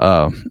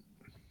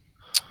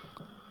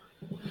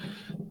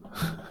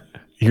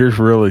 You're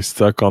really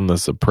stuck on the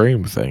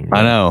Supreme thing,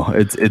 man. I know.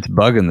 It's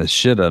bugging the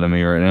shit out of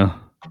me right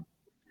now.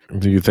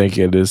 Do you think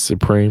it is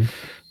Supreme?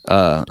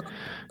 You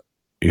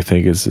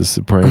think it's the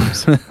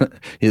Supremes?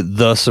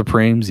 The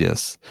Supremes,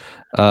 yes.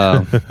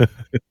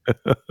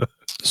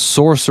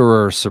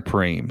 Sorcerer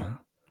Supreme.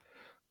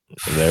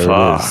 There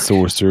it is.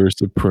 Sorcerer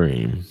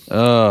Supreme.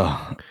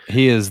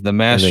 He is the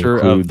master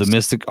of the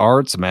mystic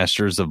arts,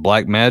 masters of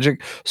black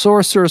magic,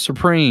 Sorcerer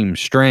Supreme,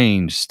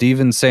 Strange,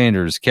 Steven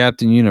Sanders,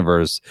 Captain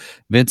Universe,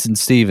 Vincent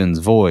Stevens,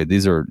 Void.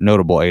 These are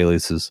notable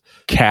aliases.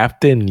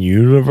 Captain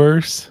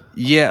Universe?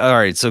 Yeah, all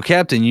right. So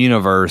Captain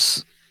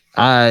Universe,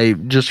 I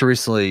just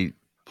recently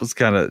was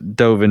kind of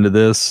dove into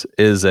this,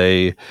 is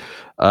a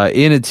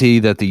entity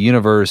that the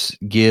universe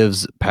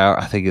gives power.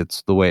 I think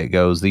it's the way it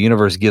goes. The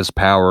universe gives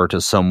power to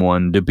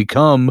someone to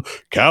become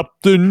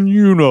Captain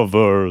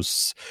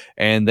Universe,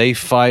 and they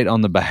fight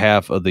on the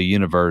behalf of the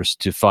universe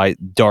to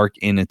fight dark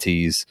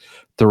entities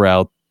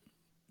throughout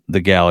the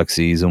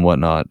galaxies and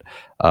whatnot.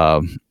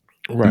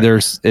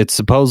 Right. It's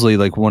supposedly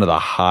like one of the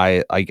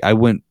high. I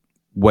went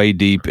way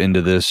deep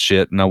into this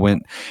shit, and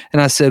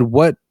I said,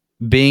 what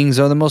beings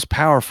are the most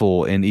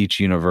powerful in each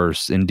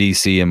universe in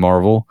DC and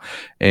Marvel?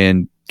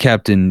 And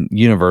Captain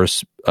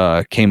Universe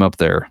came up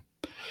there.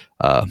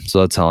 So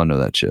that's how I know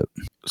that shit.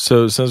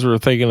 So since we're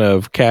thinking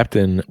of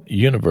Captain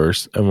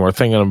Universe and we're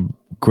thinking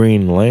of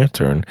Green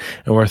Lantern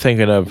and we're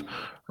thinking of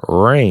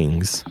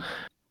rings,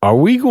 are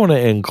we going to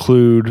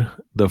include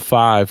the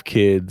 5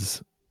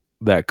 kids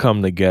that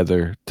come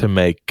together to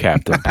make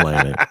Captain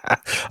Planet?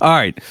 All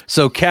right.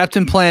 So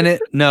Captain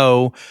Planet,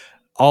 no.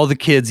 All the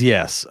kids,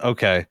 yes.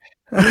 Okay.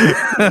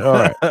 All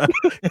right.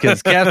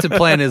 Because Captain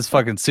Planet is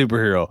fucking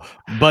superhero.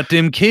 But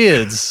them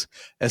kids,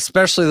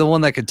 especially the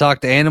one that can talk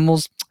to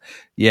animals,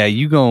 yeah,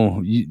 you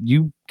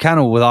kind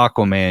of with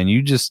Aquaman,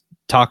 you just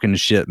talking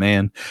shit,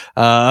 man.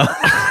 Aquaman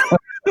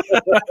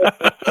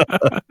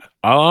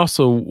I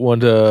also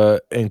want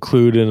to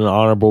include in an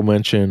honorable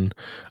mention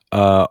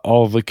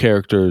all the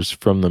characters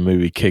from the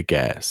movie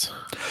Kick-Ass.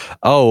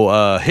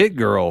 Oh, Hit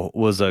Girl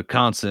was a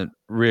constant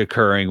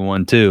reoccurring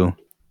one too,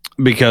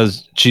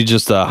 because she's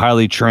just a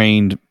highly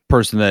trained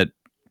person that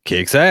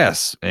kicks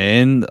ass,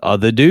 and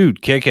the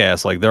dude kick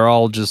ass. Like they're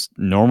all just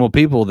normal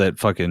people that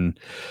fucking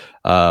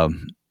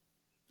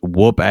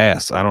whoop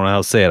ass. I don't know how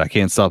to say it. I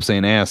can't stop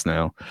saying ass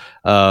now.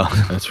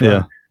 That's right.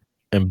 Yeah.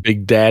 And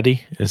Big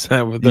Daddy, is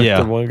that what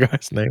the one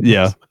guy's name is?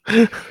 Yeah.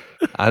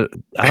 I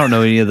don't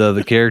know any of the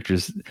other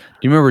characters. Do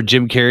you remember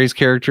Jim Carrey's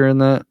character in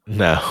that?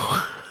 No.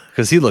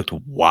 Because he looked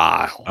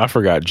wild. I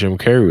forgot Jim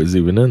Carrey was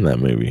even in that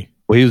movie.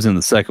 Well, he was in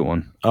the second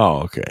one. Oh,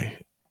 okay.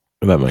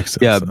 That makes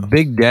sense. Yeah,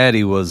 Big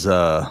Daddy was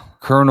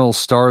Colonel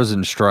Stars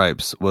and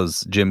Stripes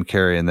was Jim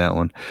Carrey in that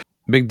one.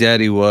 Big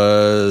Daddy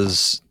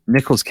was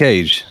Nicolas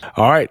Cage.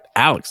 All right,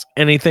 Alex,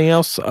 anything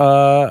else?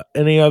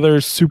 Any other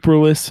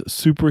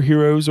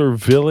superheroes or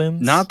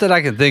villains? Not that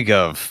I can think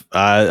of.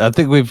 I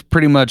think we've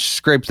pretty much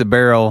scraped the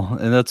barrel,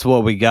 and that's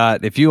what we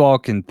got. If you all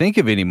can think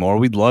of any more,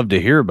 we'd love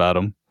to hear about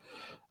them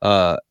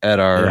at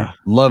our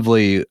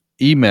lovely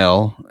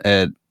email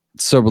at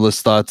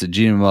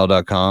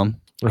soberlessthoughts@gmail.com.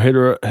 Or hit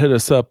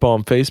us up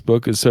on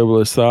Facebook at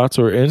Soberless Thoughts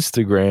or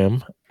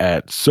Instagram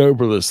at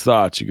Soberless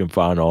Thoughts. You can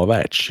find all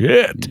that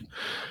shit.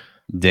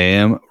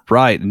 Damn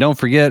right. And don't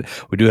forget,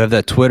 we do have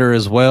that Twitter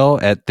as well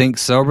at Think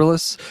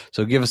Soberless.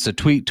 So give us a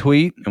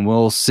tweet, and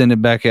we'll send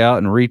it back out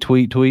and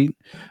retweet.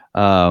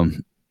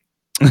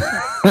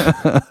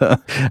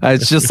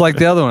 It's just like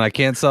the other one. I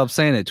can't stop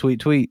saying it.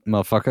 Tweet,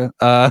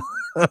 motherfucker.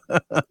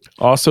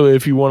 Also,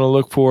 if you want to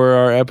look for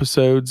our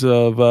episodes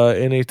of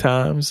Any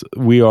Times,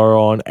 we are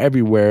on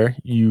everywhere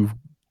you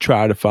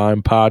try to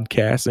find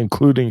podcasts,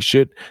 including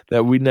shit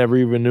that we never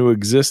even knew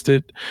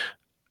existed.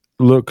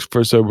 Look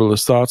for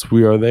Soberless Thoughts.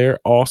 We are there.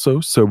 Also,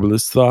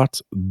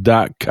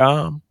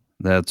 soberlessthoughts.com.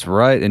 That's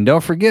right. And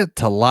don't forget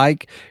to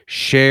like,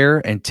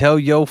 share, and tell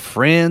your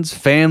friends,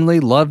 family,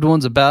 loved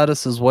ones about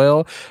us as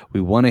well.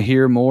 We want to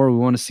hear more. We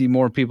want to see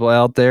more people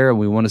out there, and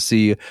we want to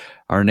see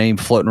our name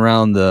floating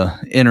around the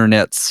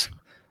internets,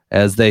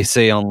 as they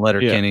say on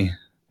Letterkenny.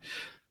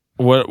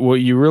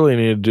 What you really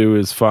need to do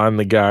is find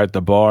the guy at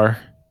the bar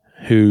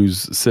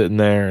who's sitting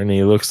there and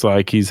he looks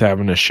like he's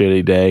having a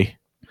shitty day.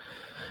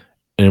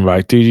 And I'm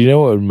like, dude, you know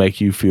what would make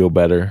you feel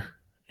better?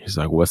 He's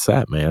like, what's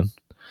that, man?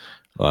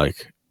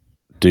 Like,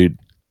 dude,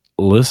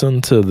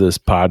 listen to this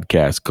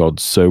podcast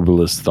called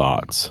Soberless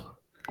Thoughts.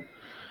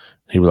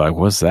 He'd be like,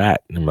 what's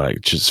that? And I'm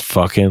like, just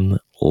fucking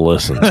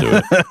listen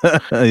to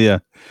it. Yeah.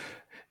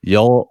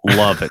 You'll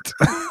love it.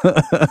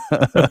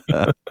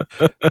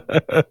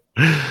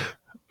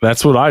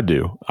 That's what I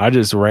do. I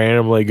just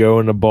randomly go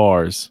into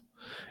bars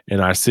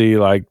and I see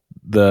like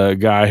the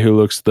guy who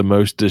looks the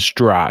most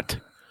distraught.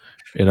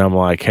 And I'm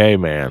like, hey,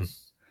 man,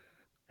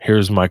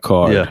 here's my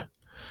card. Yeah.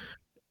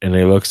 And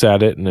he looks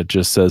at it and it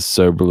just says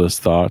Soberless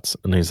Thoughts.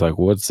 And he's like,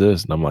 what's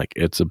this? And I'm like,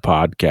 it's a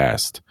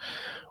podcast.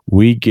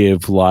 We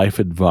give life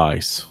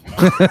advice.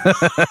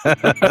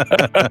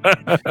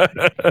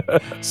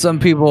 Some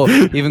people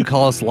even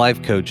call us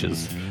life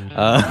coaches.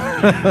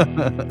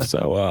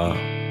 So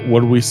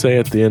what do we say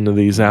at the end of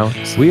these,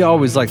 Alex? We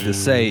always like to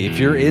say, if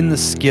you're in the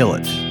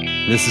skillet,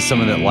 this is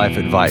some of that life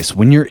advice.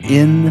 When you're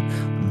in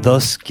the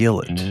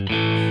skillet,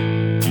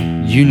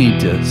 you need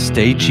to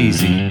stay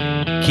cheesy,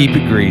 keep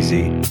it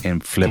greasy,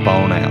 and flip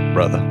on out,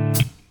 brother.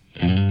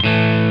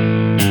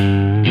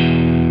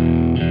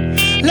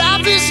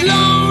 Life is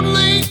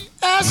lonely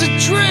as a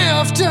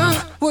drifter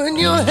when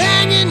you're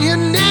hanging your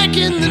neck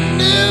in the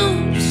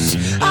noose.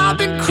 I've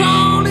been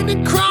crawling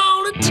and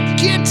crawling to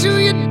get to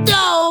your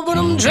door, but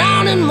I'm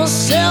drowning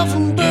myself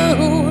in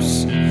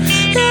booze.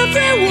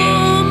 Every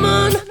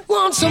woman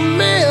wants a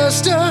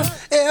mister.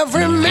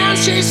 Every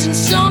man's chasing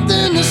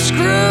something to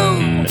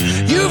screw.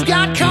 You've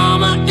got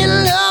karma in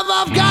love,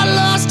 I've got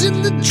lust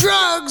in the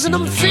drugs, and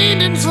I'm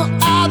fiending for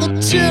either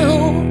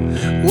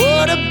two.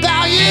 What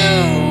about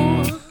you?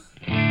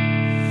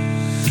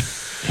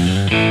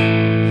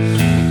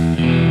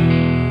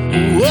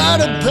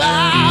 What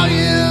about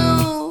you?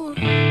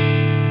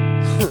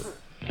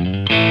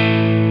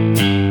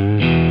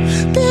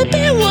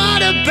 Baby,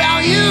 what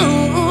about you?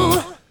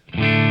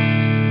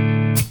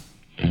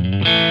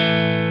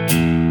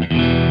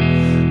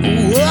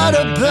 What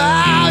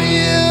about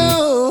you?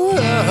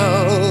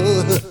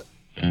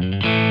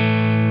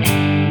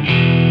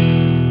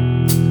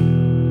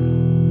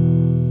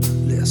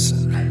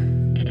 Listen.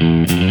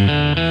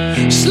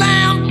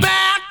 Slam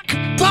back,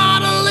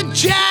 bottle of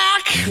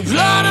Jack,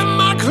 blood on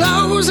my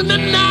clothes and a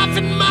knife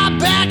in my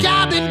back.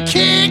 I've been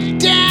kicked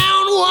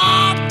down,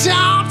 walked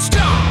on,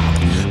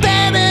 stoned.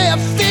 Baby, I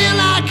feel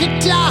like a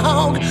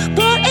dog,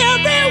 but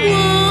every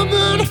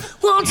woman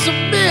wants a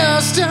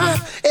mister.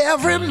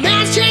 Every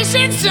man's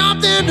chasing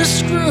something to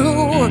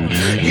screw.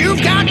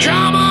 You've got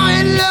drama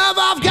in love,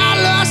 I've got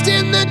lust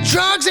in the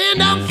drugs,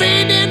 and I'm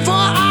fiending for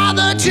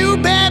either two,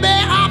 baby.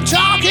 I'm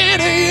talking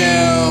to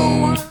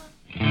you.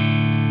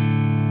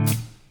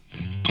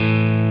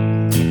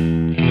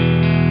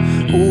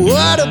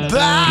 What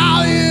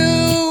about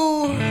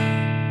you?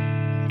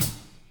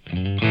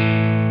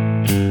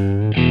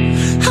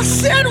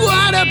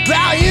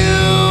 value